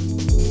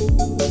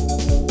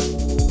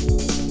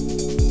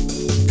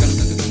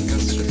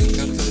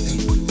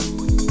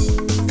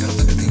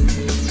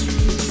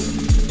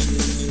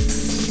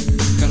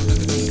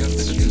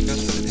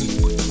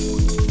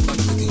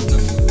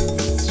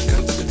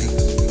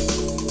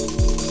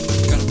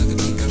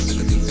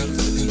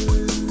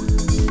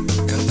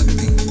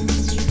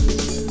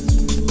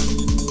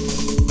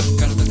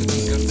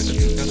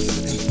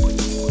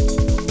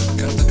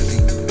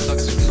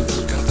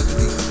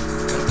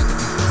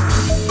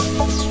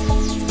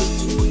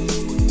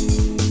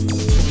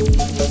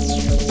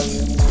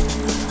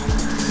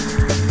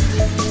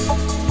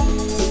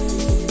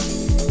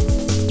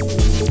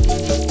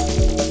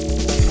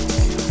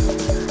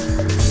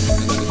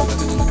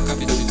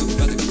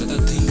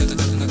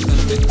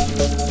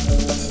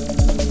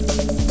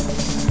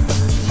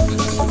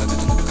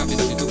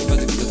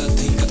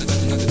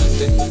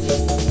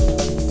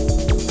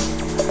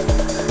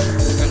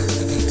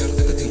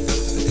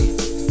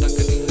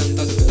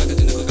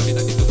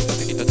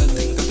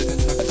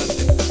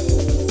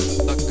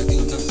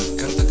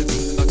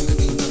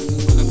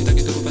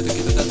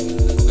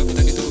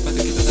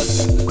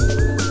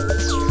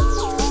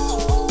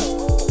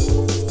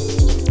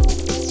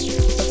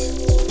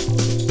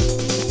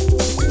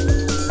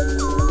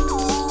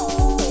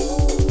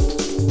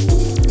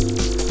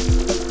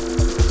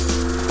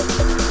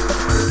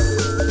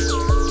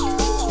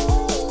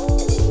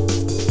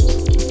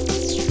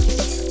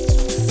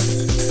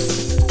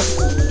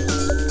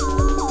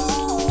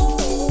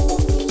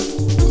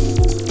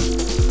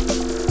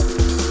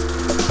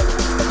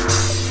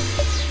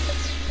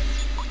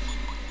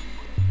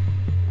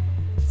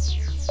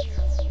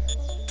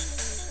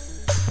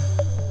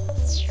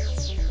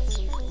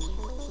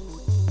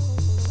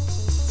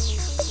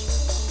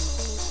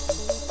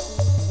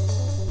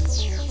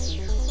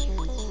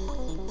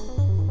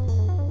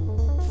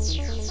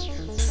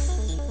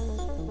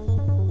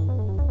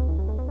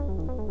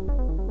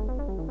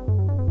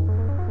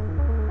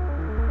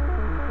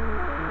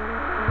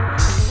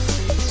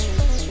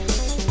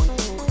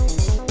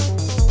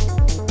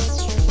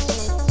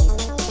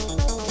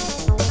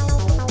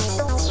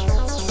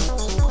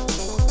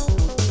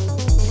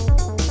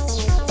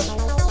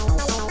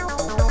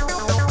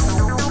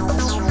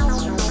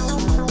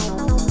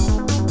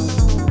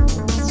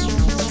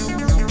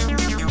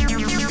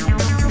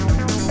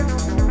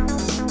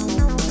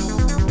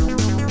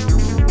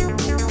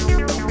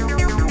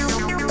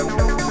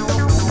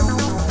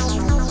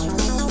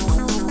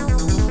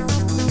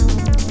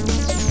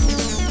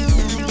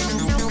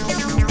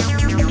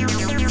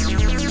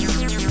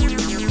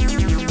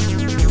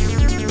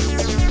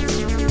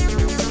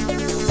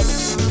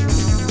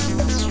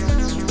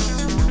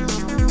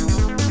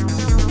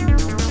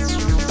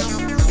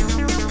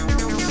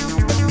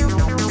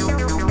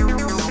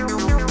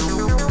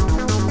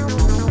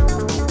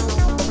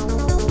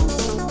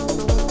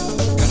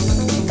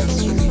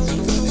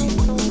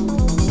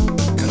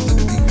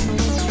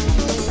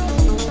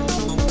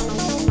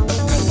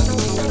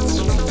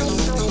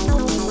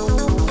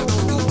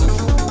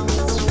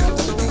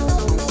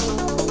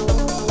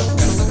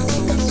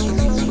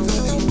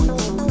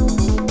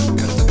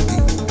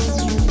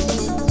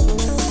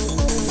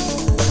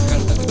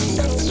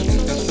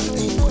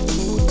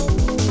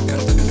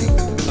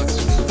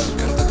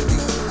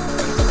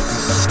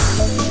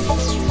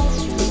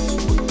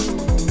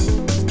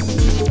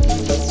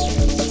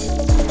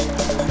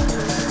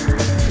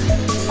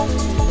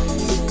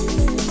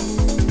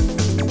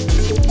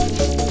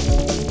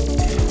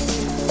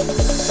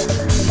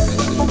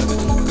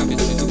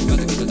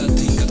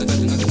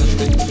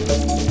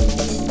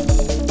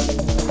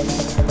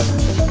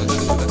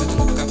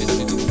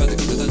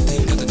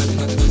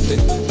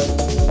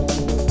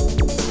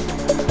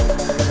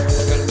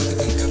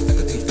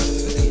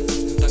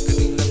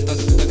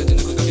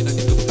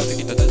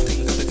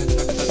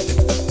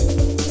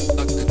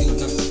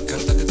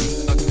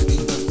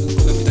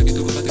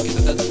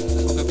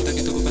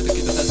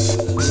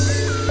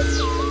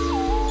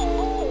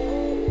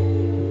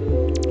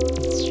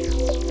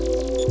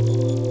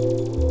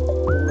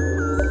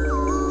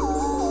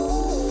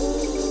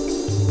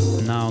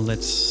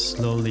 let's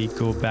slowly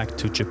go back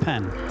to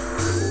Japan.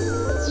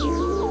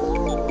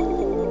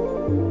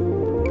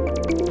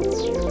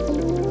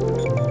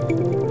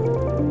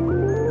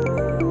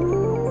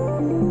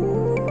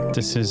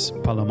 This is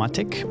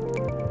Palomatic,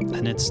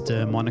 and it's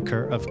the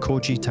moniker of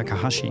Koji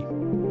Takahashi.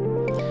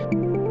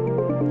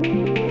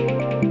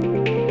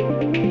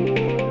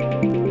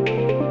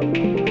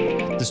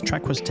 This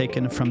track was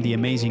taken from the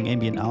amazing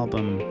ambient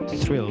album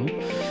Thrill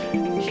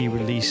he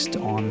released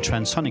on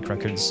Transonic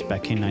Records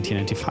back in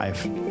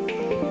 1995.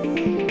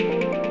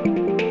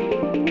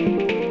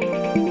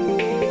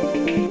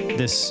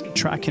 This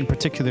track in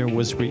particular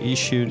was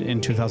reissued in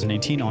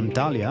 2018 on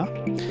Dahlia,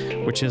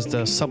 which is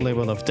the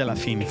sublabel of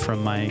Delafine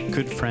from my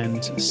good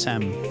friend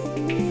Sam.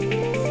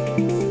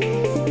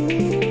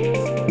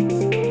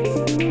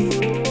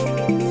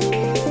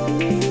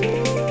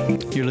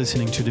 You're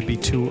listening to the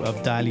B2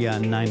 of Dahlia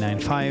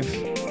 995.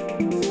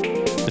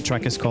 The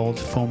track is called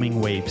Foaming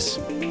Waves.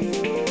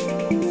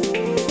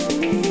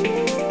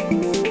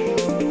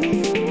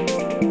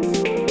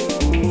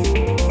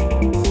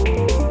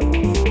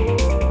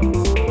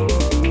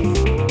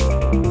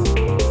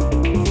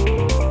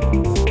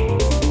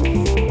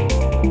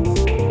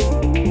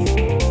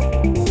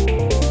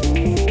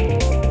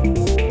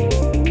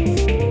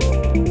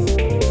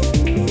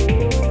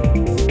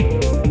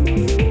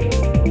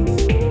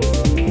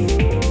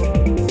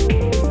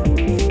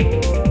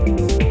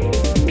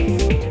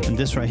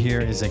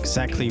 Is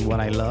exactly what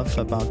I love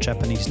about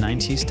Japanese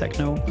 90s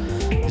techno.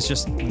 It's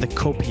just the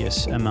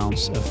copious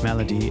amounts of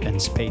melody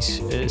and space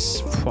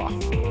is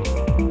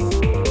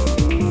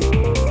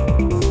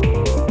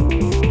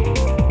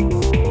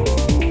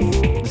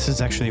This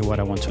is actually what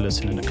I want to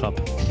listen in a club.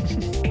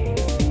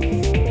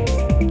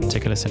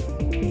 Take a listen.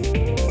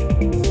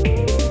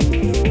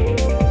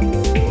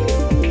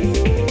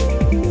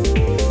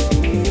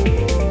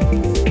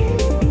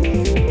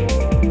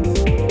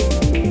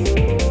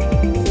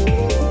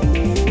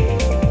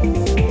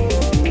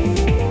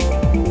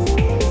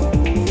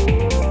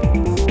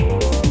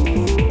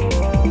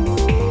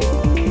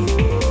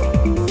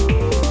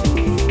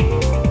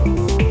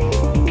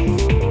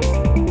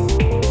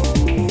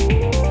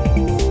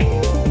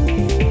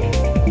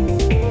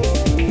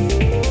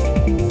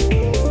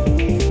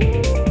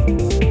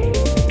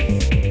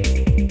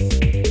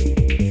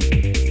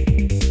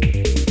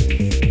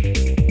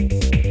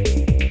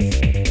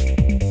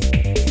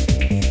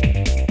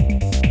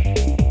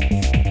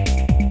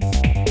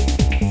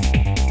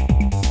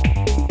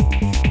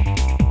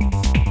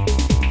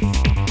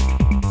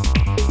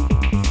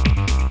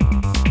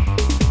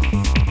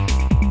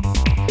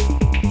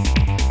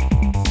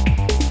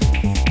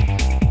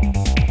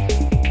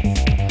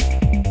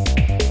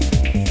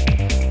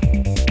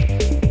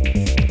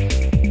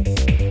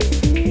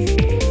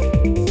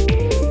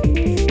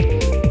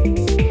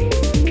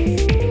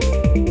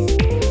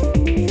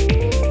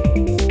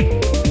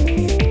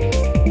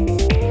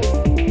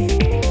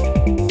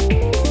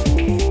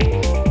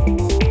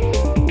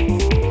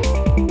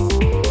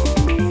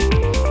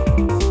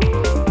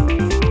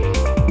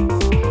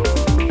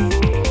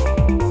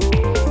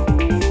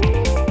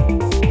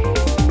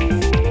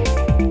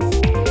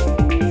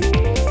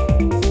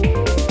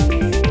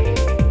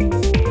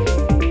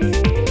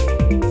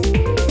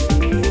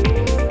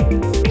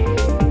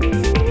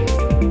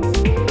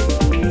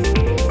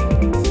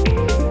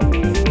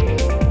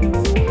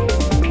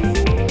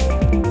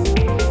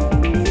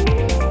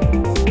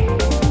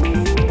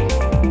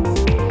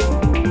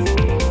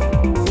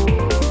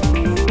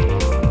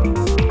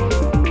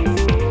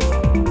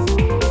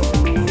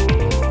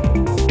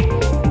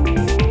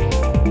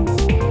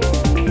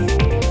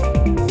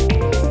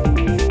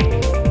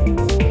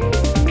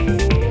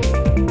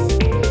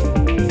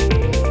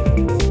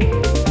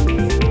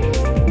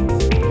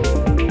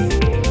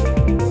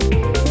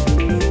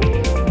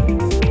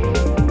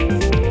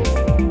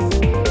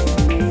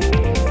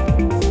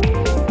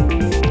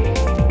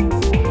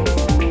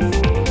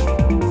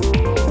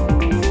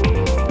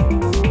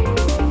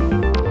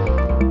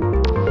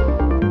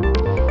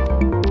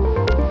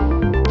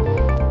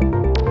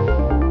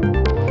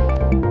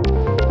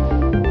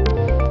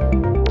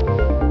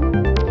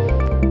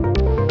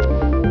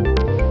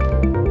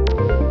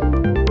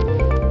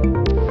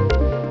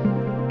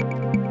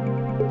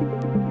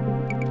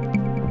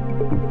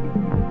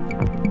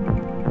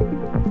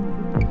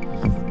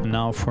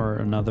 For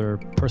another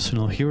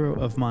personal hero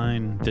of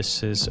mine,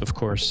 this is, of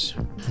course,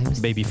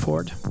 Baby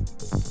Ford.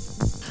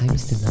 Hi,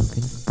 Mr.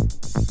 Logan.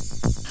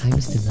 Hi,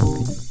 Mr.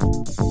 Logan.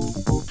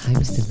 Hi,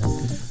 Mr.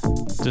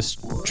 Logan. This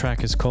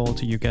track is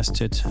called, you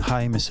guessed it,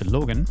 Hi, Mr.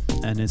 Logan,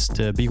 and it's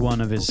the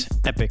B1 of his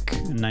epic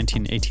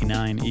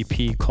 1989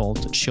 EP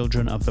called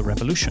Children of the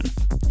Revolution.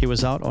 He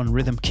was out on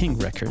Rhythm King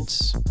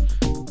Records.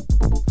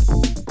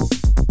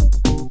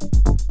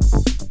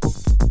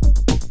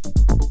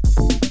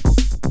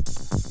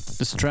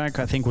 This track,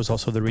 I think, was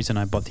also the reason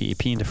I bought the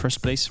EP in the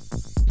first place.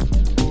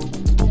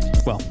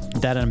 Well,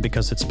 that and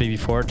because it's Baby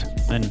Ford,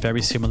 and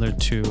very similar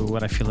to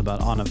what I feel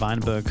about Anna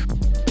Weinberg.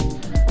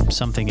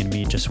 Something in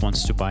me just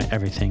wants to buy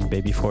everything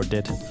Baby Ford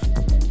did.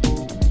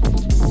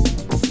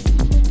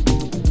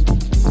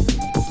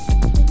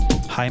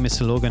 Hi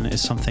Mr. Logan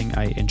is something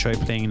I enjoy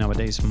playing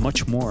nowadays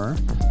much more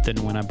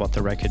than when I bought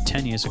the record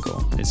 10 years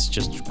ago. It's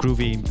just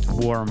groovy,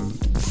 warm,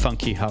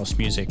 funky house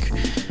music.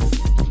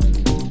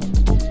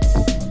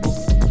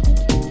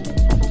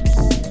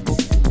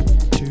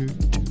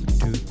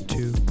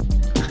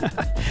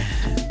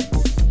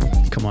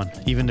 Come on,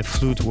 even the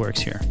flute works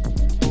here.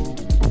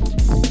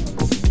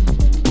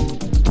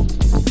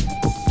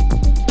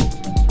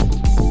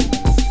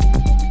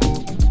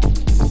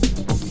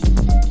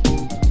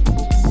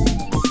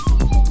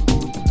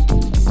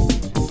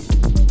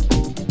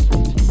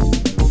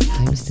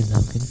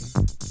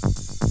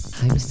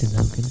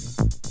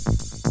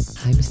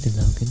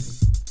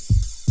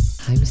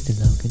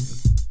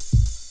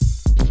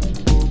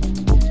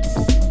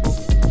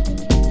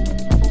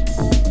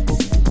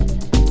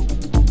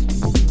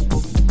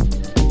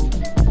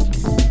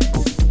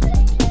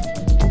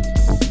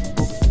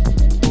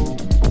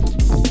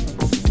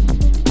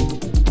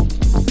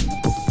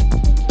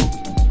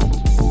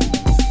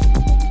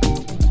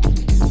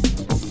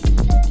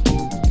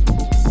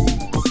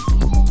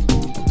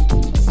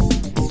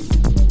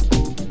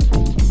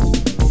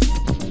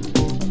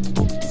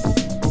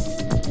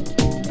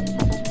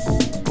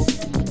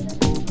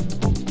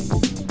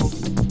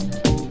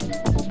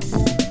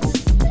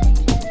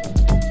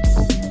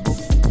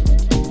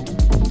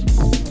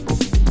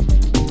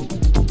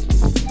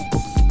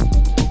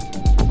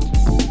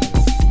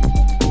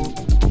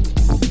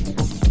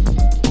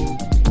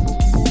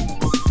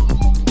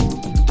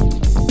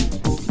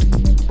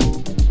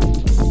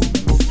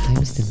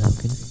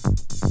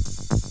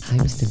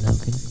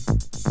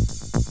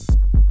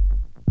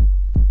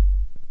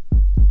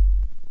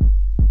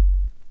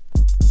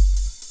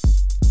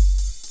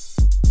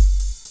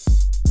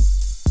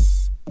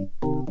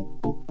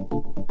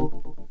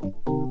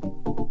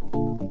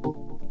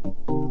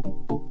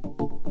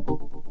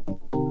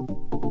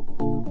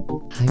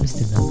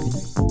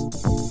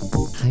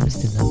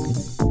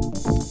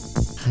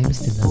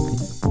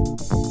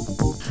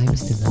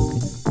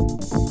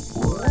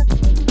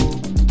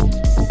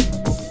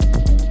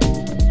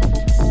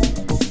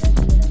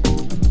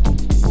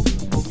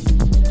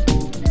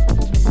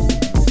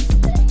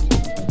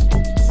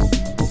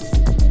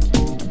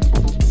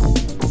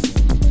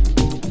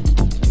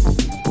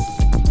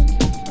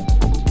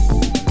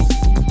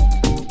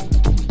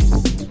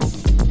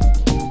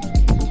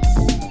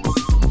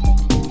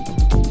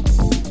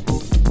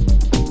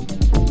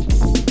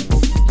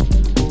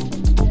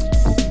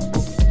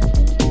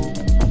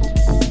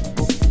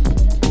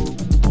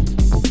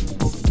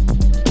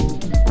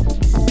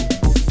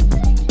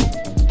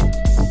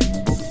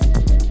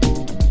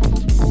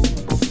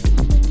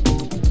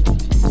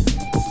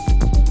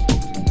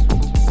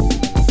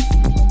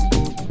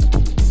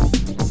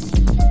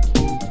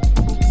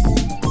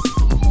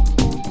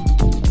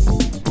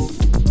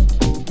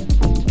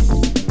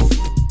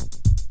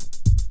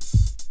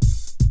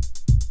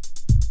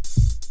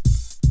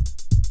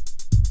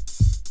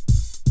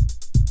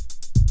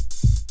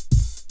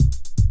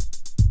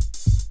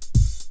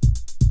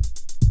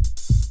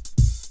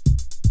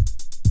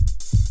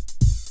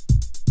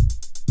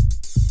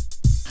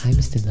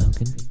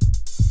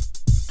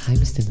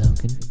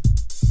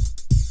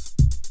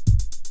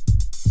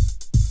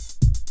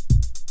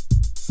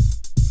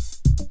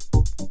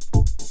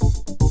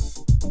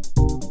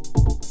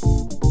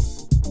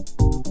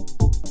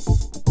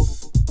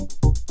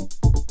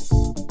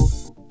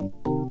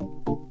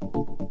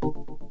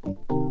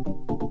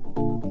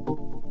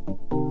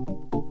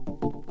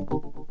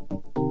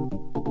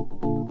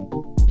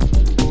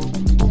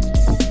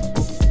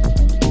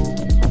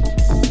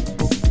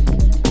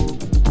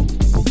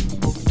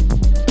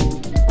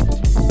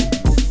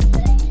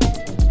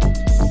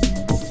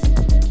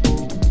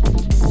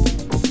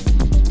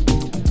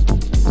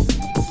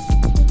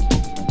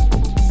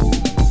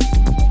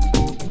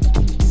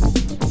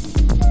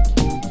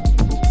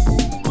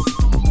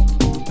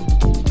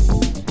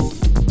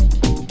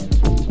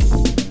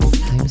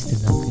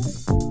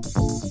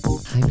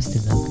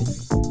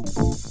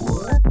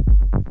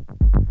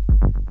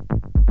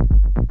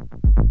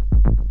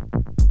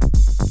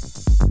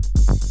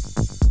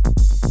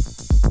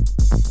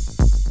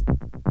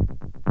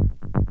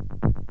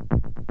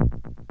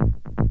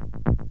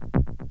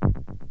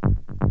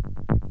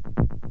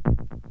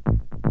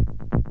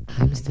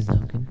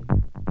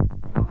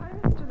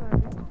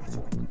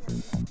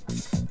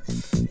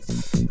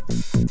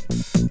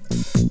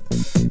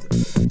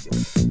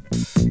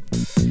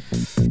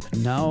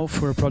 Now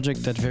for a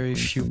project that very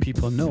few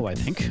people know, I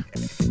think.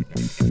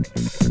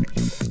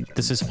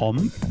 This is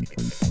Om,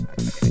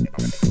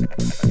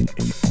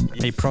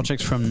 a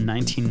project from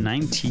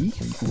 1990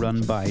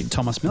 run by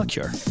Thomas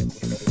Melchior.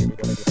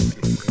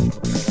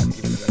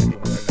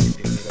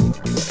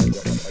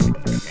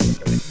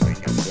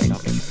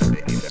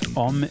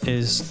 Om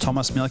is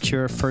Thomas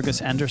Melchior,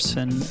 Fergus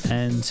Anderson,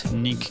 and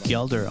Nick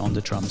Gelder on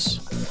the drums.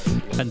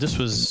 And this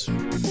was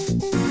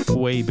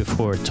way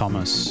before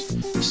Thomas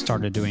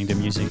started doing the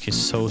music he's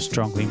so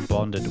strongly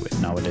bonded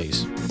with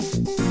nowadays.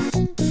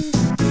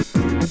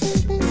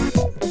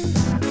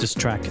 This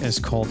track is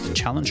called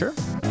Challenger,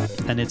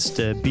 and it's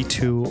the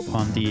B2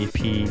 on the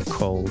EP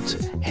called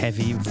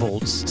Heavy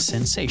Volts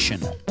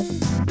Sensation.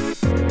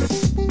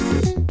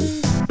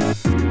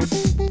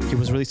 It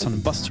was released on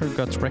Buster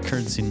Gut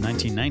Records in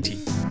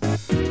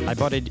 1990. I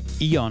bought it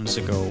eons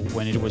ago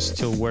when it was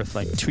still worth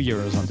like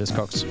 €2 on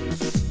Discogs.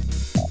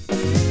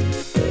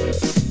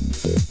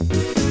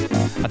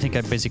 I think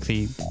I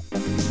basically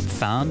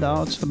found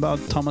out about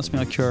Thomas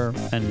Melchior,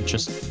 and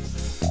just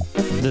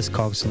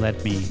Discogs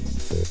led me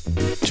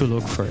to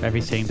look for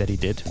everything that he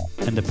did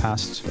in the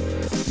past.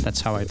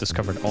 That's how I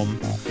discovered Om.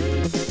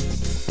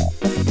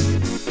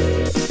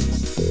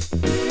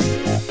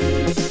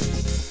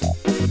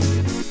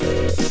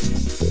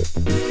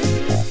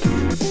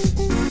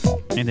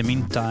 In the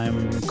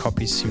meantime,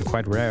 copies seem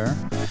quite rare,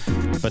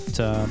 but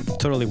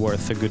totally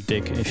worth a good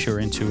dig if you're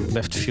into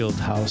left field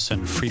house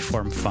and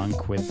freeform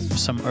funk with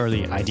some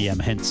early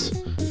IDM hints.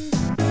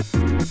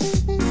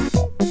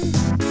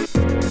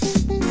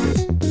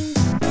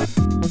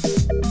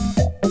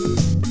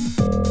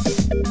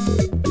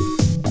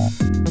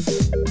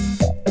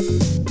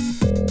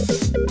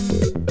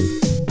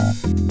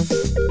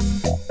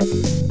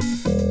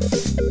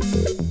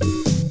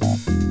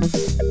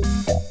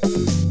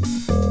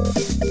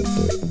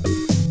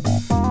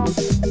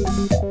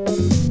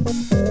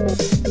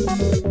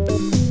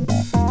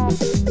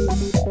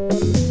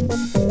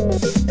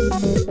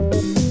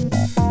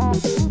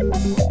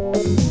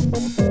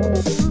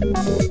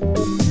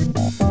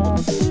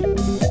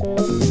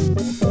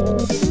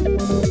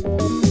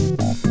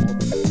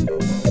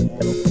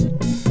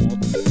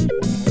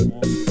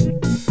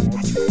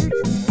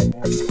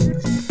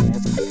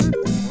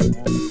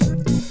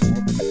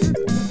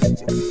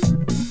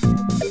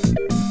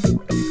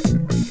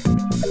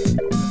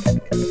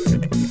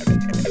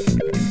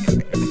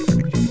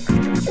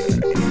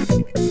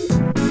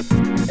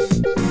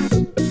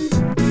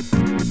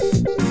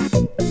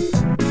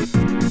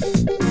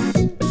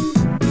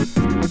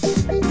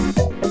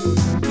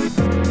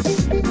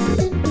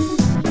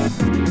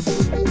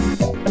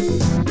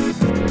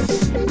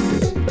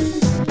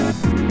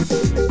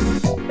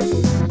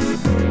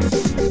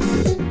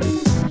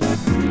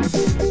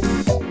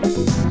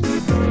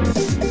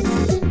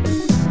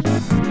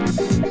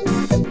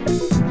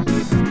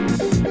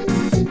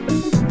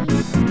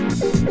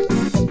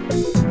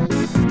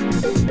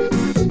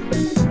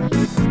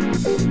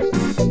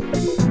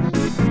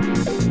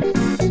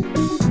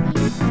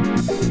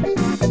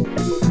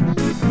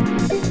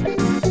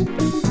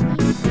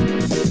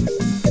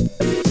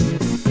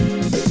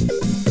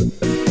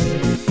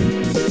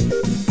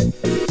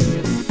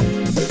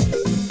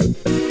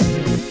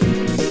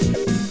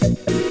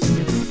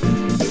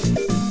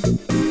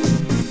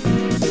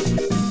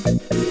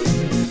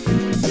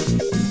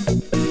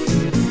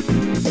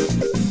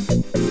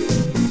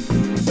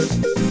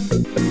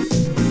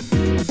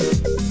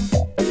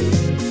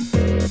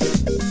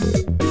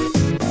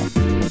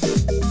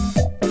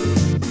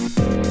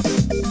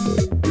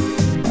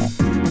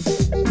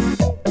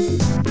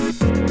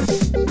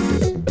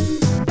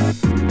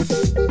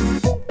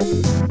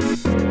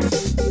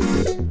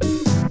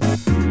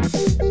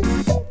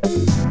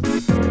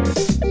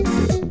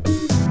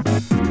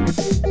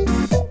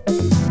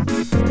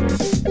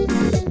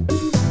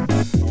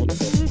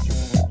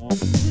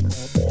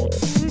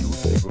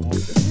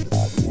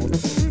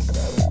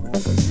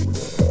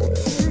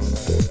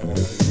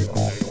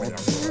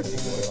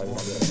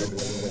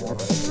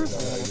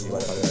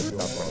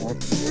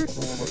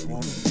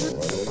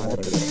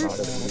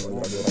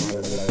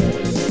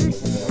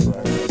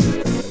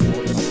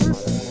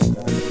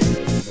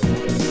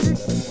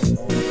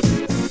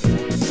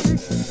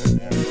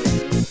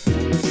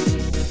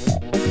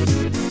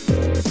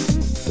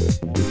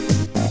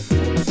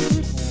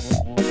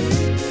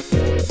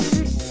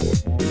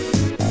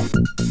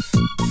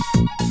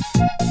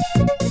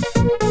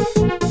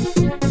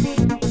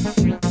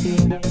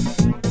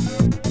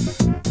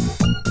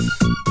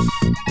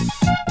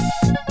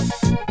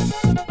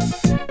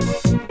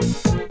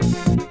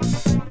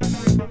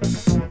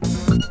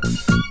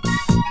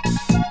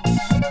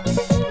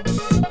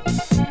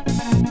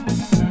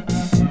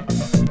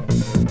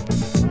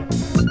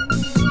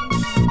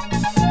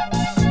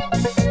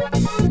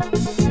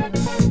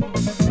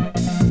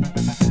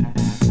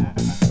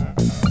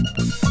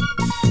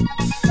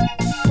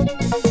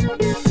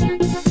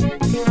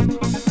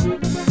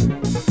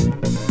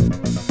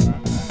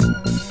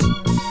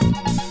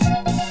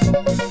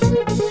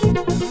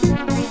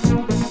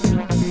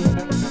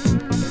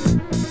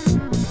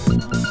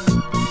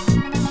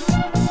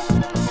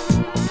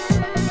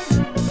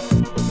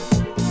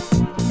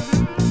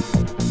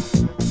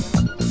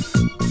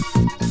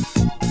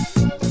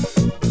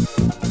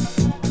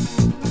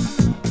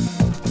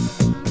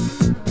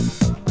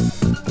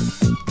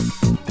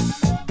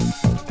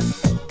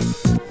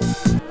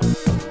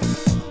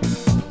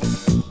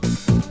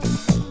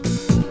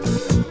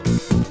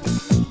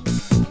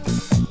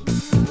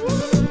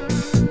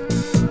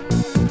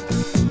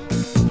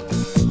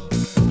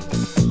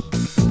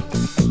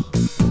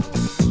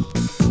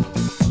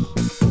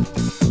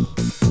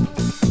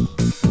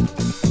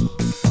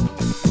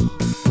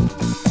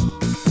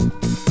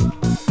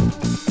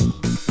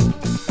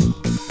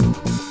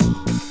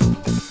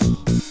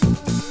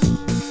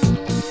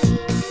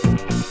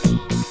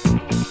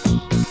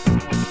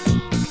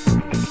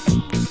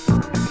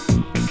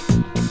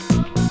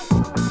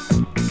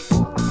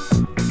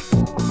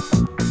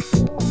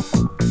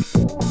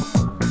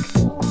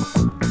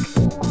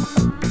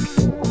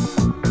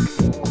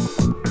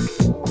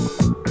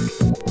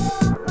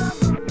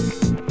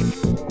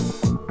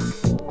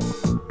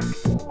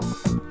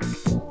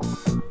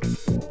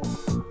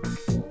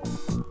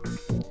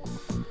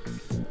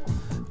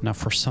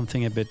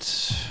 something a bit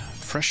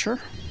fresher.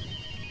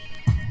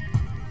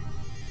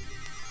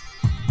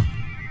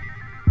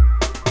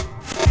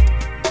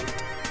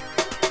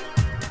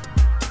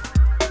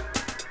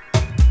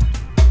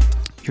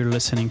 You're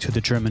listening to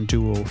the German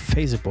duo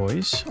Phase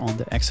Boys on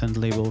the excellent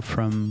label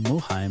from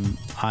Mulheim,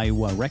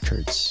 Iowa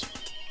Records.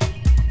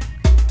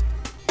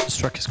 This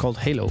track is called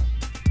Halo,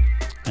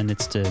 and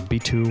it's the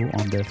B2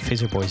 on the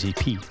Phase Boys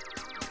EP.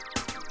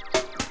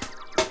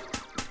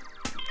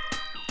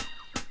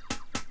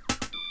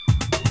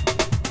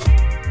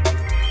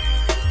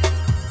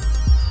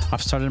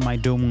 I've started my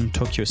Domun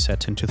Tokyo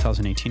set in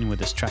 2018 with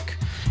this track,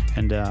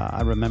 and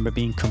I remember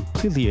being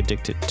completely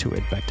addicted to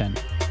it back then.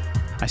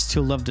 I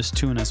still love this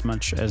tune as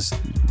much as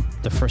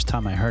the first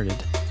time I heard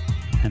it,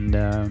 and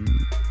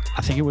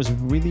I think it was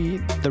really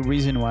the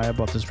reason why I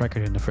bought this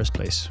record in the first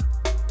place,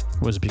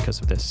 was because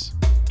of this.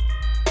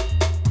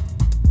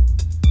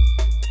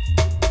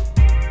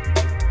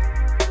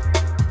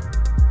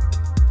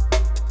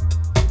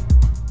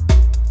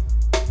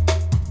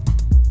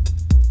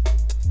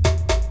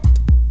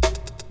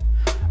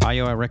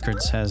 Iowa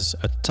Records has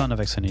a ton of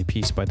excellent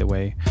EPs, by the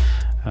way.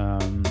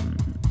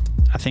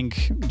 I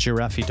think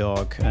Giraffe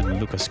Dog and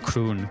Lucas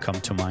Kroon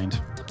come to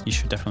mind. You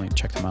should definitely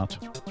check them out.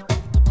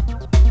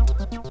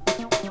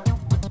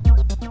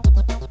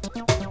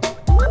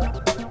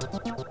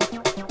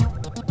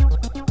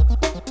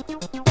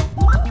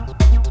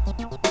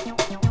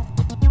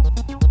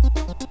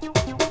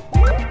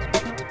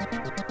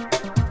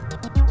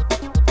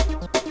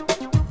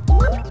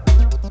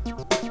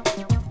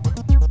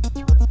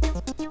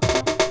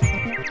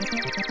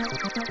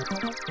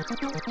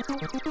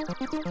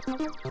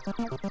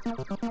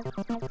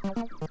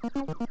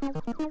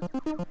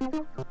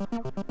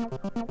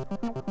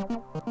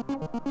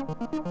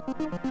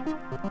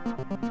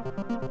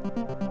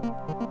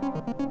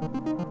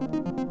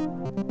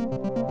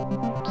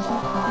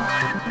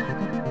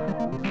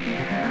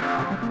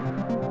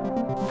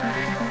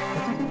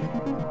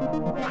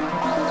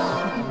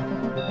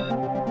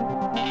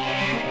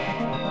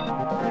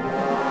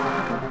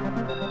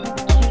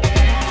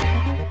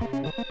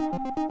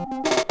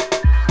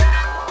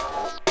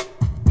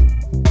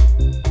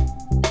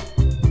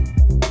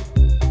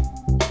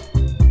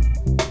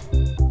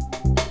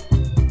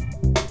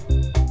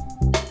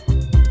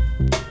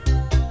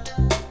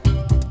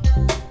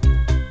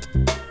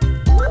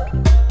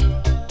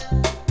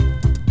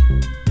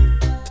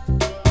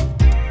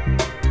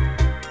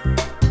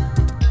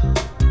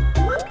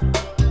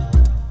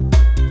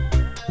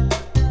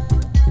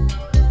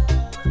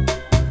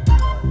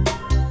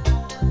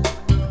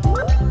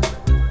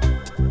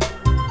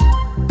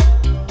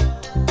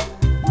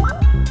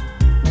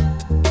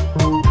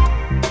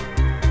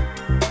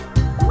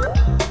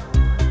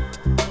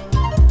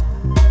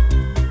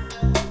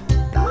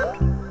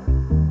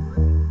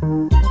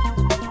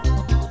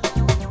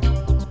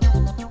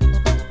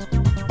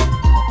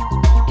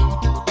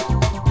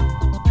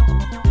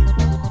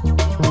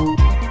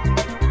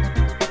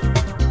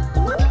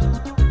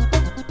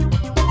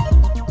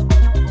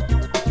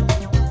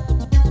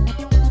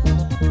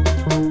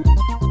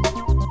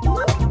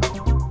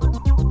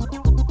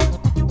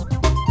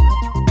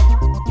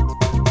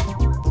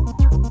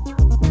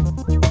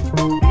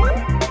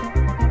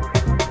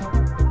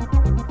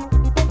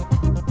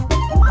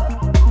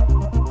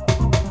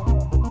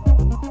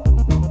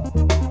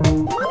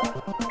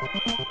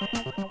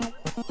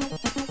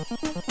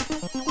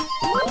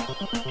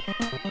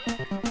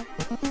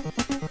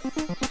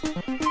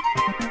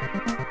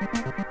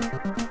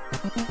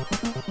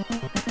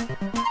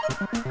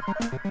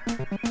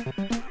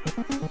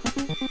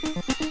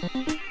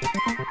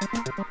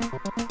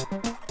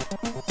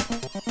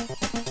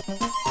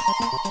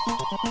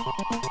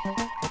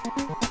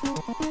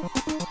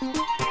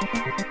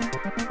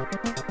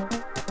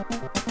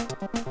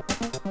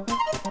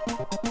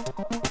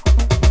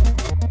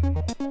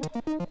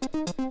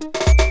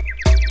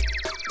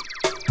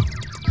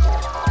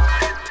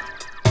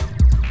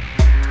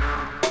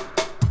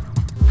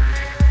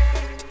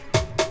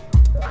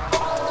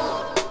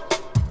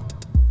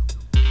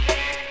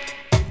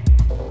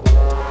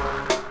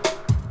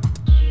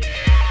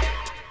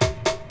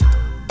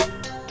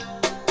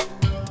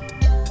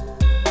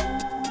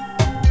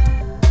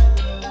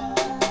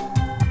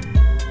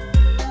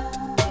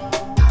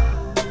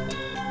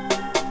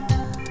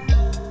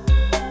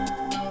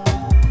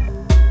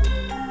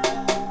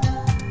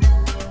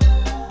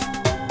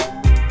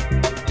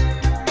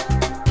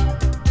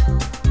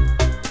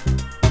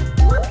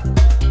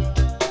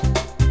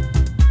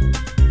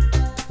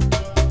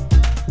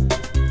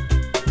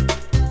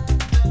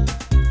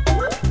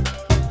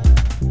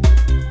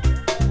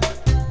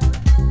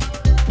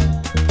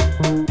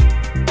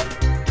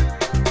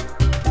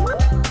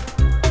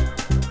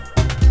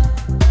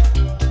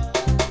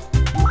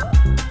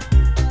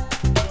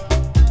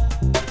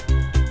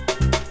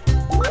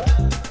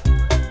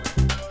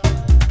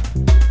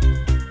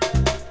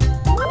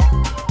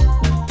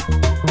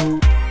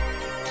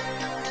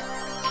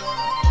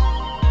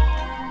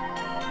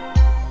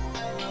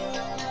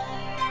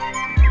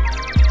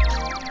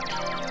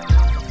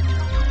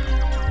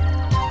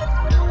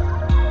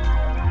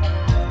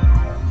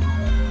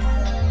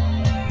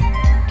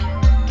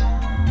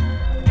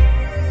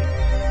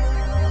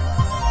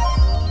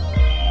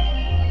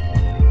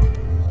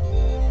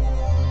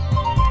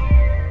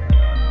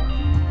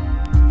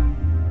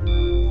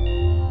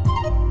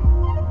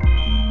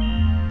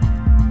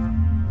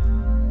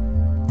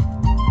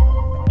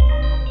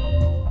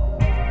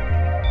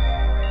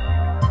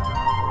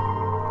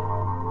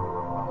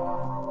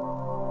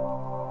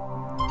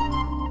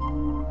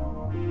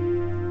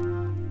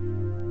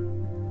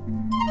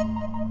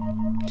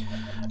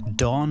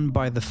 Dawn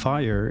by the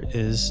Fire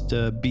is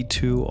the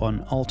B2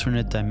 on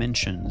Alternate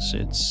Dimensions.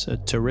 It's a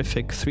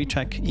terrific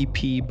 3-track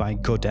EP by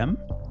Godem,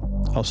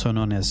 also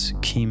known as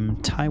Kim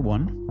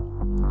Taiwan.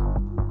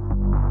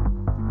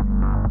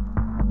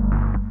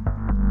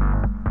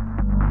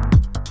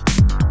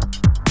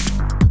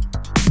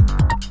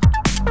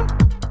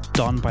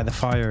 Dawn by the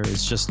Fire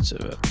is just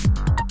a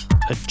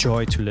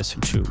joy to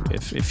listen to.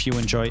 If you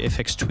enjoy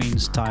Aphex Twin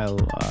style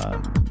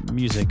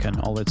music and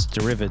all its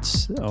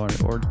derivatives,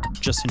 or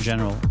just in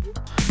general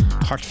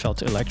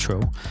heartfelt electro,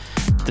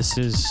 this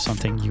is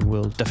something you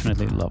will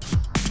definitely love.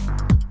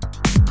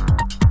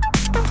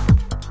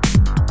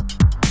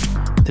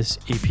 This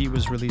EP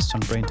was released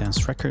on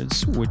Braindance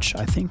Records, which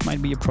I think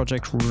might be a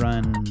project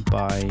run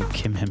by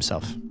Kim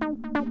himself.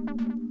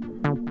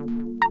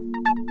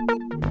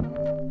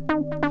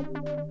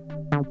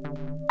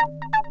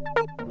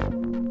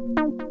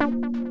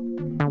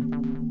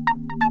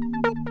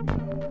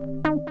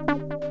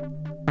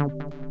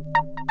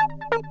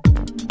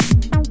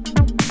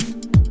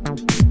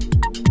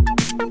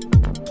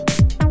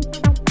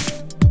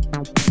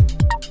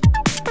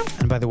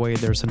 By the way,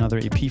 there's another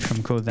EP from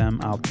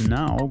Godem out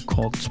now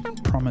called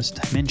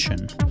Promised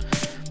Dimension,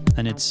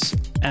 and it's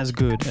as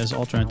good as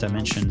Alternate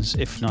Dimensions,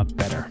 if not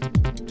better.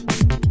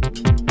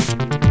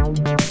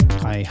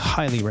 I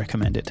highly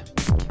recommend it.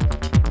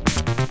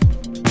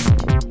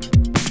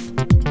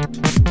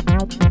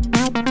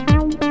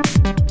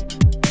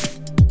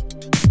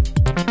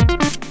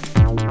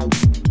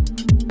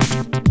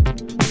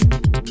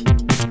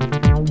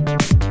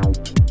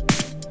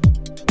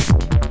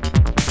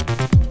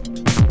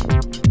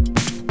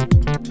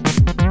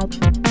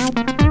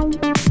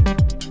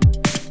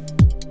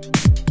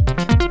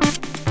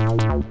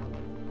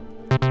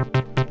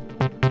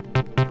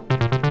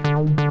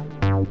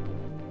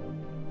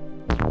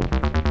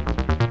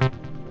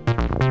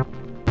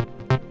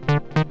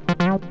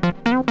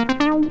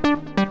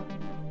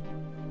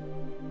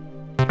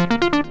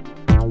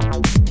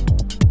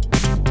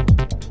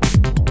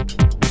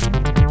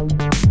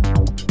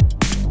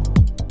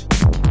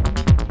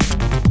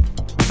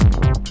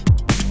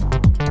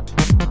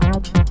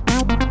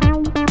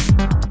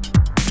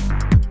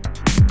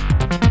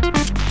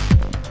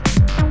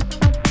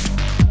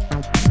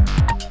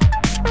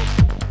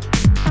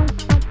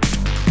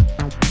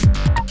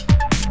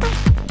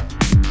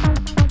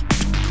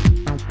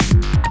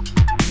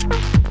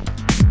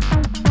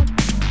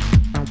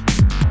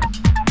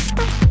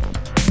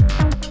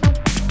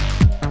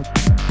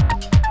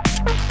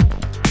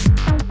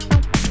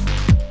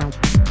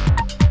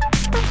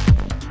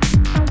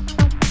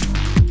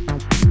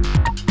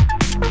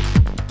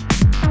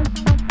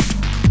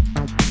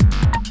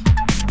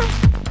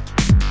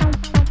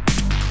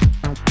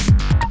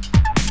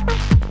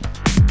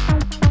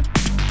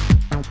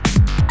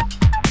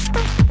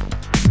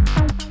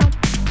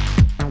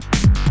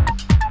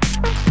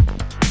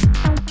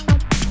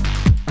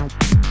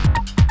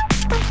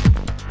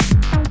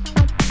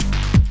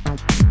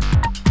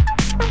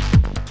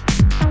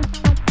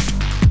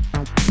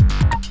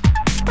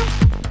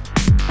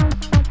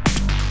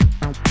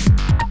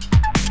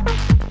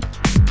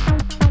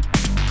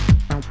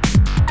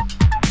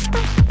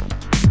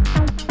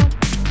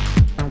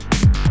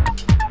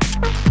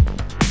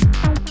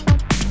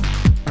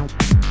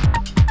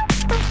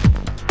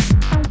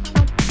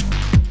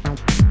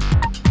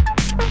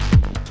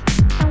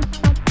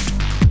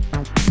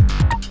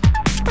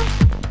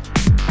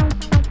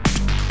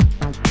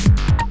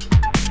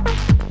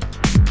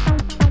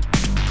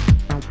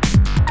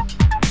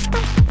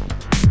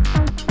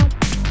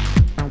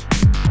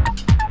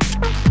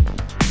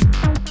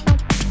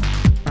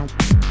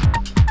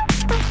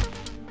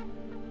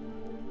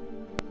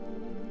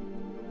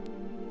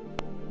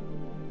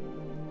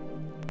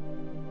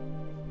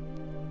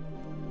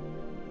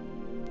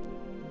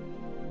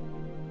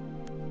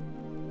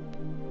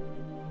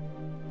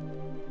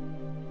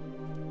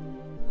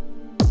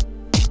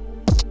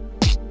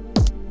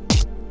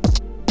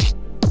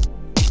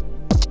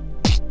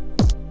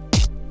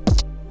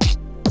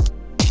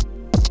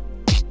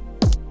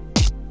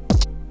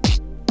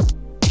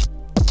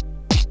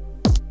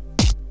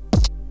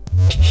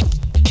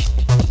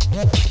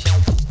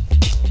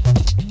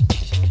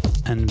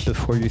 And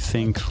before you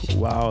think,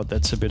 wow,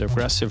 that's a bit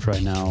aggressive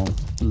right now,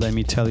 let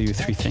me tell you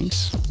 3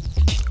 things.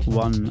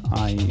 1,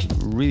 I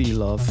really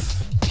love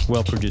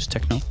well-produced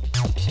techno.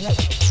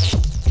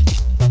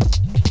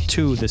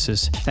 2, this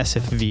is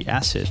SFV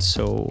acid,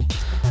 so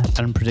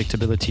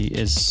unpredictability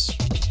is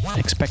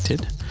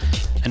expected.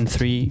 And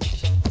 3,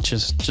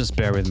 just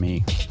bear with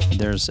me.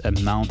 There's a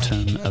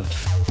mountain of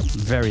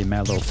very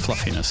mellow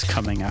fluffiness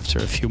coming after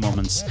a few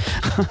moments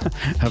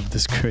of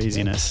this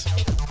craziness.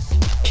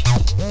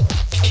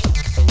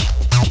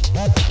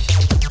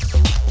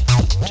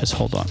 Just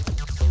hold on.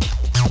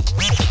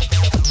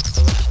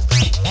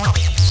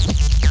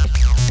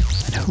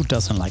 And who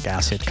doesn't like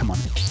acid? Come on.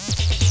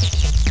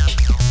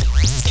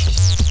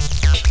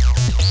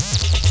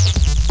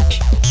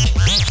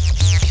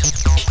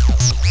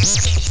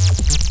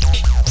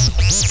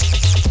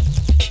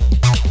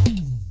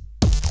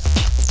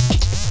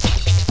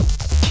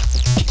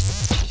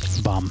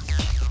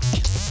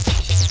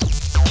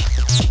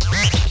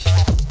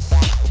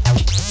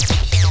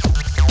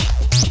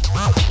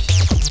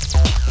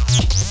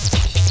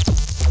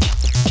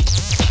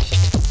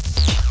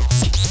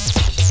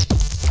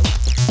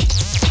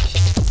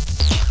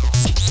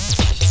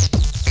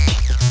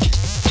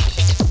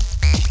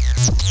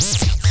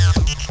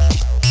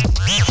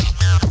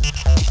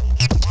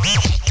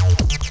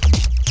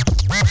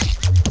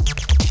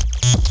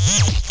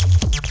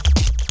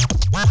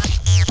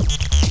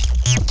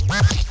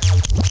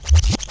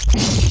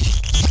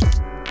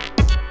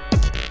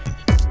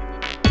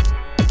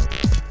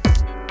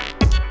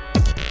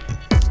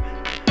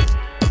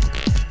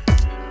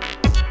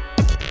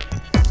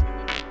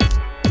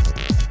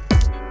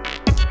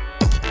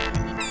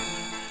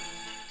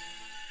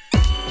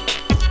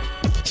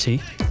 See?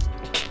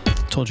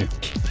 Told you.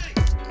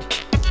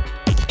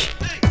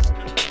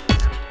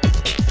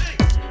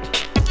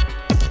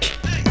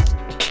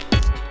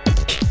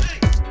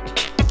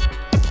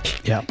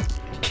 Yeah.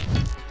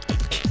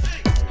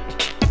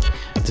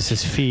 This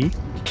is Phi,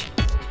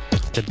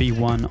 the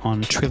B1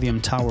 on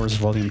Trillium Towers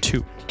Volume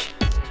 2.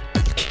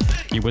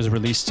 It was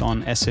released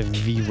on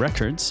SFV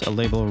Records, a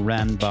label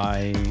ran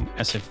by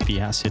SFV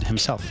Acid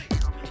himself.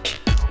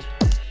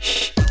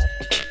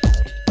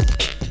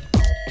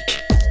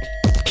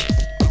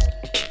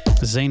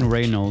 Zane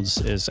Reynolds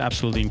is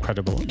absolutely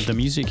incredible. The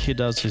music he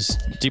does is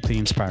deeply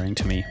inspiring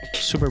to me.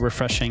 Super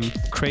refreshing,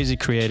 crazy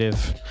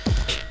creative,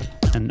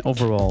 and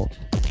overall,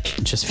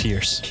 just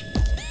fierce.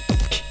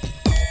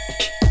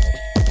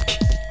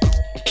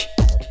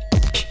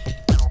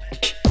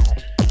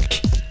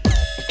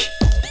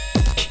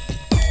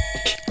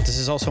 This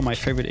is also my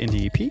favorite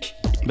indie EP,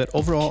 but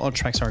overall all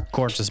tracks are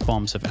gorgeous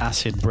bombs of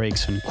acid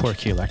breaks and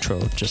quirky electro.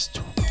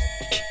 Just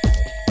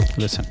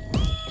listen.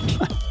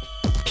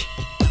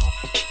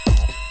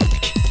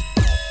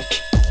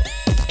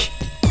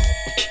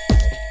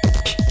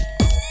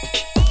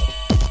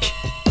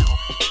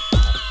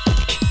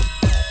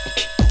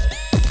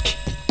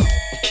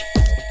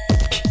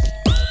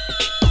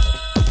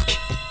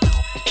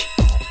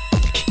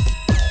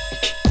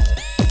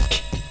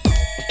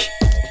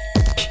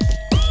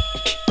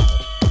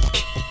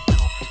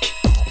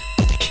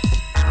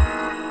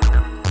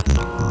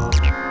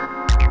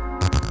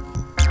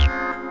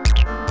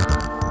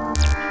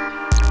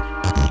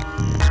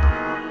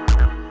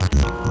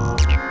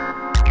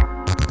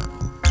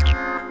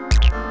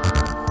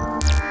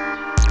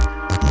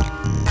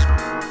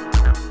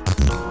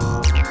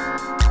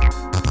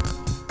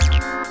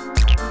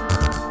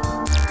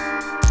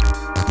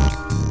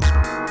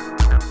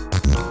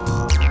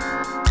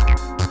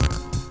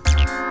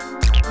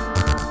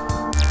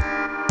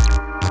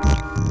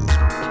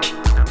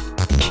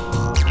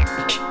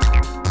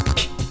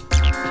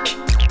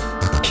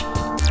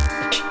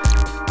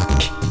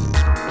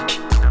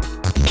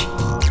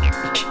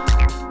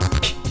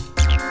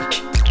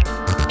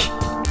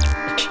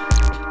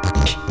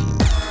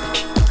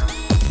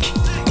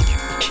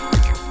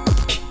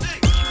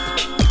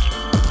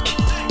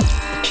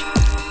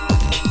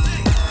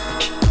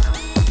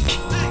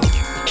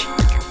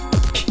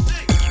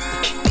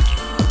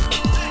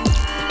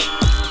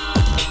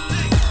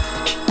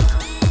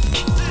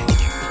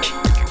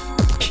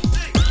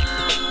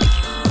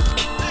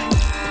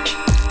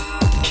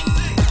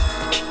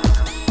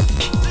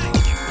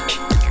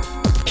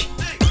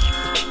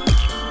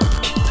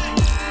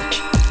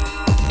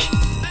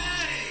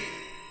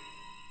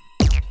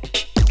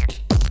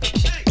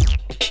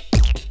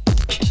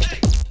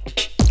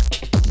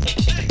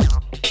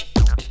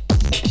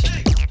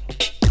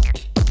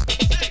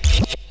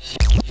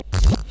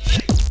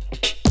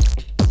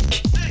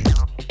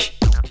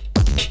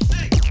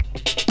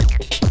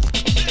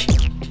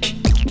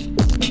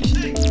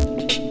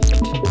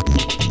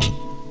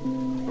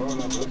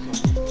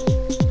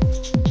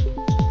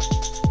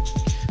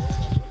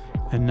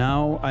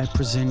 I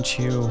present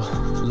you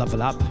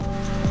Level Up.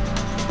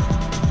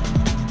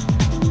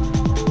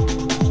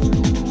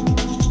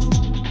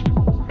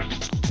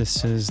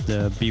 This is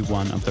the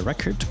B1 of the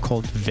record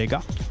called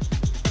Vega,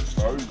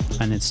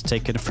 and it's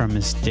taken from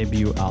his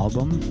debut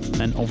album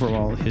and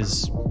overall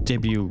his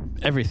debut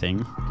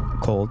everything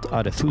called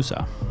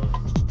Arethusa.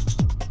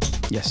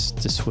 Yes,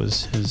 this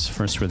was his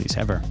first release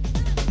ever.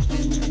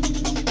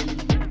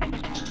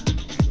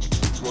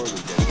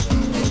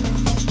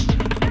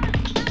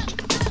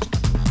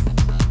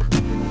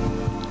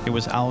 It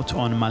was out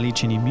on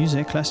Maligini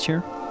Music last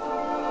year,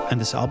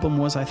 and this album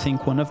was, I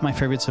think, one of my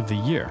favorites of the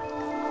year.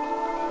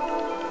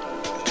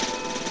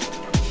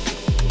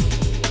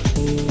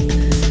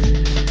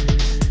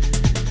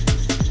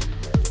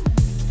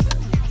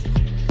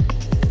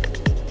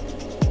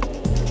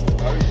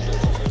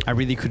 I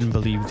really couldn't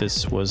believe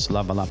this was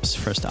Level Up's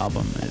first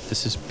album.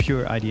 This is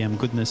pure IDM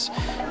goodness.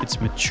 It's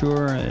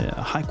mature,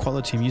 high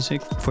quality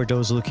music for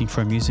those looking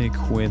for music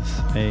with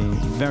a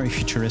very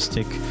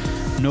futuristic,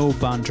 no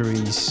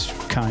boundaries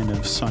kind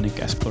of sonic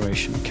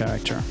exploration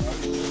character.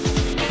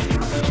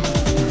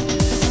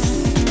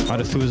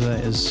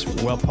 Arethusa is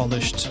well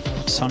polished,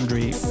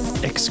 sundry,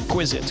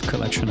 exquisite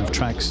collection of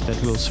tracks that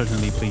will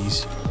certainly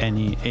please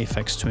any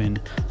Aphex Twin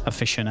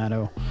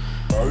aficionado.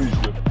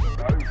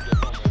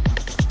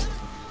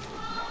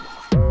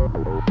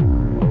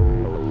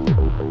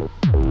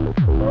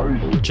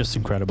 Just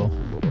incredible.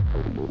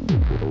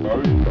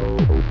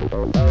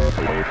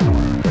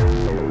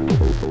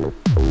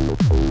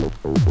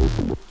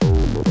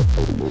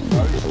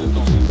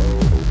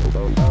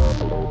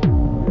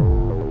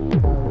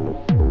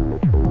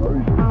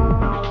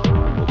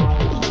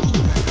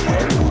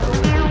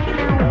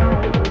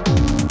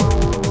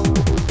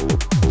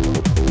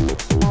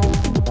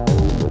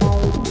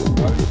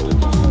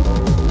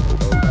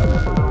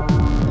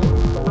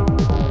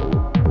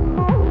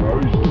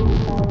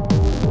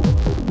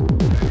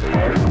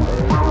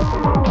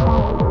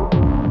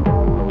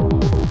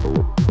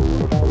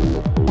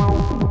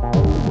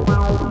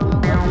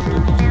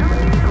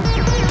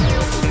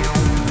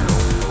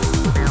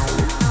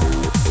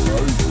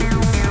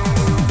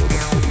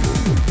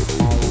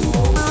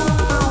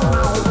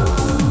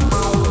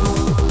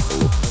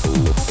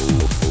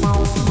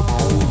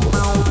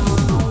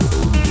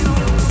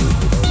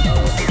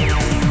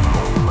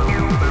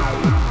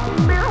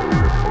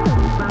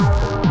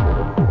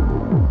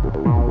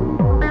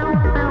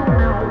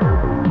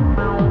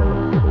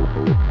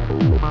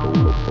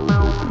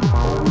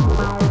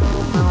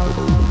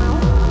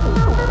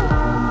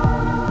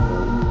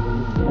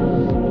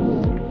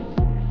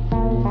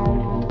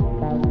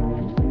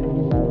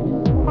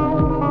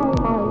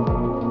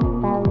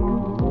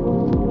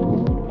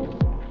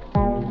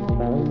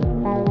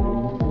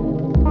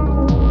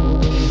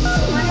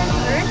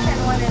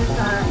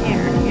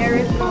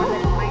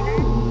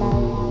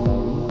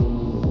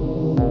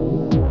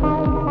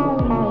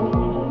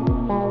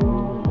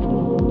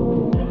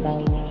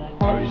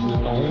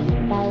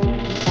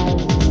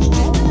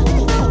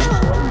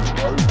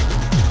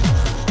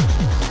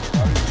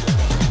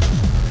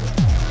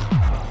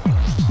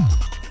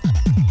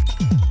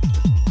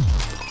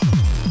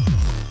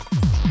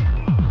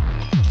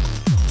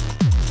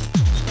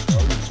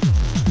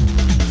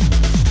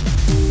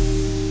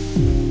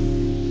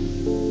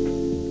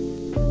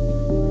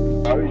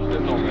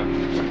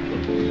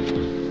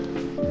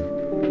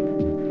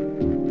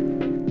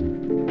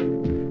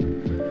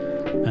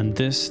 And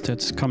this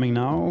that's coming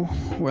now,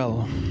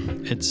 well,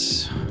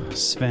 it's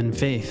Sven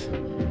Väth.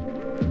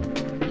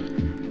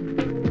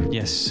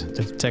 Yes,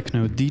 the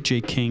techno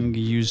DJ king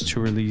used to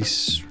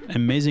release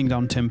amazing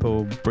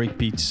down-tempo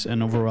breakbeats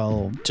and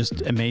overall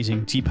just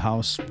amazing deep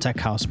house, tech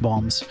house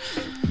bombs.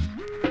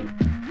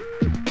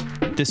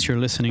 This you're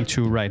listening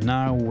to right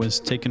now was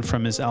taken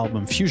from his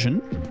album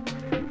Fusion.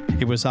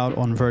 It was out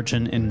on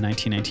Virgin in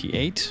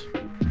 1998.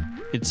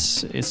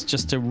 It's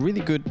just a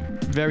really good,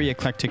 very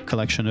eclectic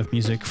collection of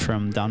music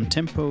from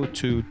down-tempo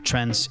to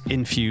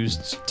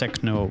trance-infused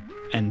techno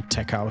and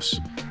tech house.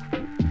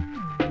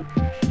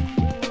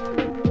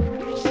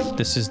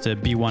 This is the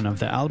B1 of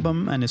the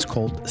album and it's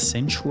called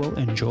Sensual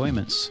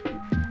Enjoyments.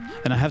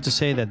 And I have to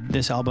say that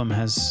this album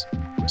has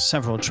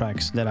several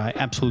tracks that I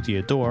absolutely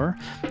adore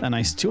and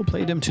I still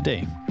play them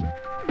today.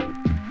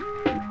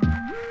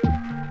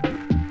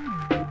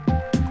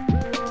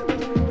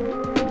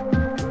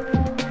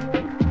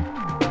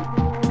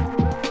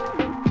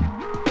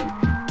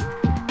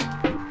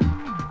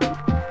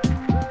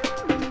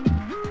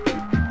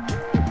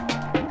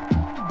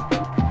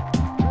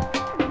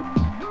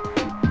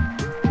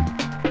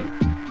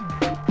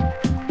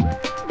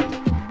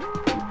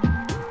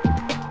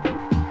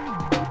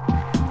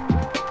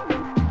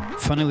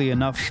 Funnily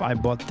enough, I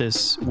bought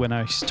this when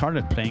I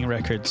started playing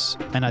records,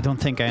 and I don't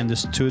think I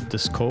understood the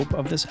scope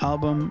of this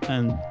album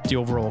and the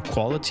overall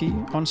quality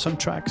on some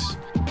tracks.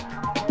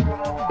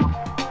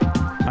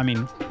 I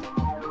mean,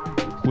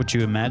 would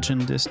you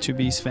imagine this to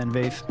be Sven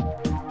Väth?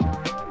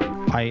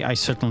 I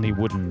certainly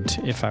wouldn't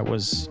if I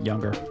was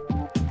younger.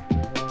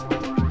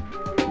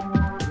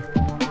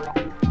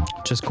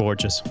 Just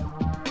gorgeous.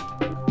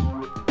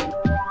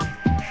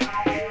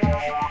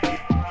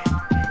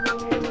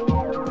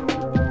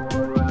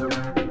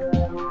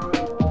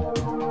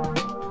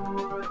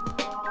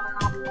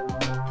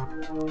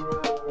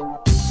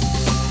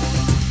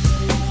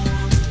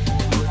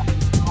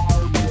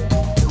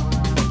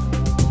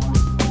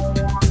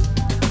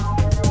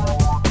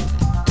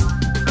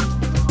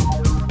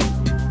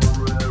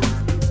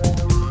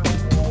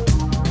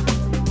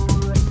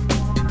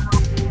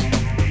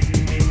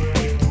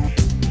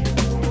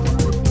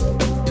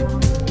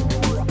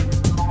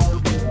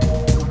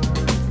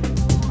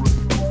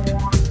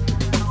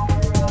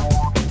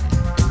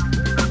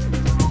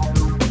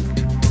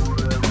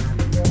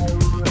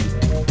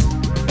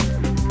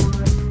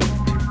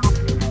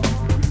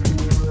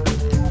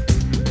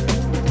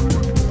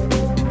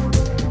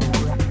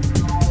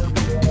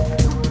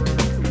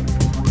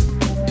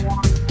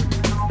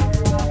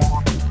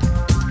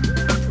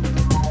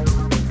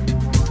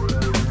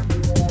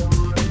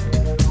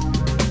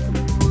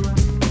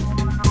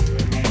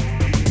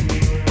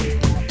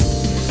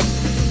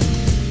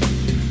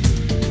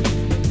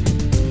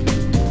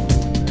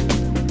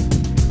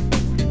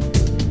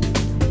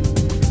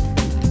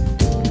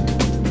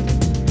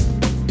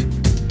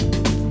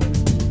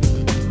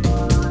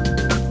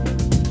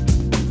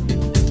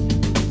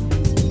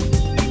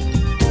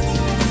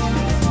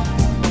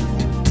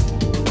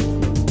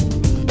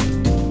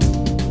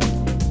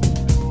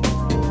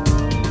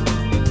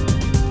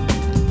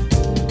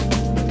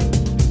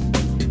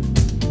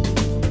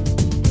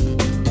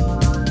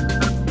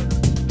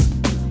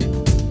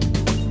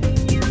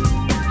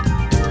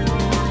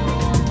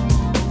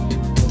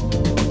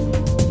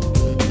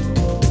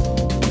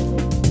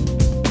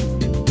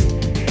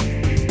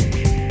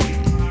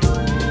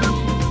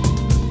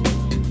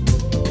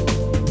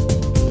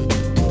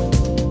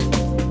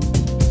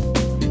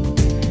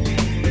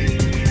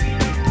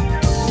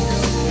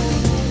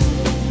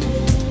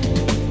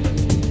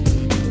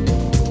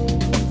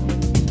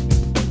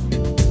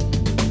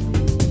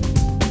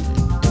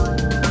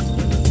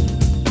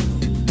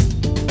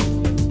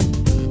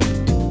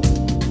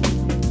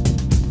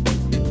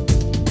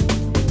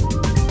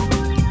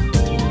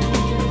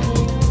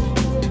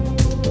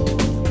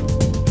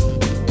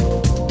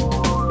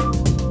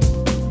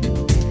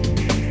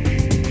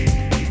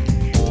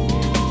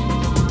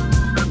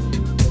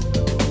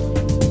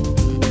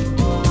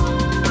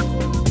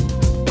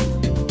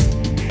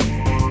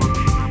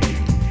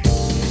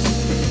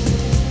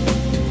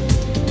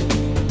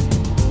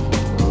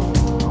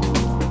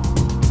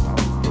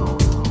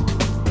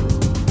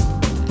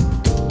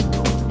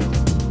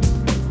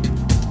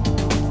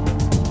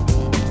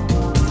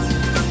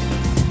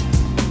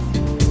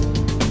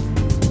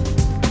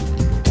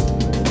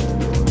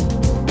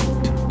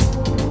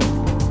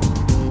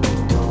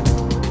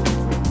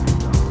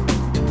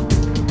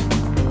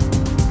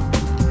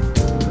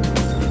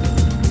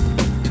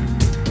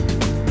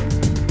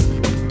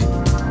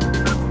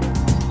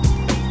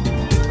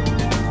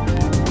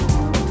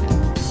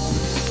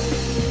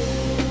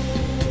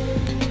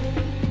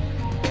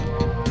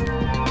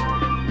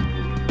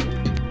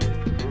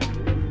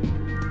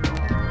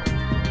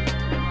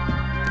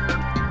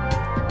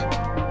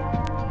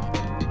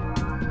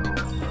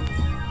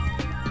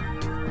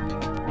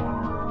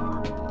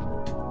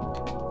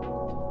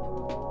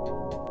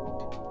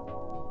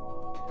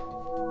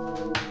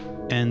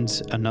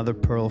 And another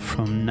pearl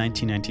from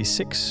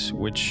 1996,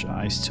 which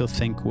I still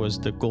think was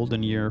the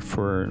golden year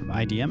for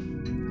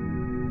IDM.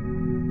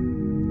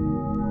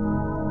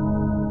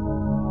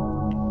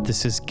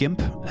 This is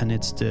GIMP, and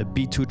it's the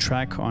B2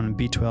 track on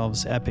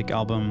B12's epic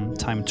album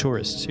Time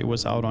Tourist. It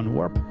was out on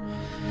Warp.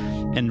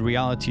 In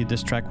reality,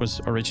 this track was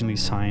originally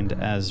signed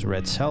as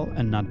Red Cell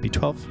and not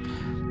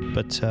B12,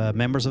 but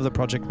members of the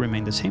project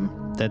remain the same.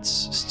 That's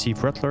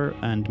Steve Rutler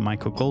and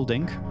Michael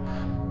Golding.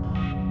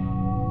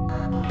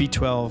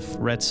 B12,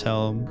 Red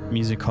Cell,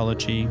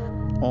 Musicology,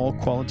 all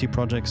quality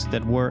projects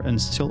that were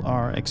and still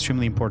are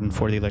extremely important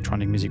for the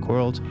electronic music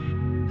world,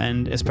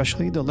 and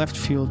especially the left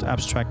field,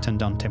 abstract and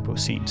down-tempo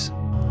scenes.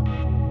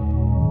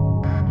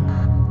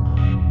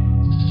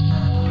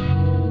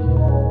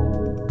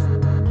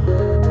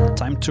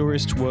 Time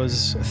Tourist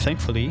was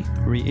thankfully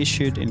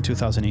reissued in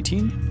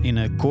 2018 in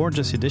a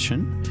gorgeous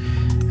edition,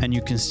 and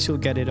you can still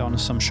get it on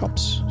some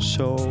shops.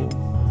 So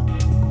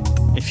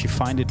if you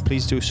find it,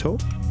 please do so.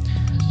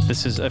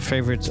 This is a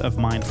favorite of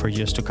mine for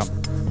years to come.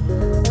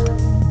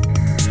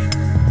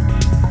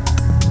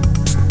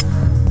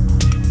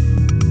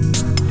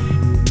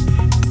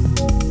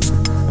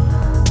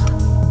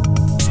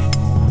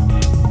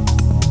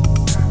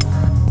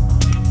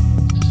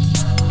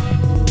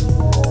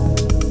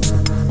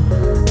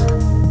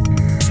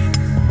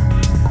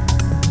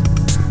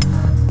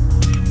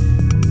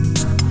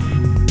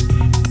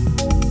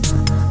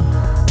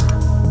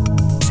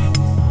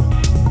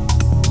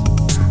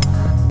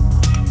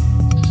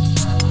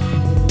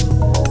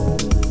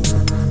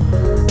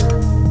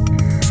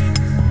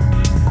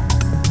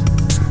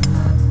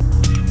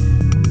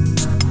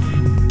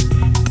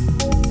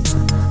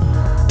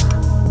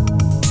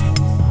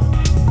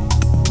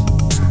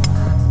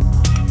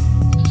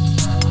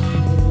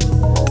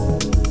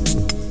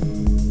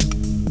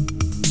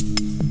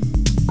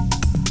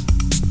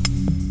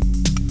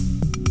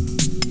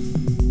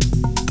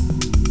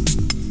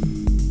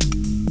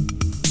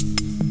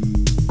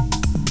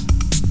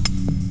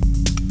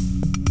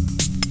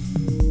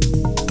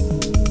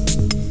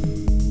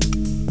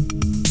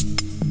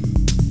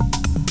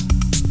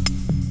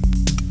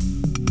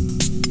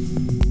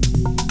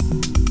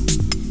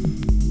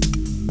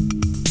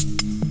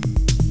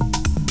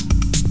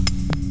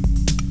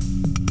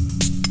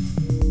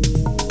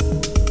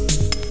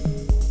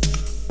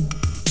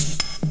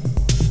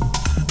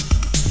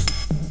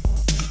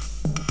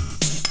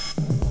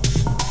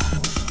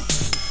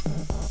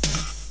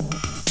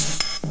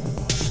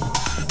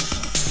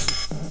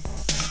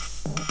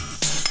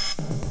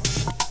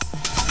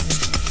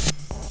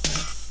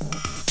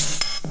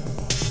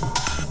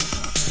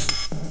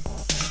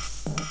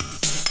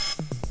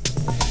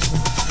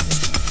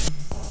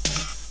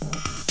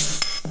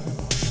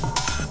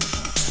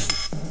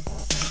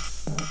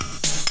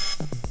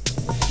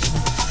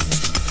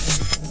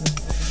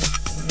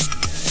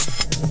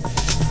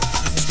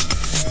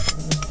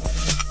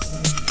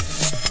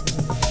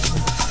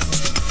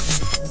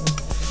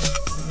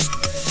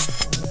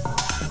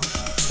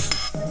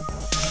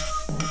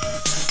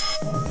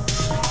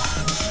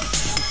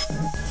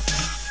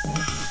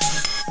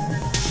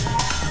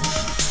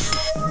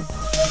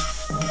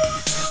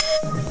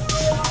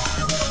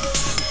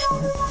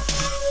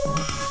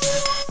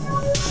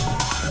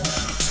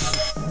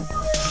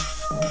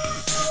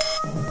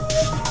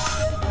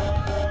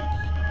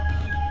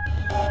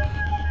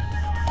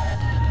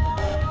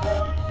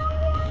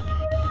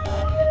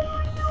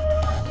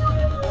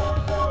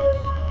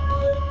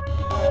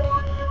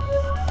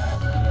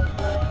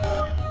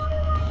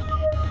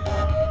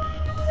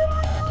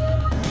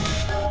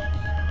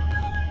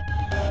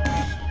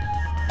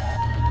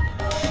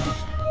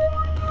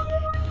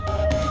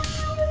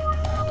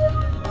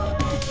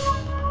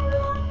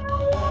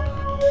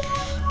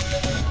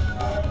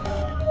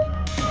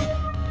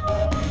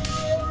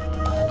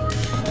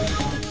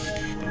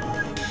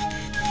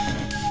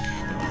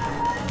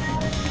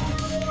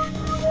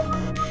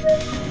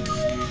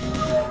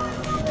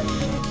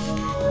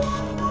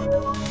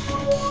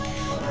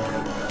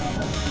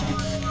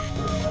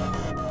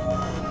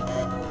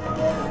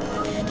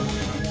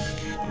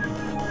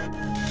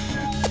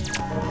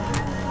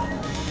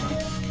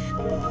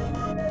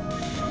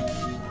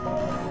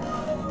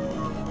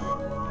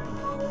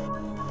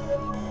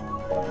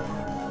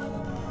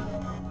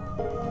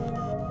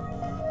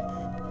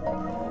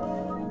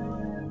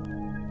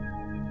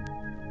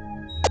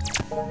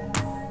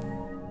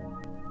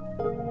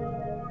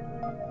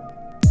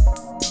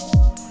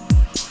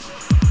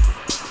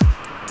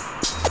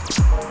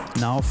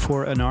 Now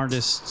for an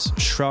artist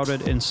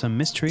shrouded in some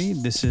mystery,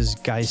 this is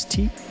Guys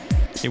T.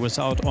 It was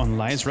out on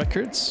Lies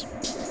Records.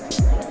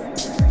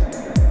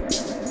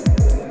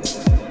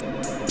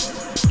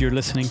 You're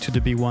listening to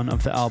the B1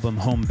 of the album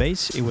Home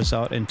Base. It was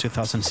out in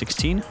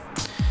 2016.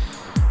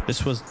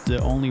 This was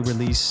the only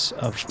release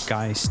of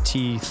Guys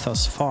T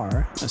thus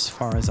far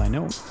as I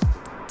know.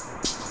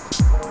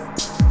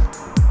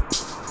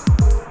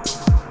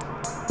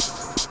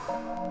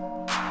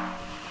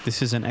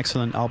 This is an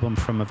excellent album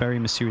from a very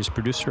mysterious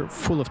producer,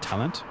 full of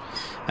talent,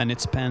 and it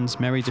spans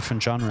many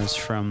different genres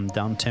from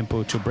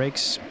down-tempo to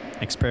breaks,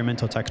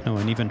 experimental techno,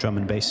 and even drum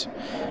and bass.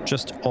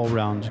 Just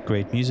all-round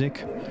great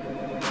music.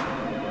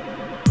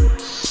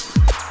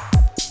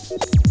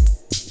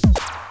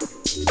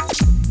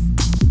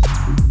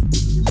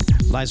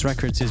 Lies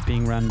Records is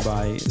being run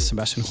by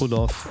Sebastian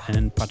Rudolph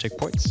and Patrick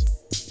Poitz.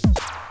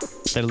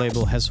 Their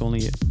label has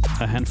only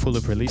a handful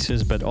of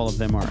releases, but all of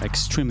them are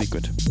extremely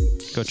good.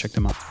 Go check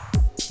them out.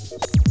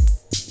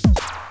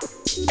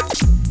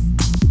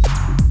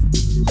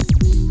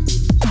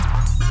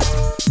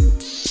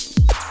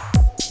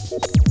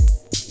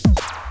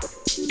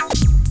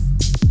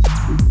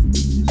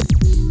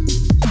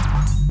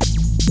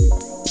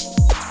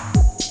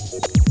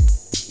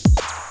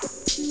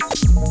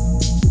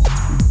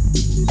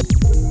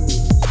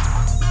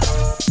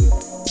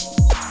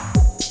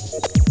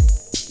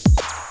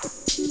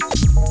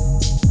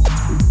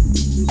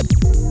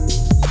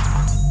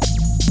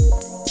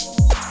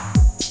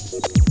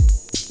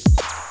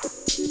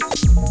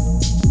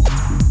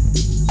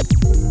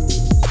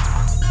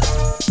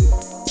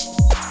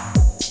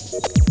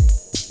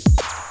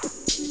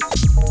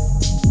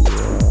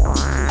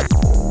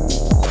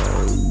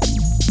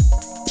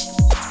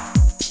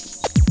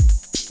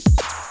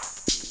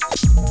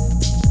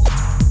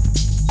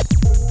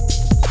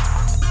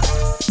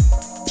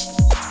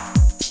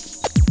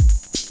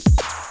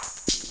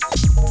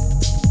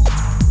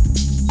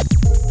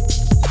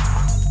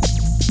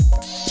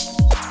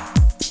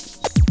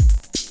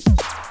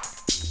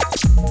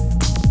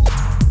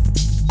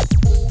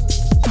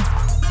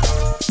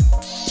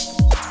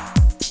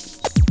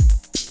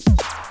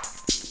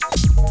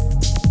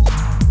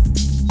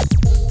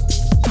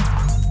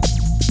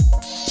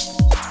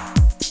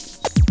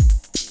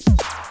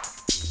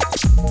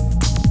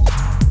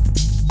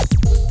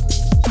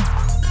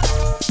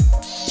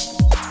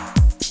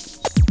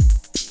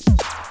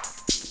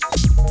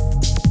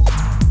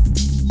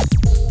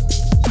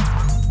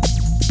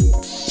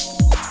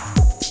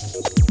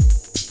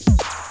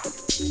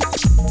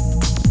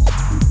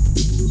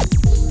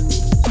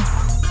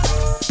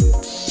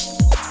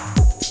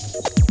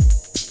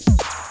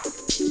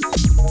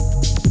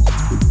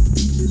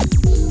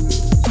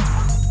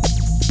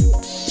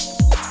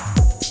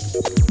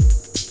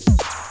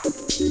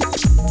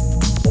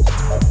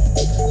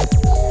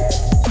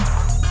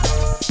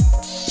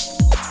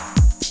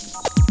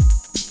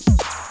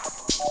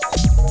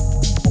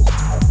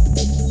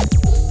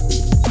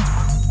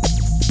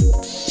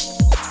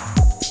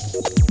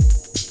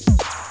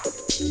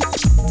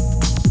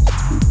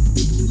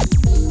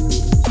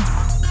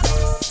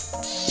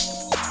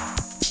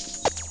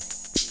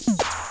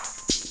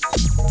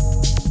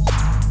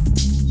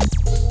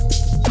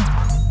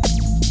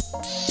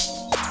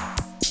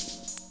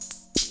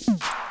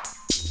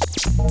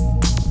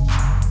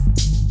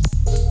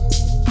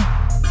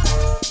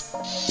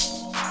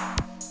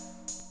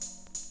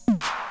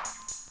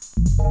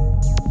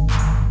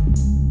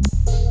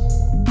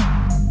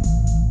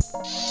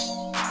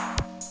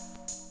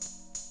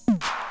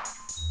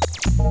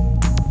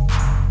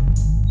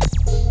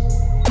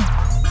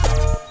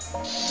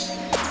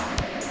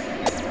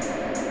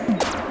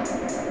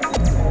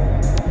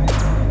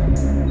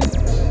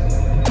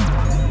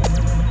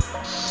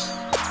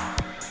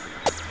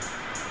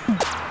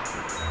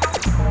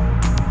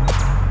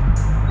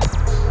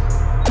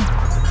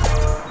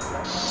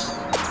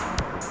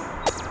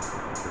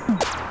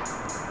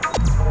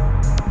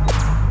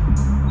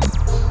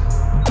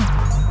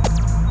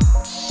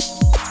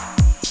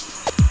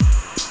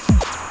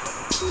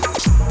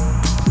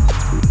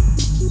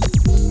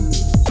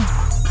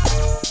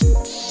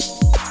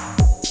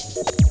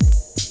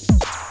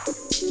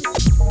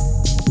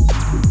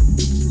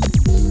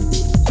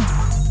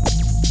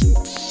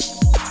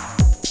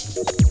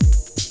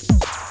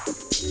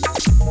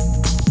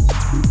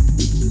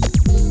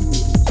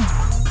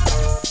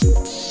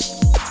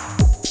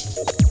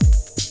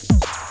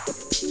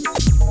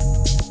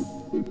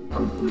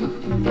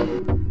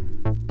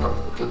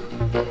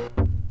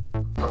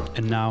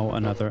 And now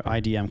another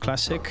IDM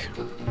classic.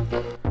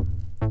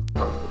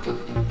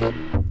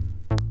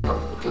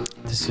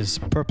 This is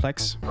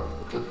Perplex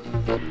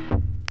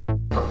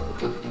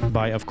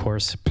by, of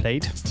course,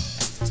 Played.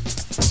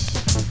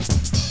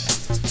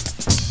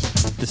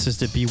 This is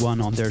the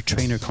B1 on their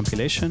Trainer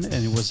compilation,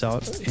 and it was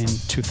out in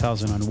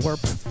 2000 on Warp.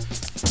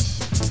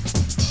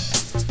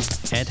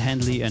 Ed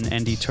Handley and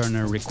Andy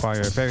Turner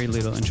require very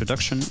little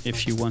introduction.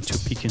 If you want to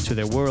peek into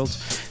their world,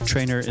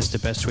 Trainer is the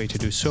best way to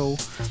do so.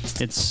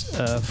 It's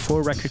a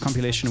 4-record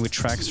compilation with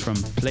tracks from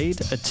Played,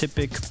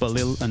 Atypic,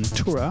 Balil, and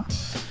Tura.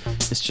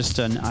 It's just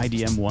an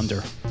IDM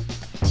wonder.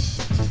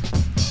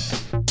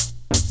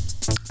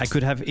 I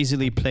could have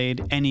easily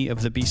played any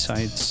of the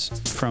B-sides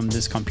from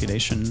this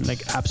compilation.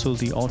 Like,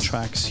 absolutely all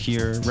tracks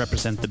here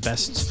represent the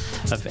best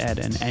of Ed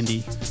and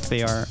Andy.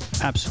 They are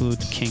absolute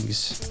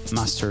kings,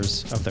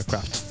 masters of their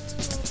craft.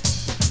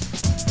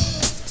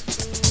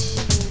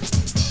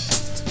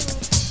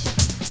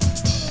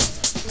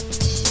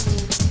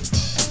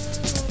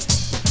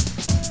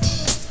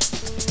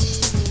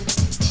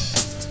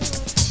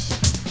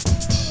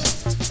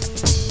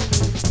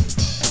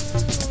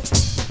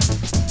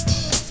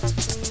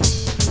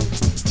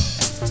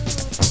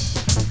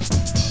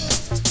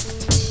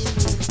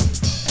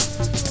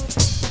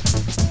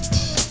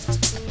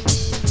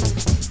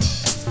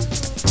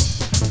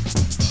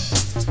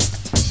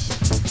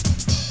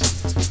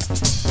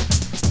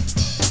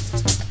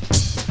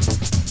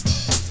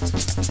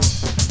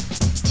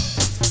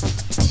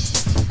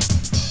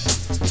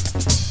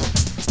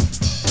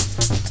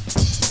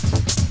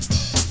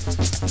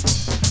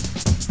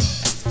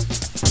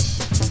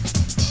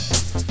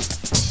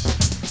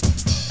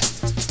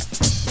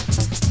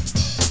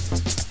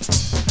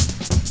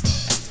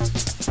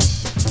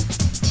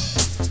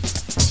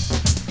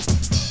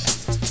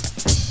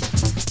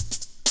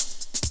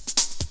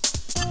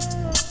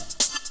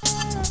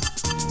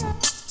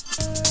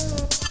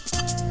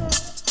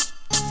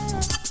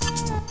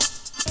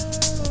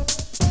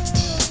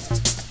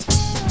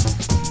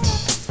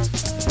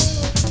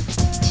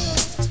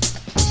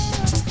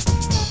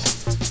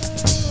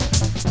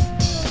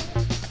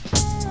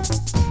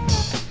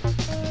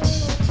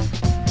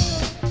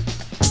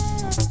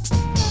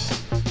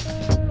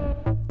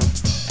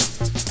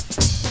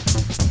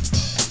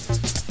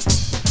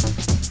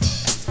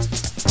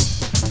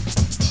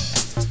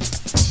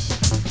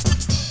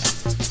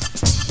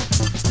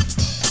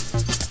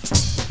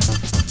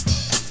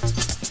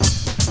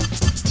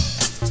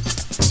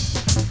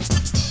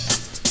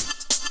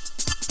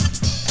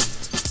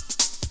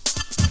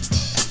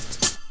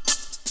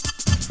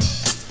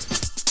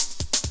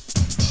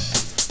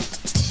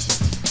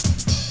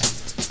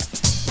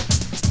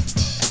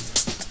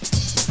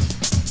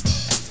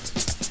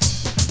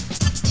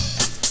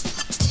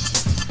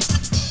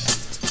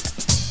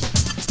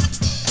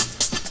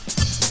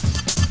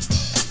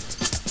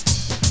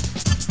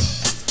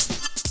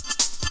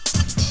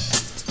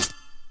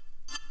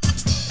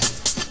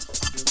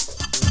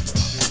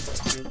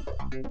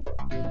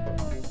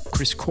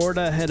 Chris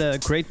Korda had a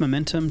great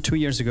momentum 2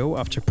 years ago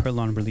after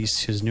Perlon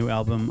released his new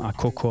album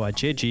Akoko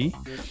Ajeji,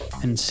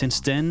 and since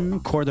then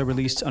Korda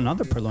released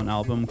another Perlon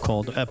album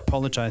called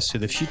Apologize to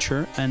the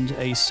Future and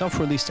a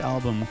self-released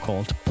album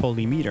called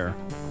Polymeter.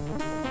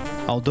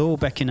 Although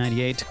back in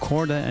 '98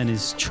 Korda and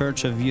his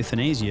Church of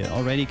Euthanasia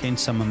already gained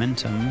some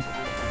momentum,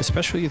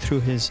 especially through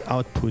his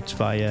output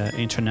via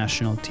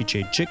international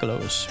DJ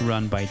Gigolos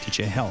run by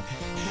DJ Hell.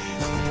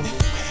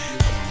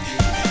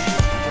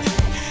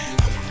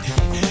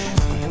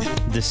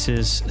 This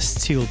is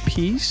Steel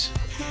Peas,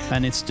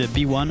 and it's the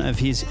B1 of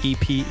his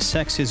EP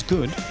Sex is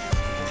Good.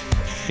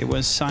 It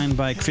was signed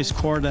by Chris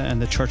Korda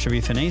and the Church of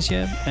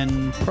Euthanasia,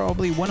 and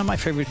probably one of my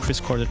favorite Chris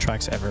Korda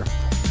tracks ever.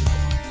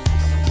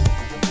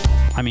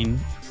 I mean,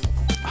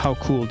 how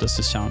cool does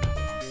this sound?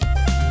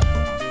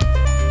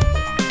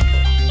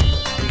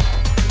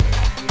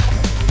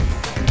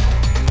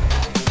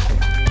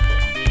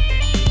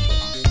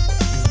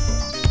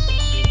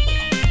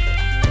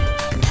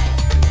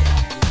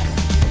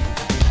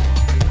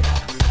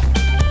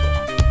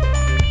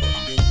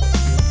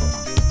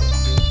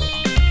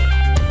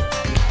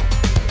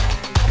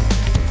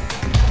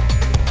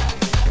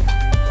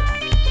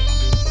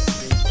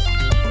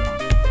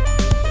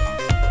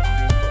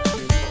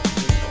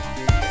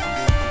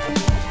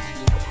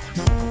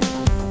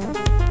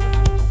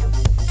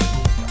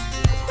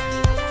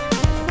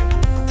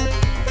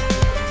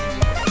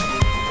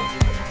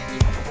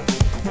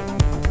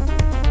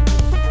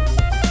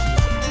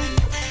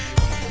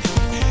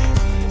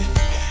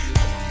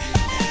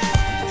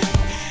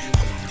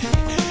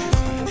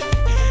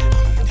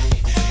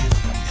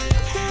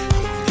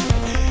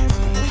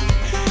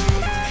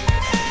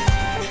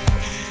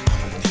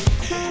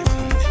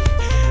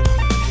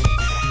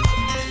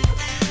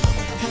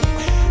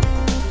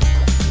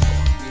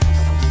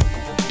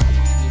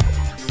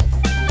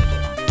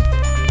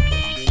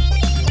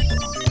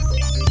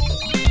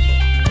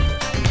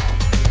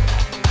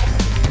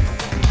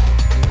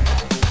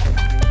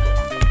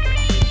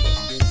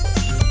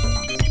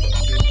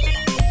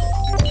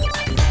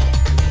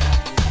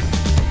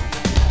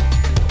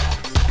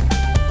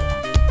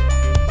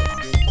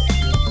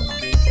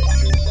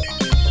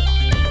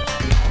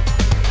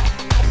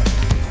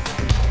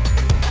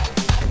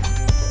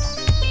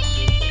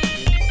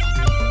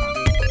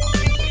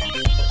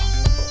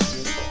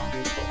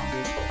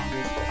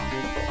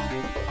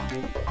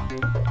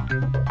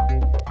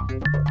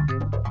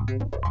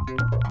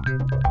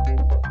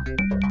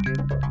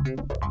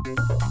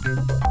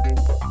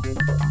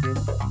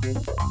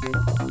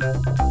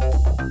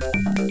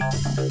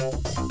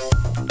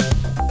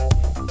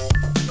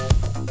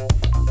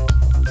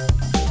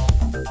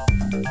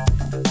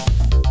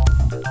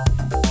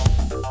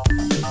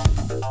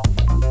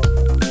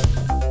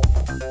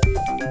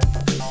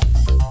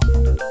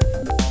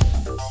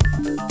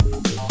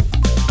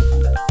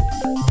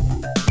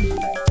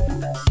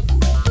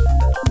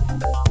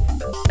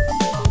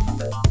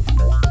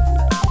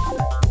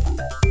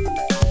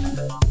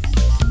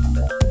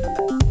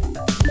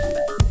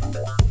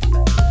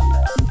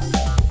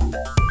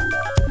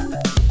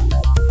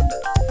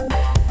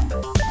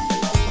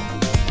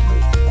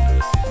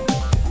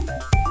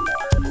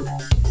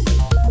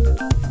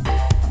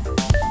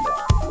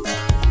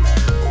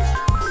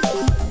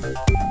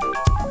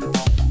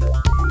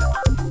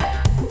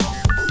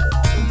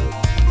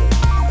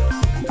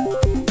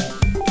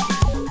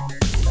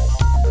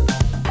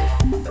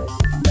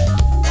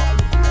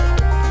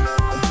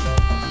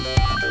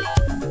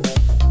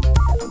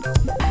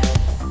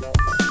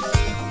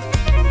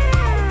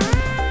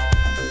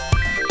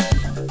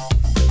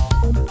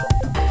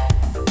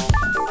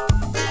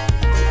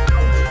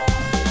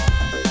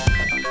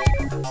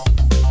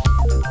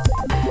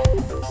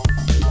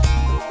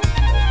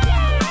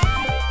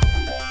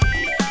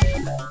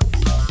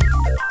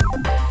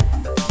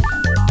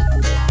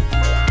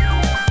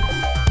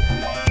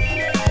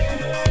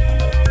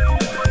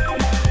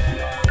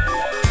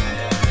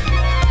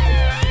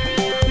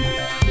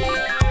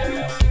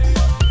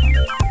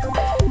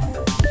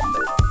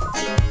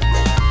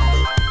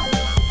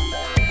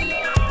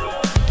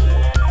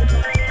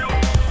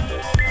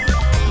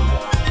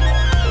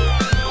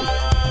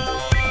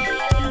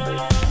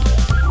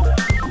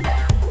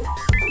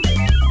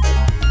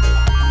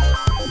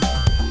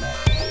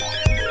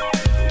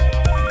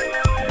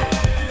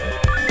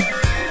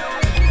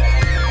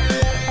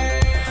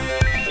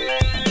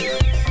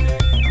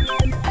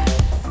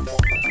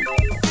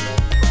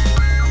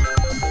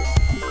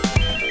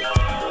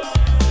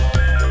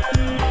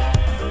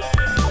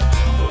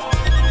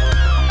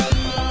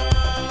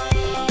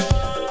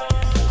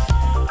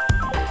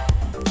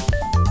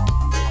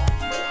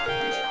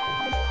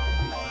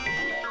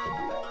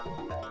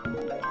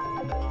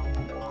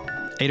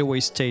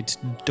 State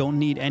don't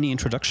need any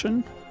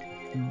introduction.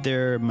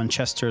 They're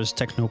Manchester's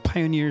techno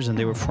pioneers, and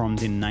they were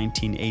formed in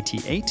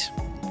 1988.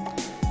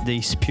 They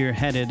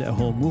spearheaded a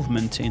whole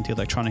movement in the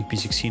electronic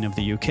music scene of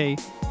the UK.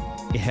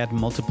 It had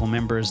multiple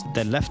members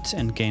that left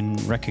and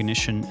gained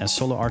recognition as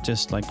solo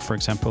artists, like, for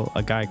example,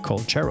 a guy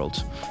called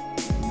Gerald.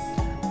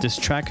 This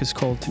track is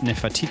called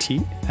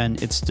Nefertiti,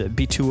 and it's the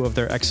B2 of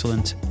their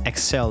excellent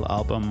Excel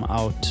album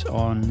out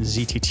on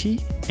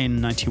ZTT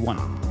in '91.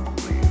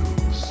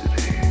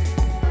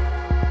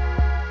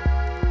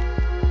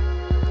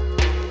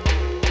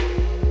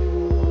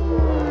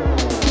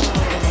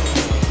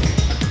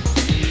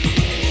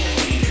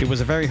 It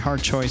was a very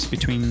hard choice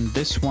between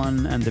this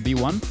one and the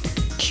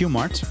B1,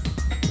 Q-Mart,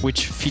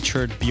 which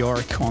featured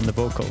Björk on the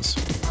vocals.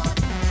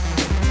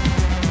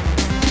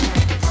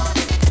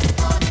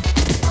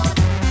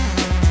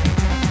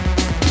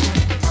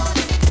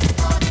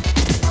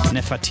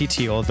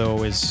 Nefertiti,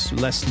 although, is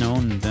less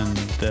known than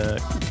the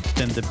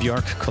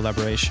Björk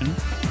collaboration,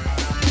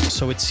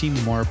 so it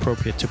seemed more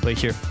appropriate to play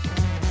here.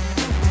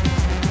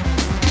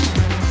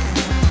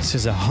 This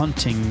is a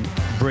haunting,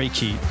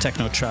 breaky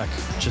techno track,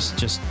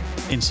 just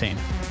insane.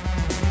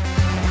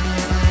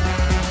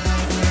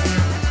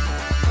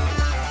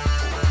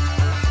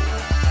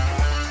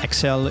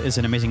 Excel is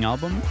an amazing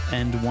album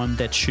and one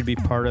that should be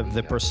part of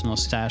the personal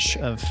stash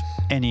of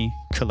any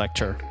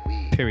collector,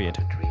 period.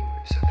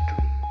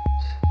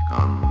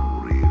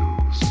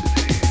 Unreal City.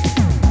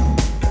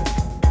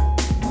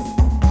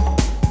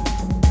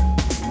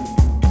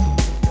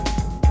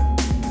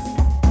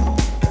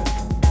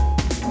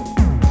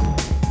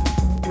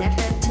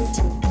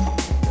 Nefertiti.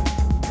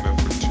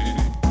 Nefertiti.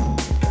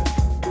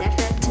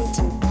 Nefertiti.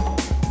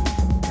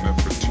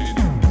 Nefertiti.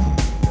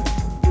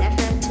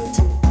 Nefertiti.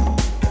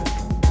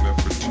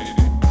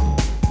 Nefertiti.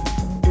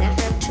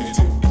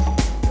 Nefertiti.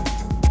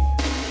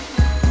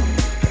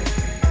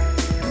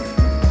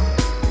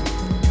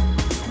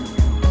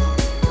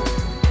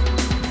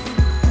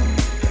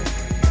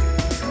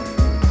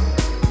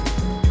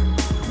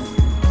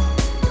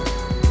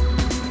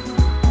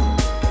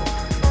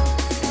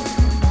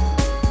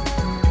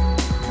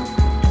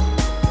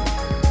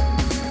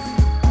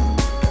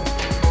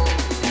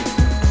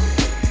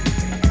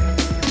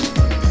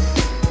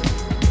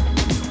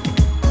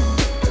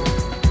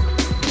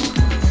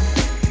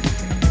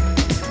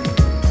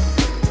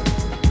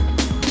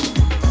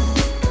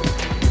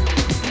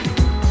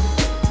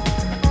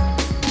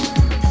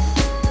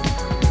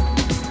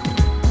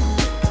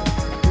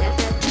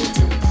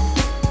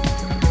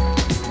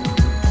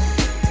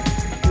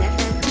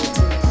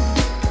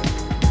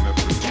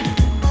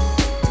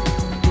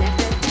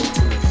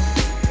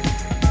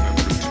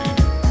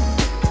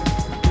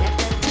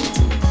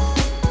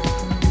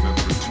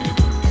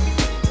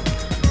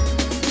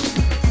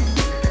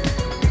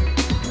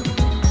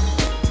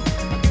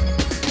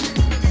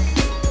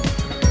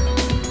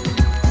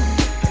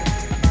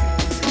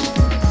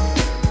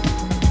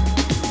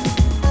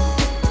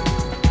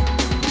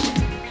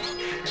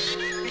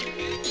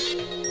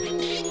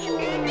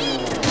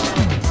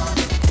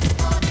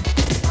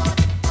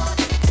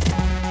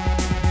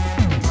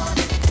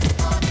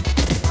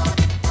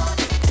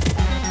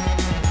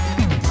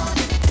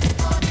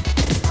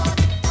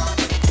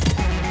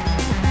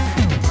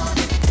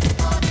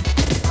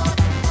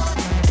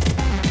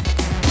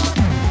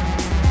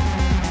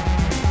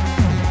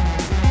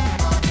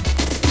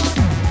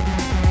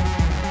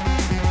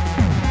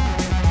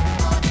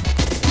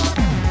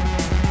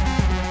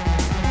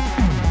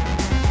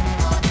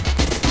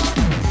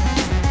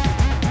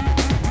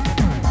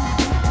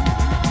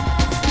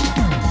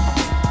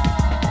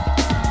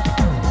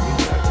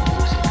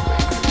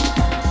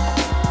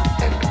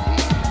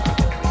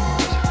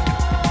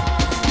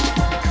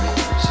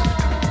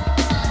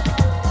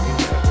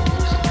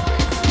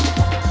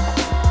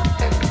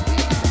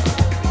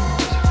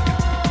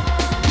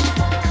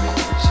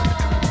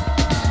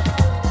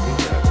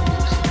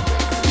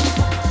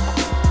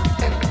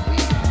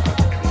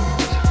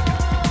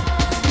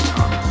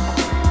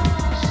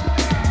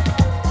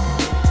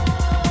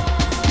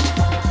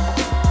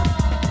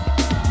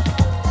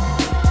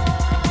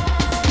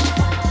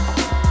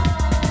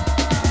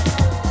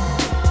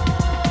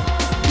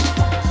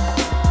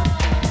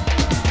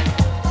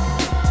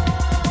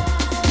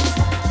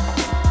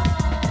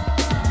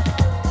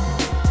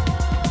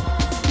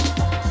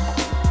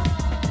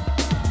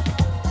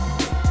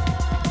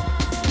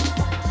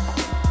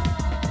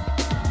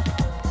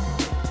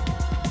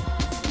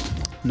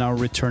 Now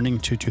returning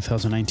to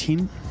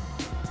 2019.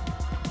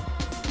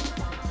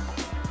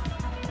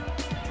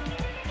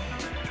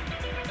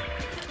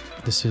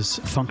 This is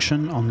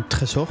Function on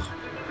Tresor.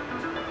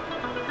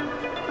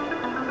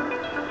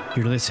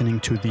 You're listening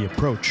to The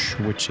Approach,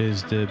 which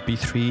is the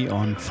B3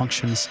 on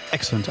Function's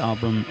excellent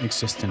album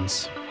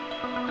Existence.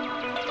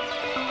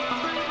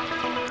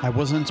 I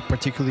wasn't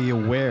particularly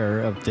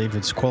aware of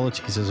David's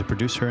qualities as a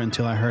producer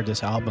until I heard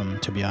this album,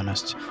 to be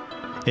honest.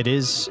 It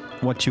is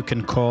what you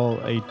can call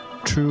a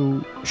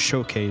true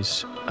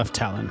showcase of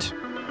talent.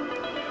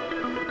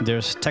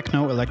 There's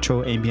techno,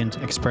 electro, ambient,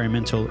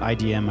 experimental,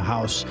 IDM,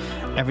 house,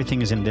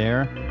 everything is in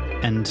there,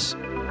 and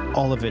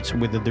all of it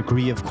with a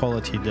degree of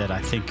quality that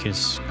I think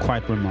is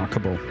quite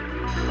remarkable.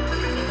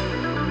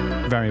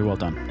 Very well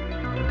done.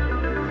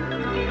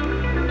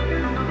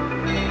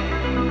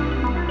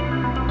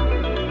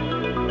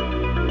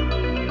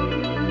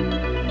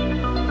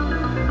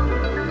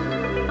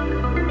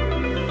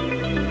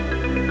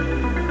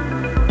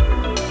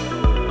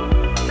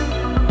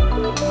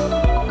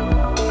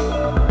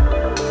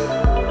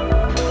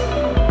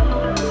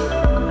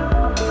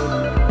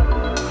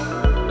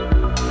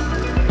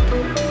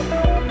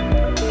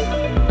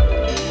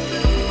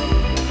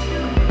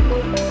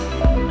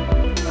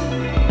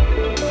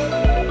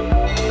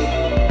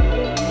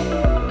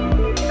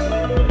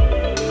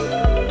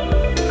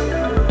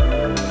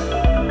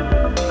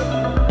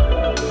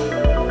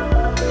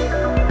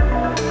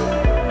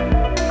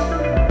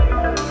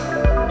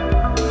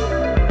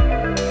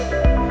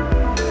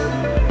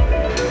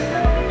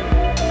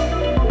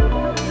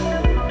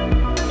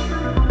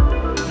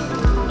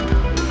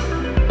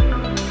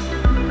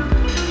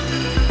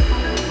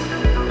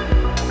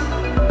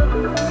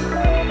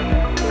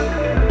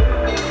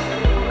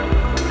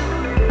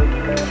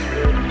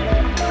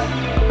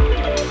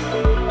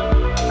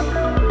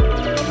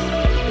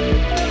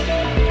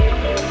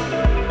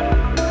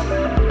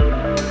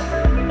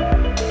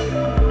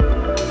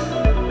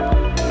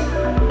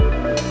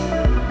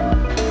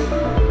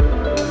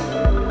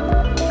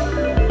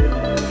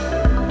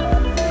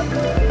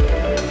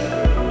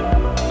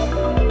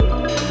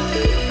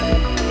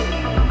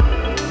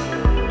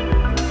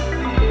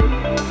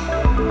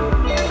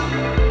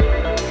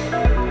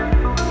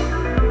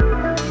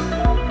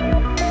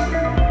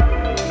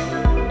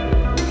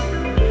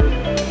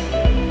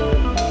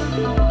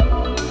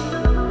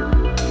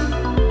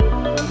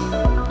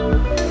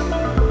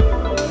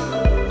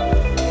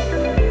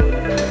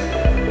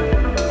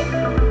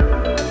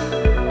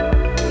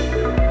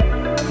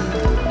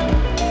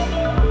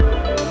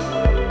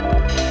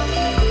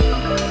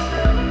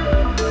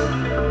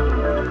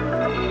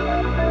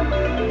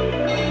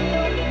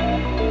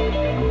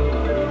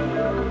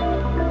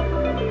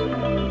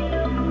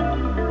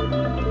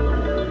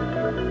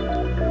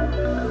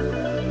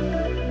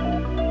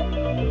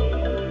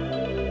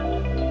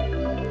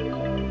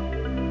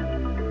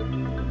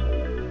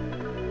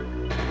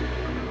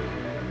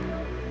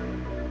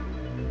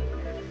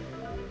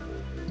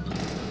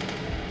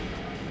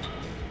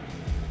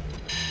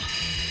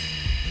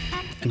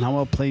 now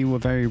I'll play you a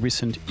very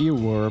recent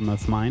earworm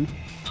of mine.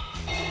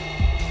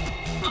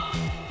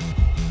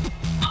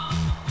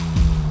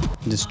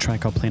 This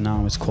track I'll play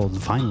now is called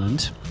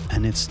Violent,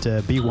 and it's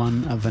the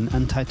B1 of an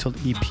untitled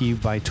EP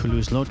by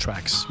Toulouse Low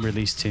Tracks,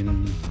 released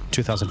in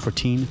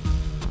 2014.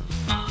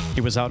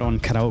 It was out on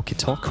Karaoke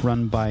Talk,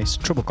 run by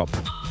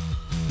Strobocop.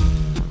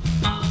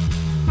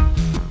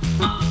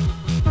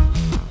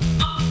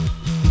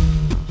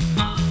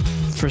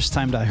 First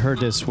time that I heard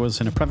this was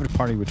in a private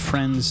party with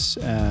friends.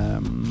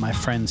 My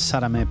friend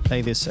Sarame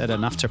played this at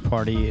an after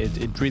party.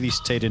 It really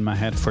stayed in my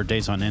head for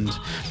days on end.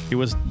 It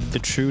was the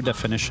true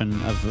definition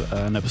of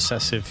an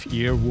obsessive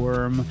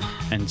earworm,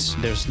 and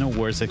there's no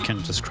words that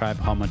can describe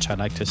how much I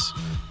like this.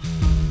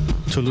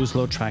 Toulouse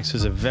Low Tracks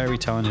is a very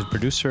talented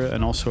producer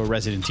and also a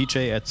resident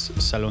DJ at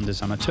Salon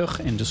des Amateurs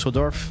in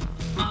Düsseldorf.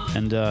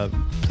 And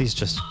please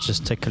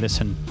just take a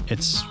listen.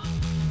 It's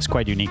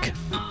quite unique.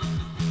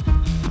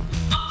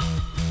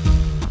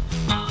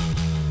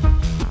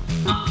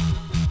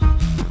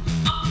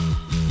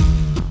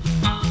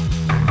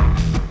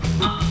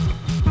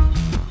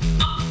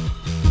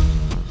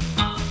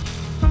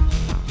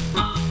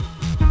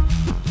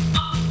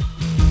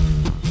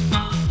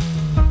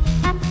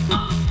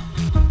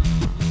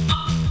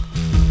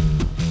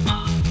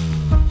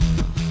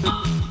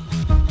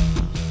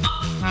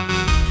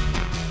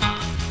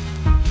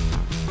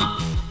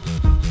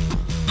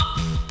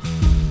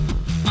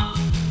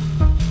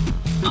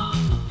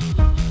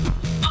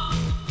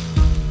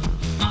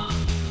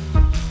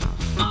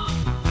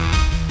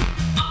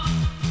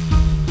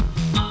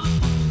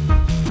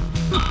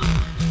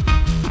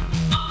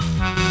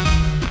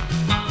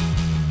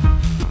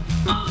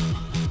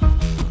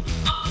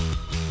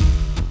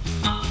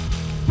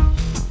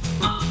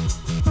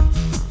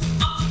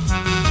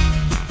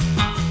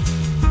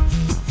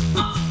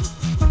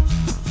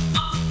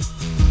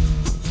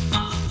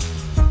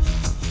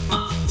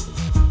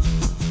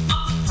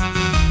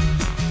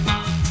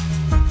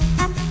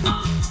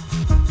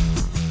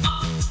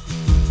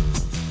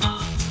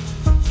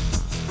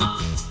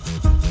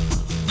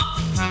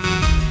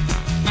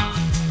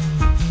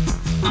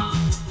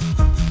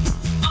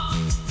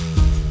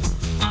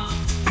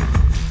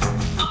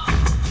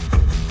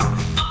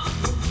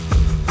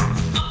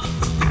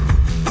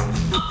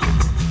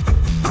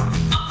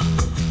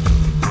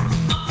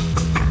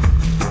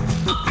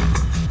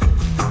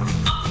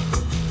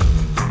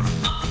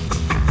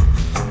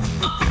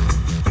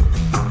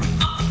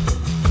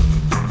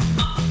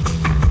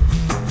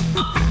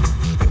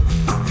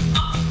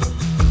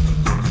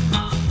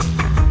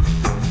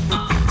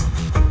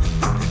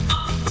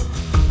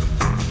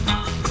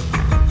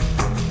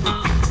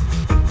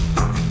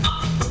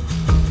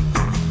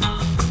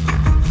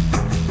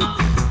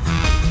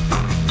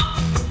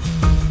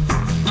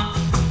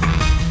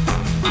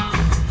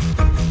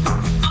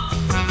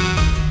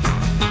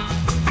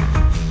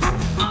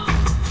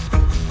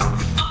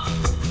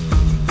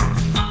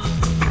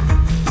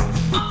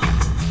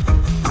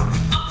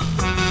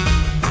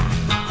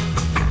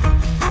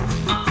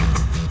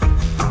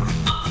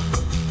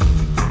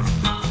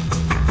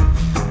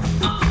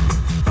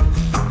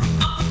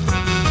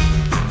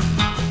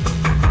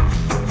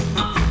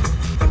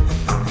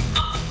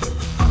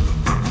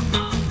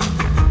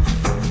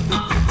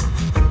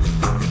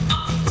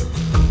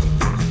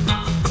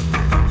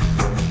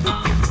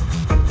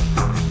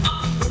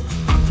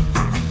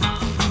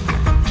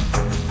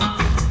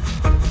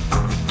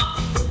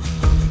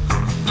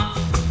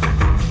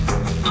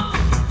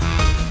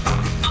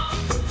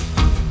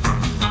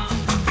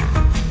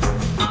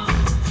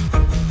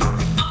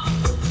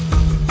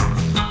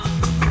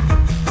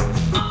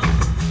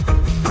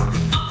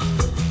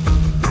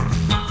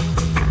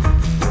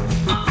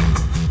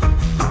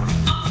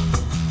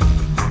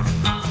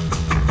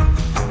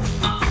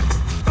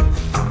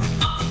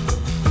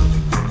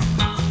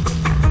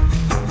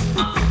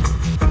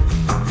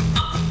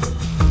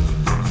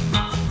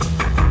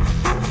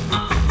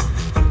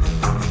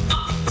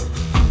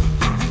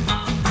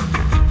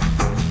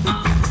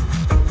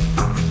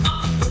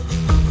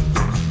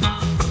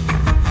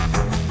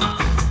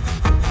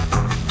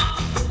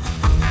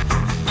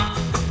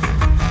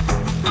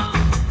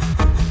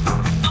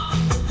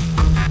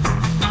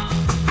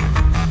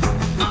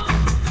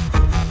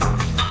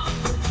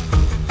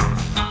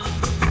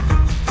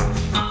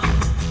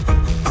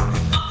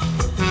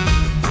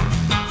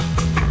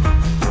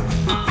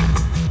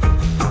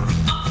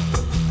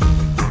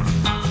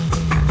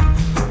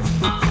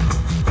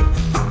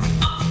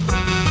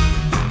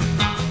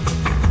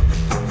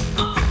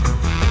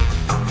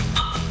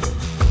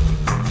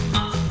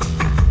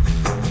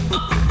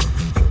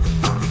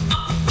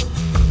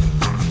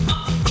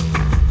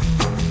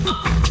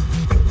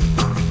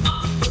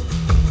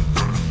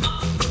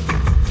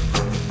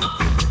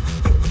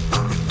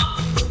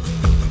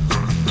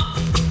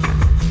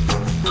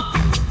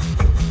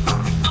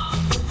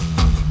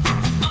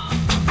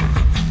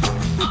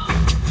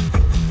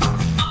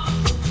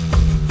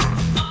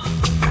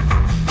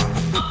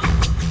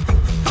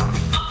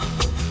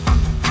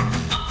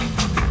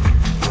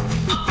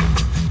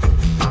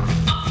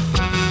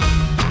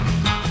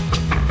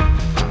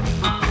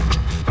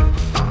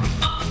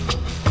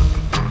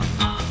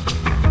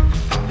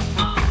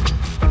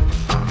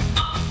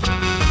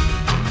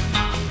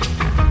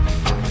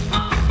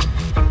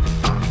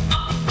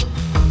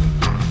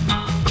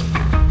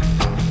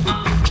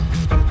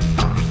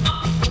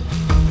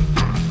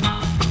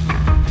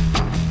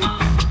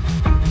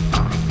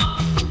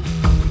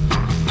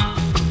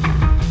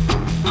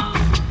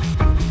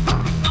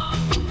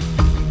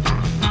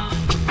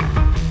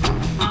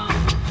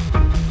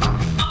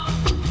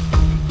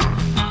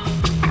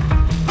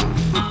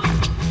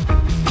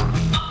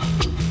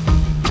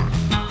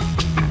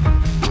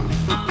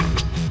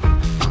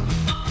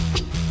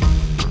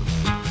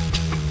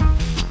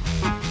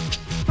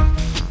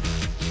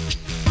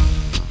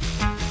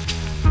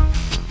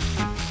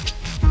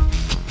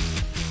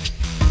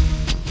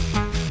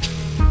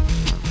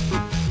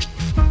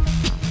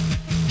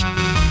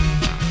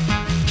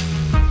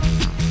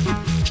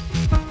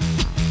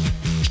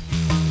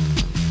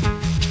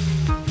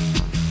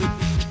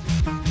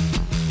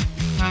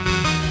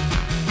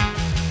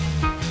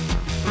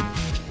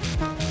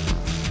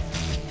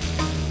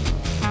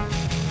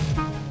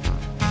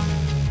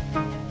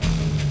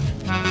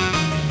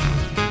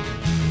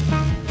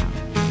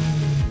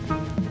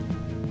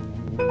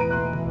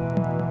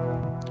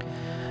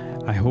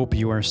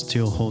 you are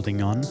still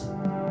holding on.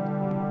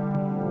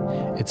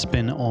 It's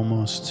been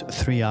almost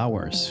 3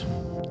 hours.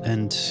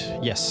 And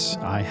yes,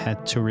 I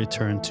had to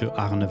return to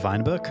Arne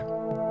Weinberg.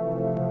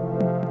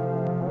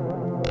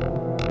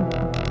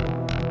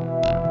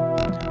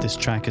 This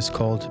track is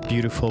called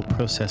Beautiful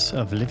Process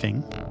of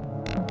Living.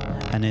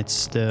 And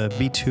it's the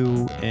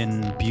B2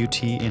 in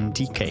Beauty in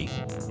Decay,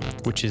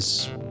 which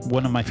is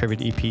one of my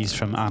favorite EPs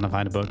from Arne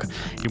Weinberg.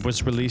 It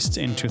was released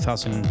in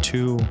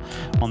 2002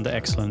 on the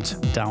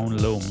excellent Down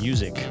Low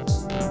Music.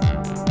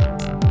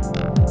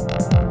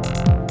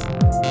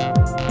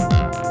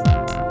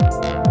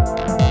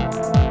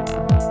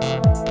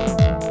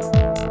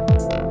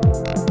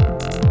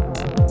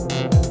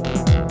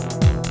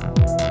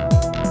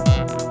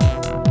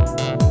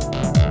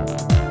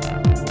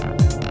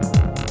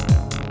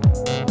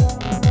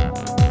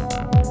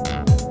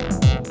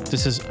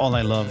 This is all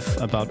I love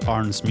about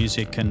Arne's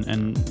music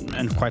and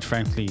quite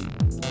frankly,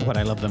 what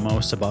I love the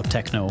most about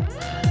techno.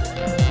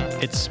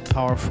 It's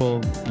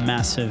powerful,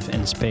 massive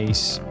in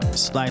space,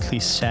 slightly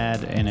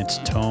sad in its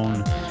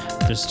tone.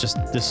 There's just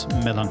this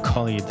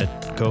melancholy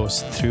that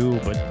goes through,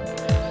 but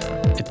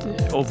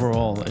it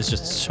overall is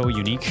just so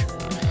unique.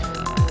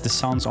 This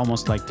sounds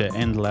almost like the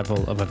end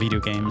level of a video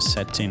game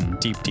set in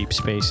deep, deep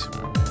space.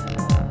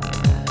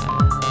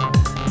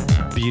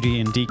 Beauty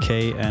in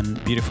Decay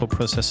and Beautiful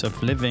Process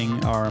of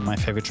Living are my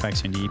favorite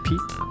tracks in the EP.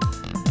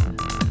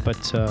 But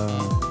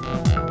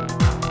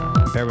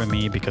bear with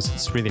me because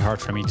it's really hard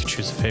for me to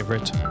choose a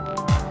favorite.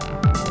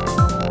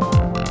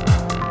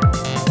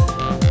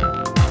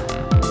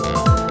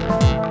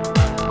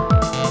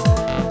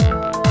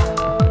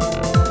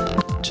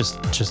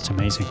 Just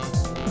amazing.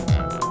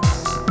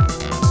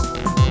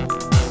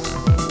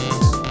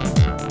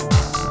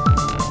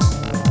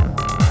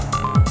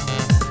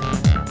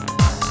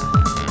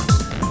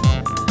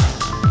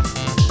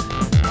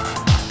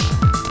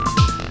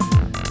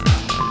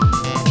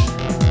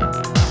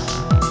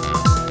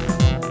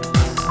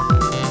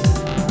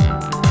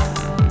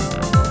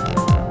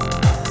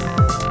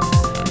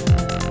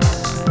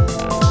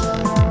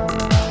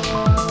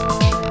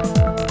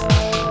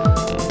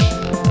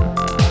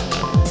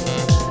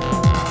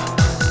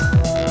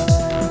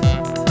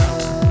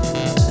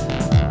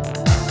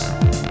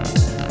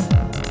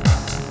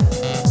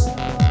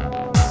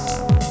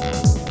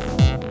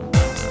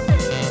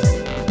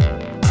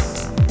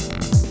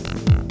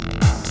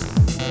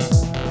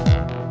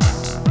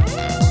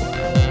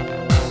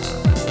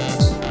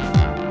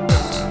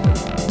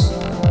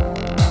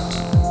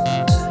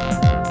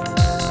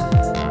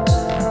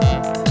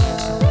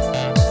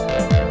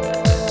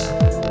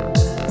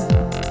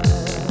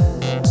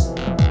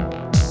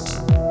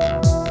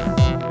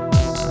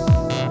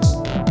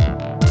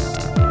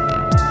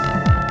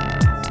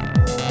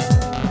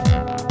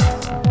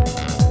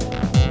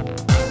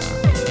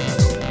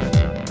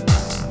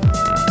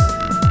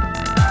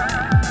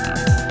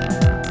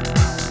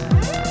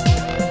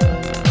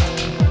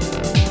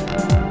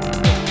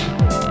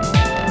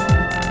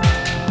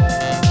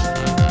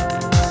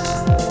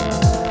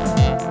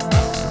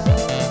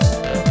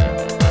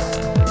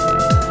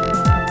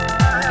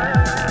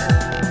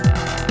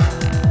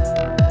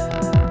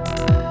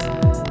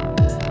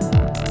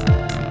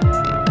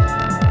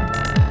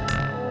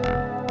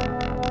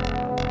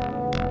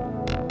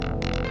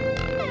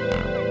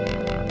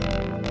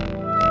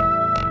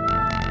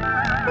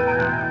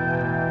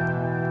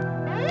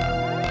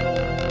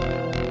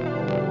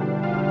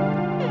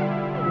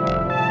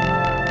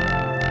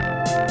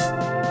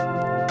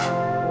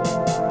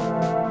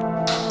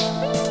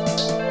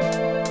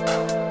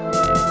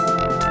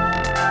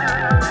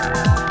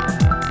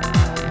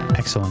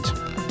 Excellent.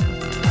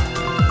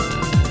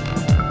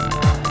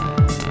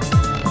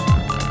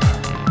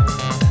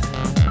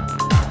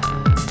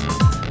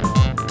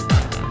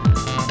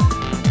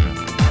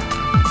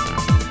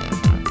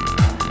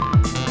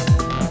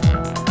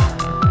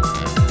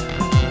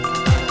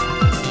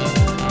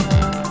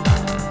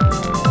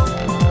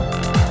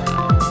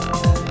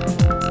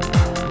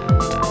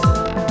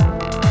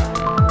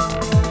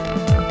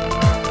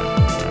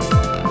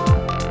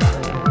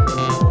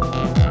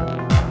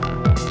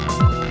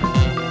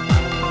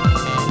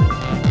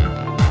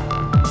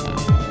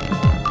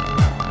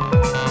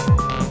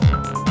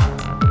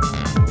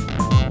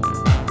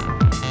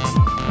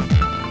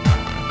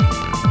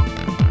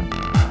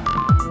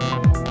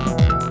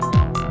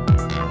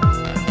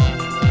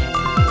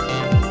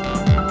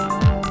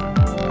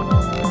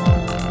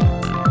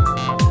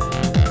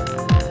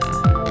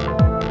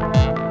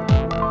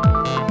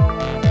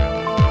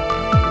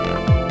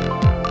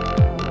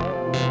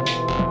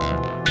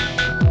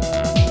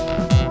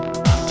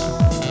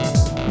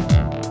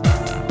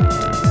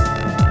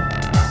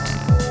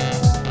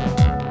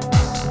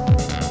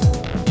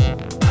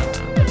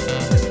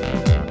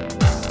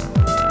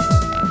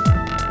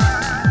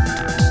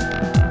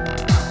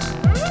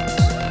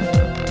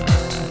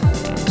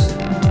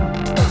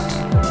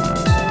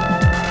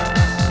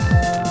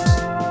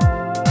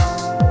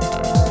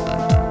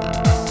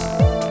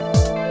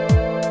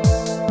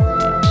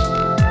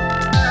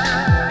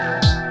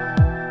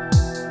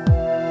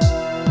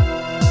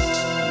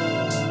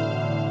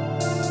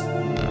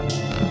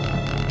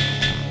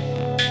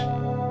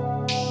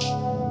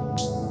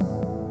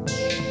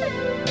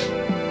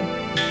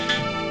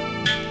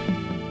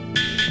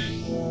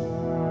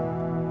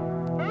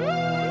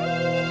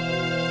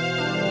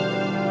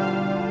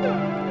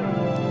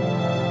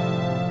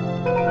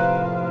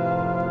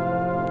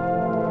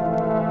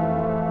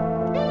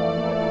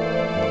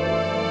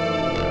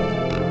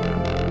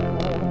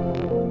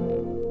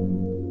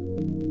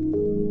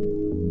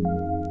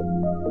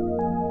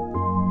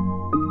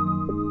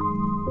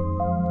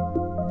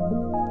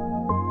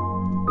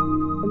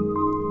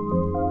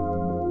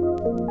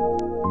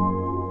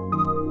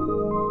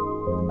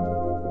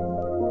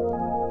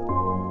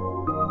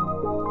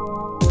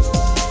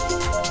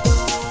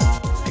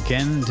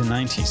 again the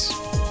 90s.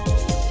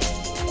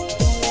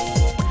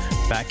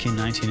 Back in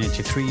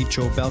 1983,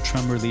 Joe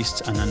Beltram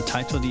released an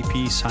untitled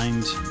EP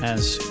signed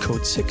as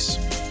Code 6.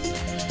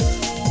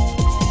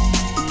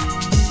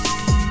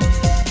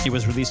 It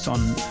was released on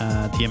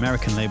the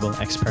American label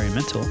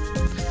Experimental,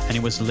 and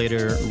it was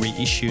later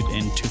reissued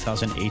in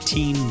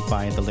 2018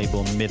 by the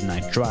label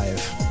Midnight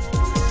Drive.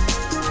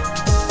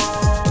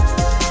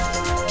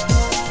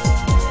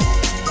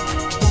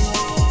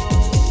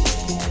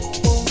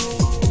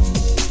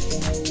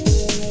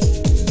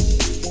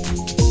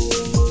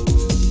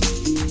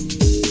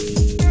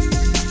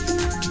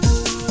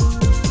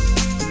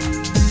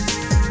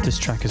 This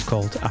track is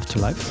called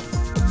Afterlife.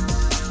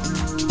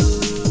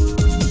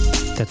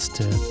 That's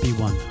the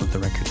B1 of the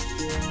record.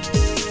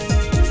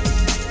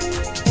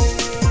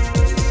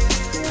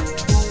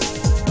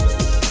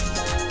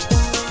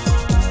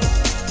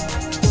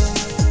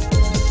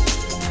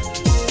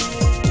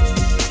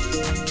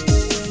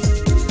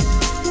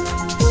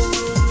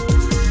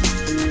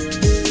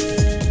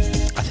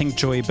 I think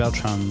Joey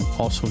Beltram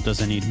also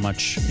doesn't need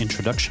much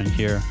introduction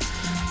here.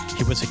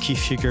 He was a key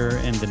figure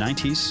in the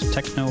 90s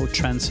techno,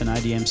 trance and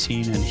IDM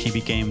scene, and he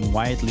became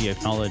widely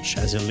acknowledged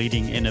as a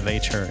leading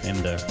innovator in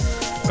the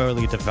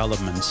early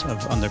developments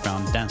of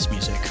underground dance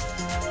music.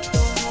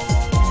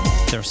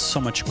 There's so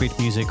much great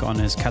music on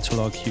his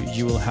catalog,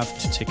 you will have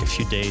to take a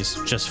few days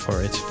just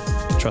for it.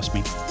 Trust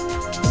me.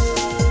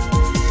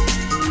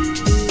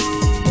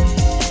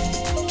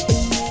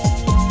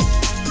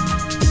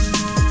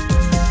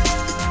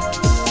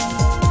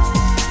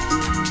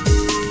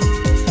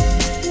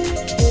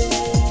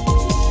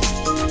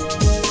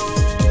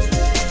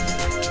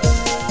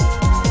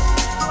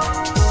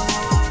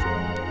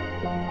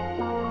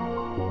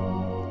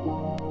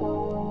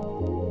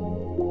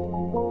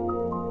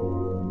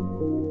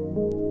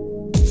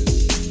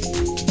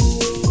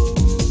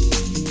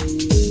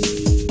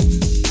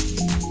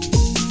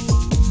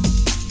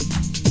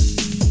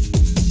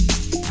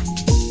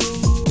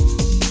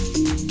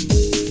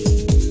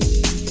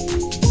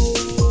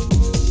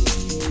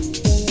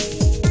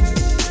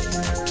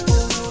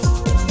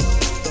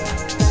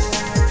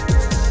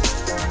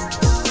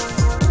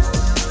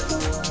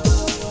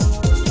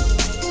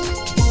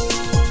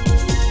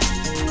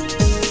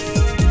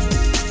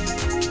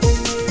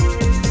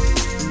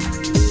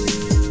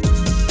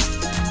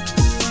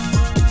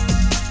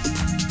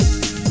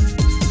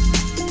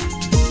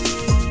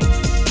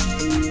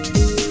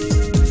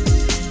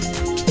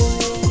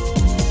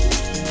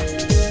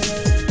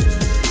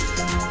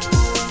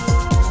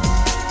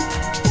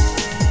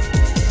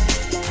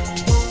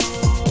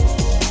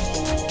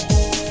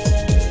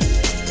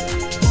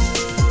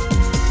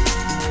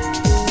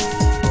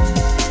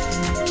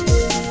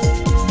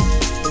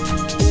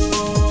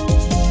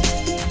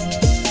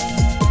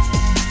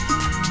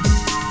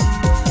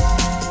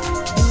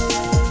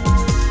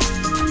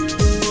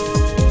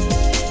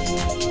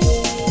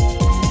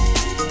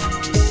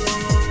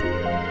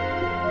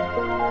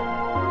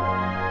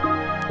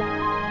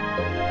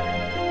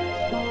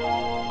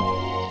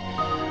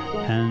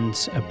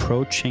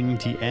 Approaching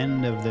the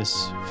end of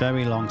this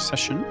very long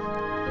session.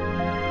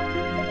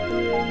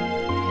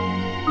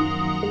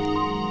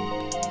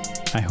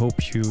 I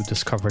hope you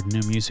discovered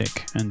new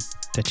music and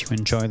that you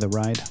enjoy the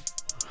ride.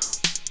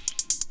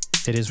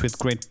 It is with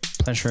great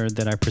pleasure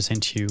that I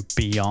present you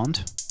Beyond.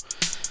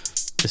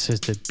 This is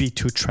the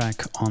B2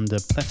 track on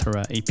the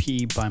Plethora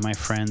EP by my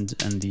friend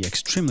and the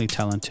extremely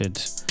talented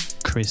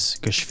Chris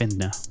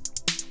Geschwindner.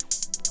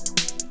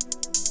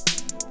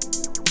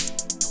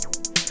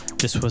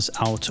 This was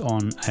out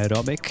on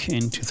Aerobic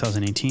in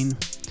 2018,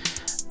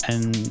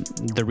 and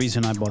the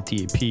reason I bought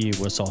the EP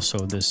was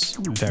also this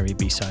very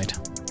B-side.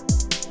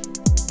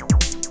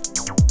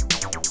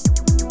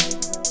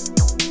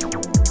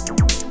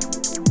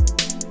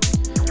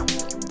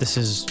 This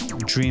is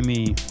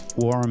dreamy,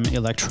 warm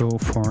electro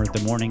for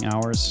the morning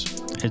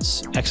hours.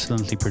 It's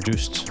excellently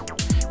produced.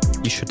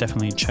 You should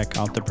definitely check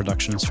out the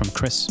productions from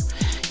Chris.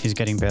 He's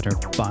getting better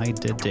by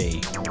the day.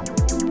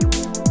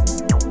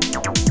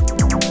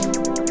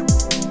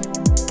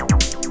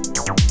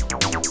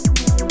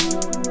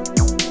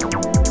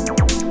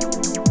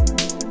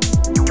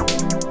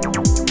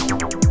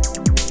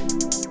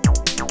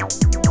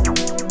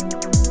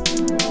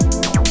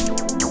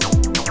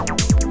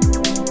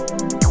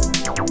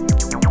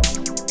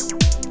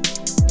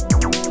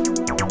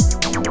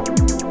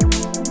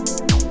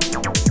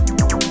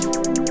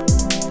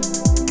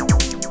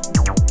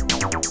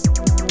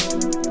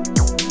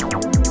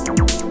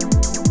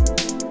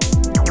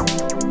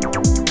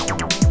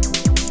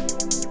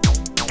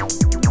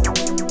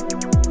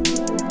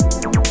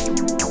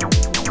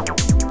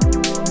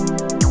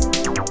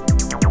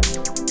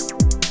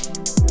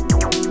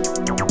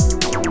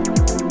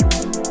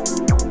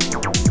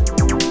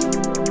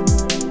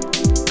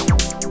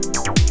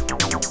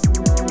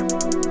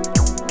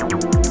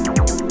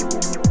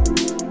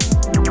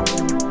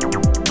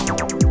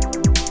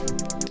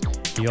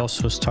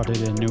 Also started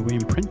a new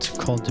imprint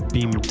called the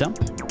Beam Dump.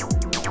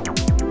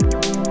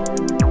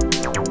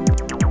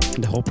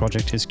 The whole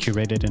project is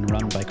curated and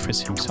run by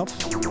Chris himself.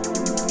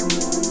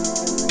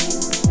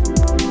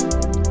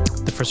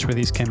 The first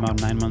release came out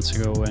 9 months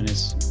ago and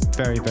is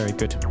very, very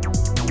good.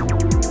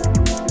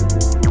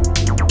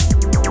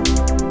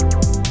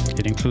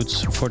 It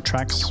includes 4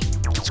 tracks.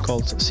 It's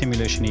called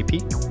Simulation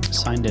EP,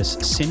 signed as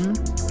Sim,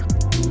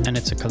 and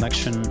it's a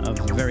collection of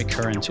very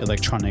current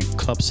electronic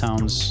club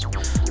sounds,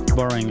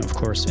 borrowing, of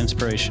course,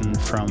 inspiration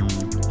from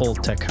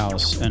old tech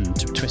house and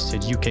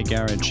twisted UK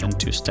garage and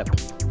two-step.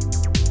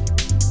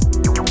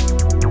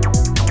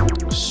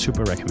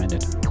 Super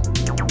recommended.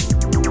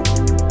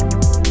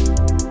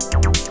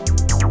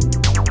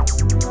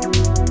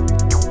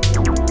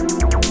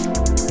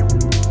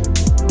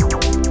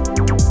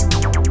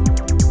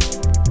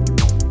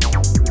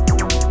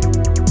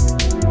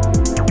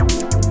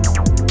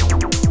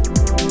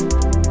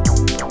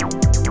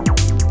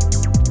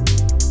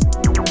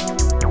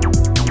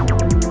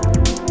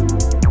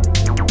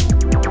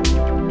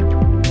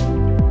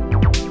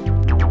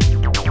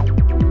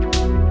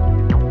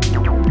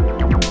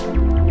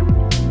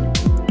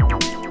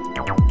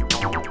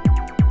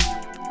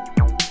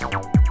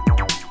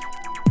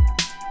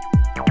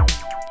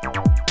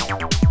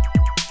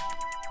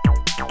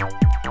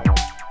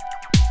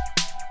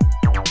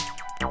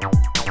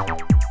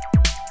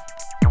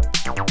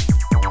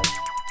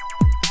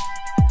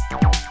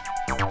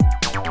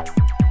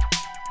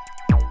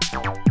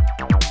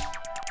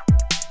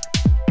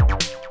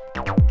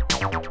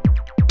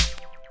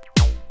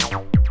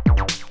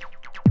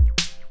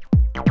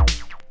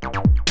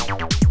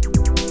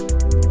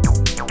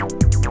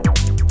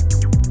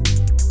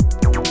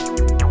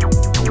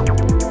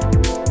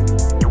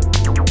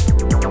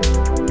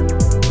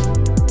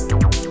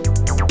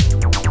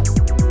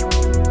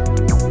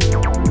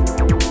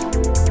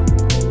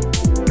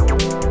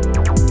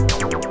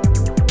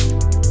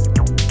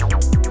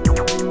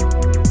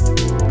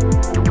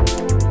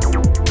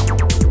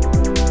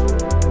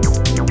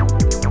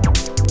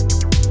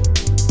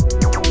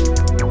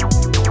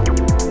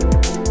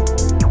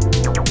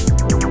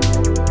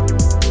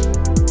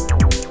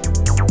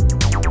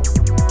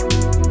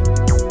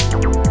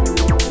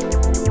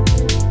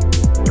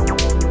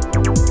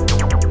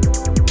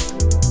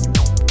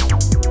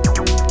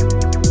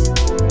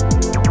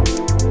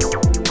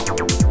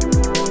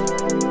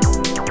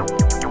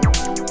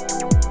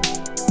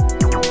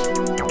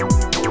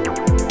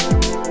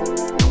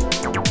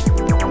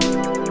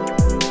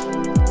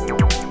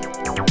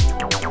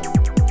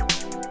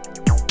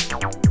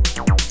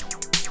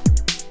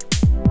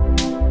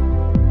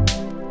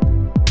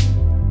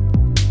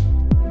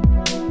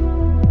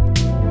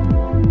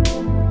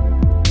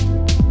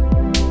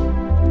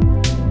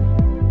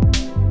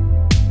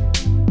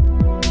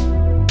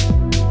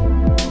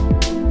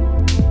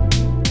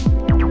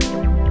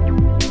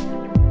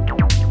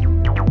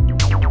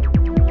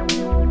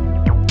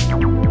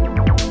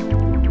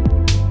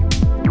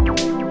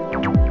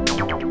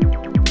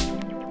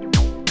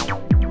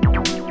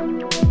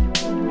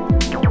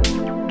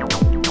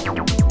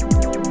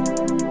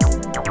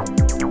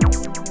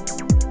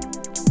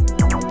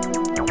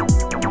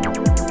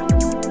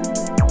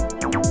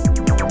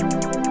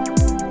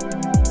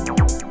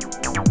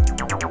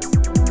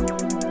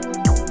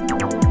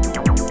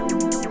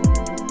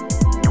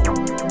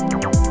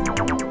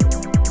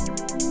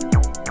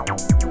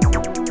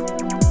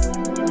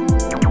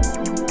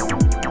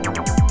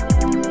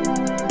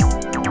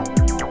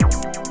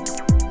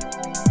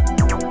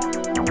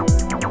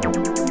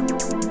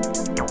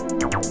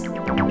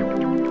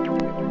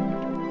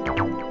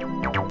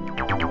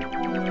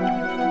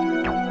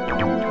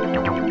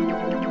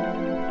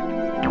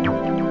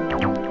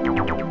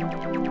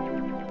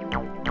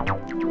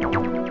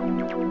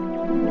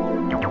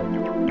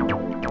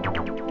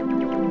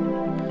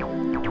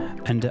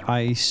 And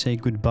I say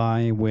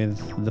goodbye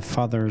with the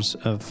fathers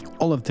of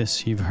all of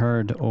this you've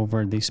heard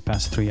over these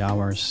past 3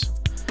 hours.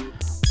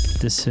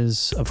 This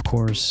is, of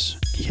course,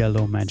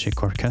 Yellow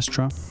Magic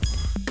Orchestra.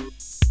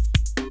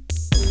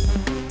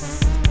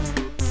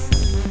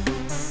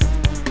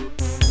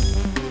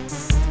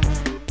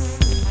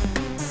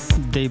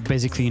 They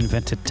basically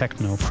invented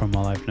techno from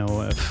all I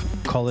know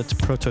of. Call it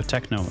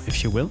proto-techno,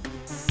 if you will.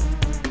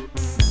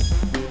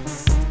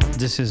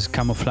 This is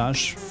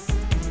Camouflage,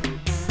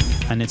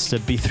 and it's the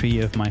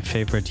B3 of my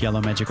favorite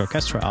Yellow Magic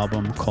Orchestra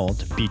album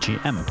called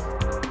BGM.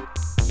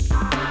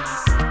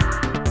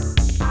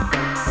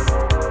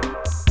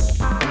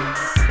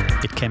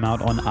 It came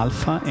out on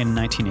Alpha in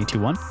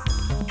 1981,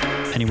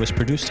 and it was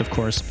produced, of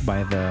course,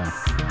 by the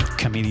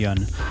chameleon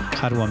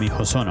Haruomi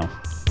Hosono.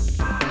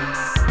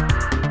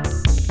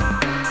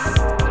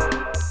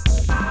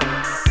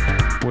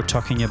 We're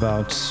talking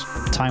about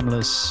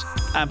timeless,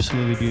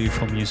 absolutely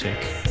beautiful music,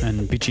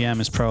 and BGM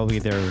is probably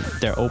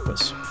their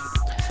opus.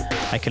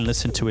 I can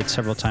listen to it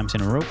several times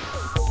in a row.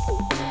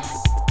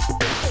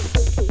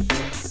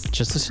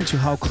 Just listen to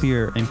how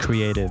clear and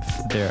creative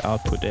their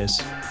output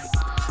is,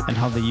 and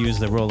how they use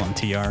the Roland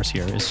TRs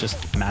here. It's just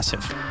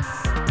massive.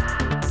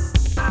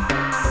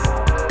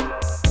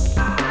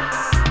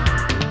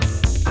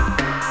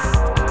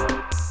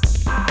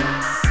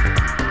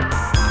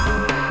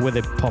 with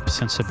a pop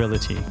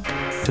sensibility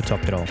to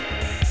top it all.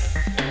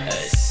 A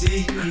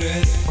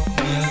secret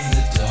beyond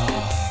the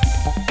door.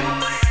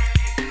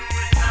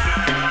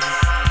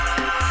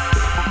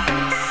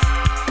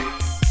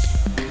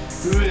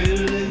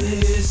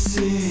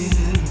 Releasing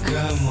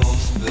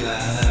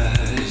camouflage,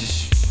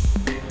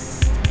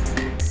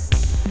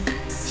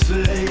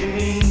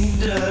 flaming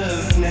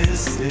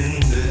darkness in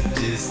the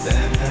distance.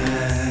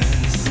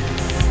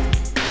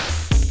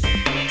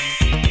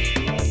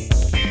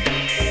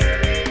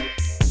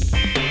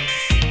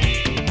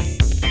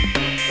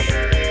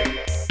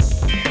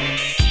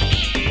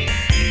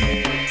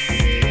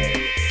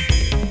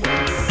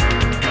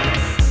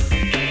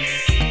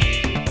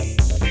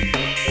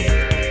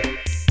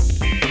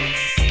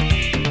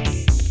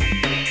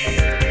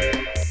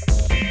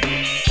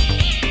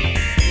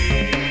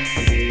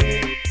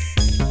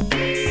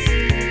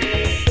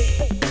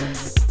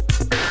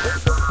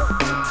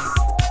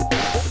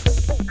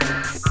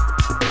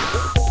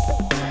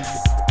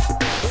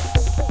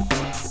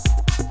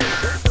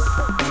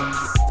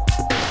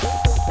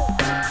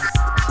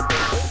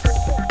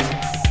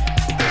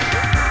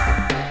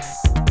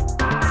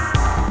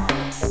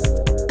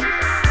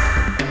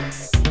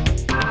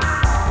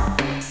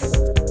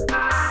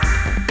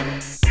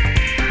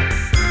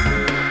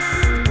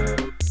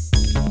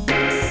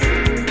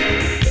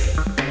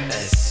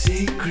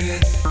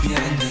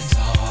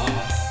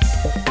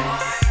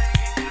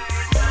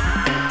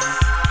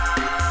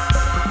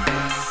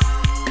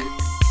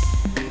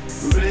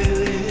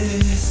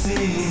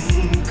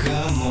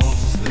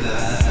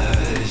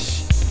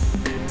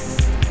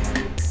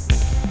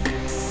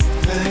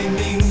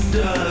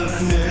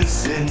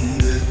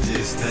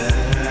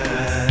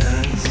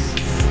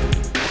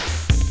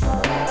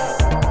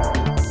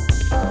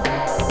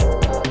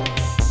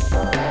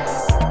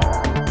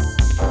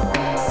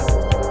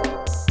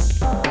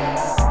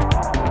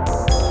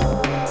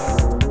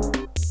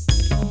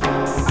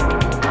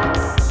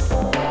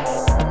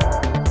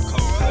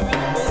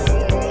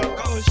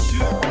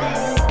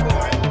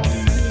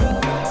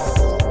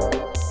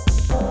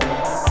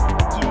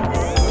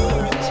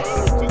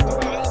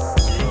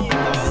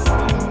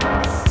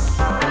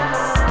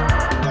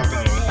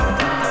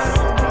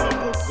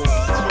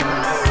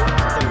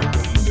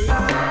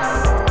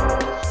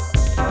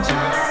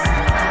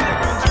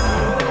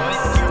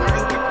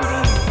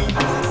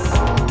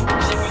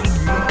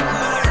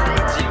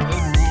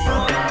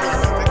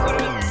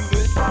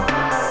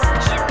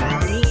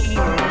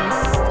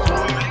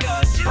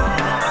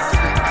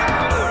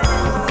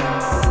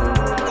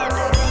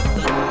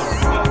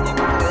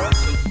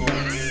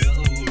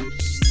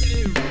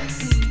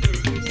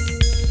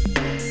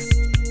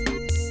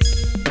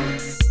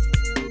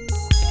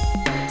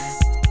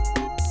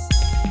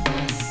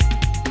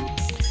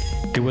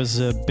 It was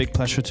a big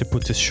pleasure to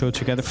put this show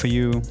together for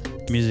you.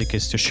 Music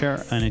is to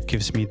share, and it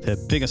gives me the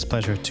biggest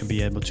pleasure to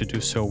be able to do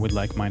so with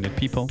like-minded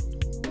people.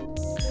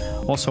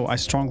 Also, I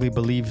strongly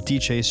believe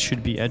DJs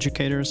should be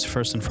educators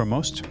first and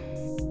foremost.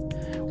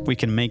 We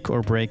can make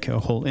or break a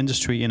whole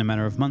industry in a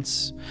matter of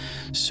months.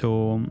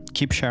 So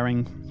keep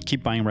sharing,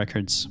 keep buying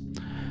records,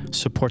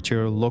 support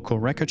your local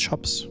record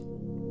shops.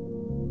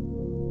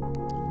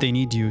 They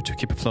need you to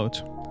keep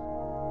afloat.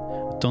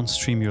 Don't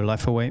stream your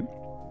life away.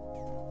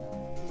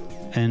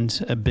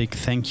 And a big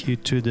thank you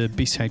to the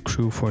B-Side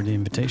crew for the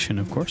invitation,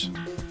 of course.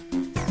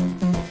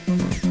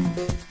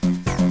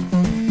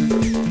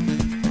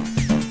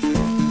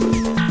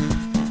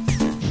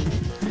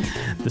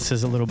 This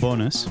is a little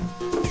bonus.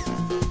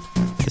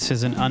 This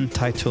is an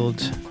untitled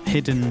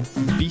hidden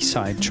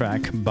B-side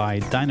track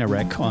by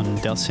Dynarec on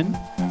Delsin.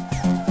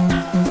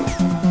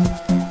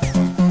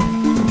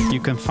 You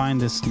can find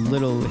this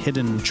little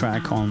hidden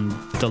track on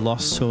the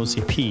Lost Souls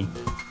EP.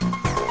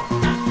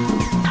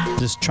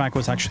 This track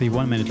was actually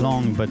 1 minute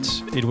long, but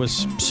it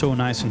was so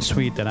nice and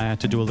sweet that I had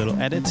to do a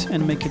little edit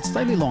and make it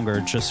slightly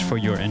longer just for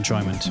your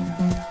enjoyment.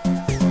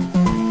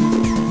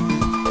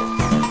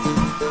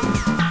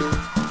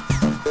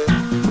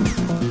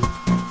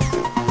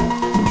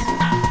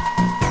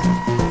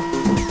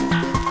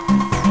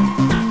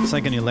 It's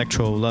like an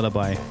electro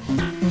lullaby.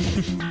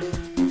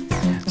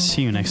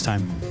 See you next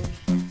time.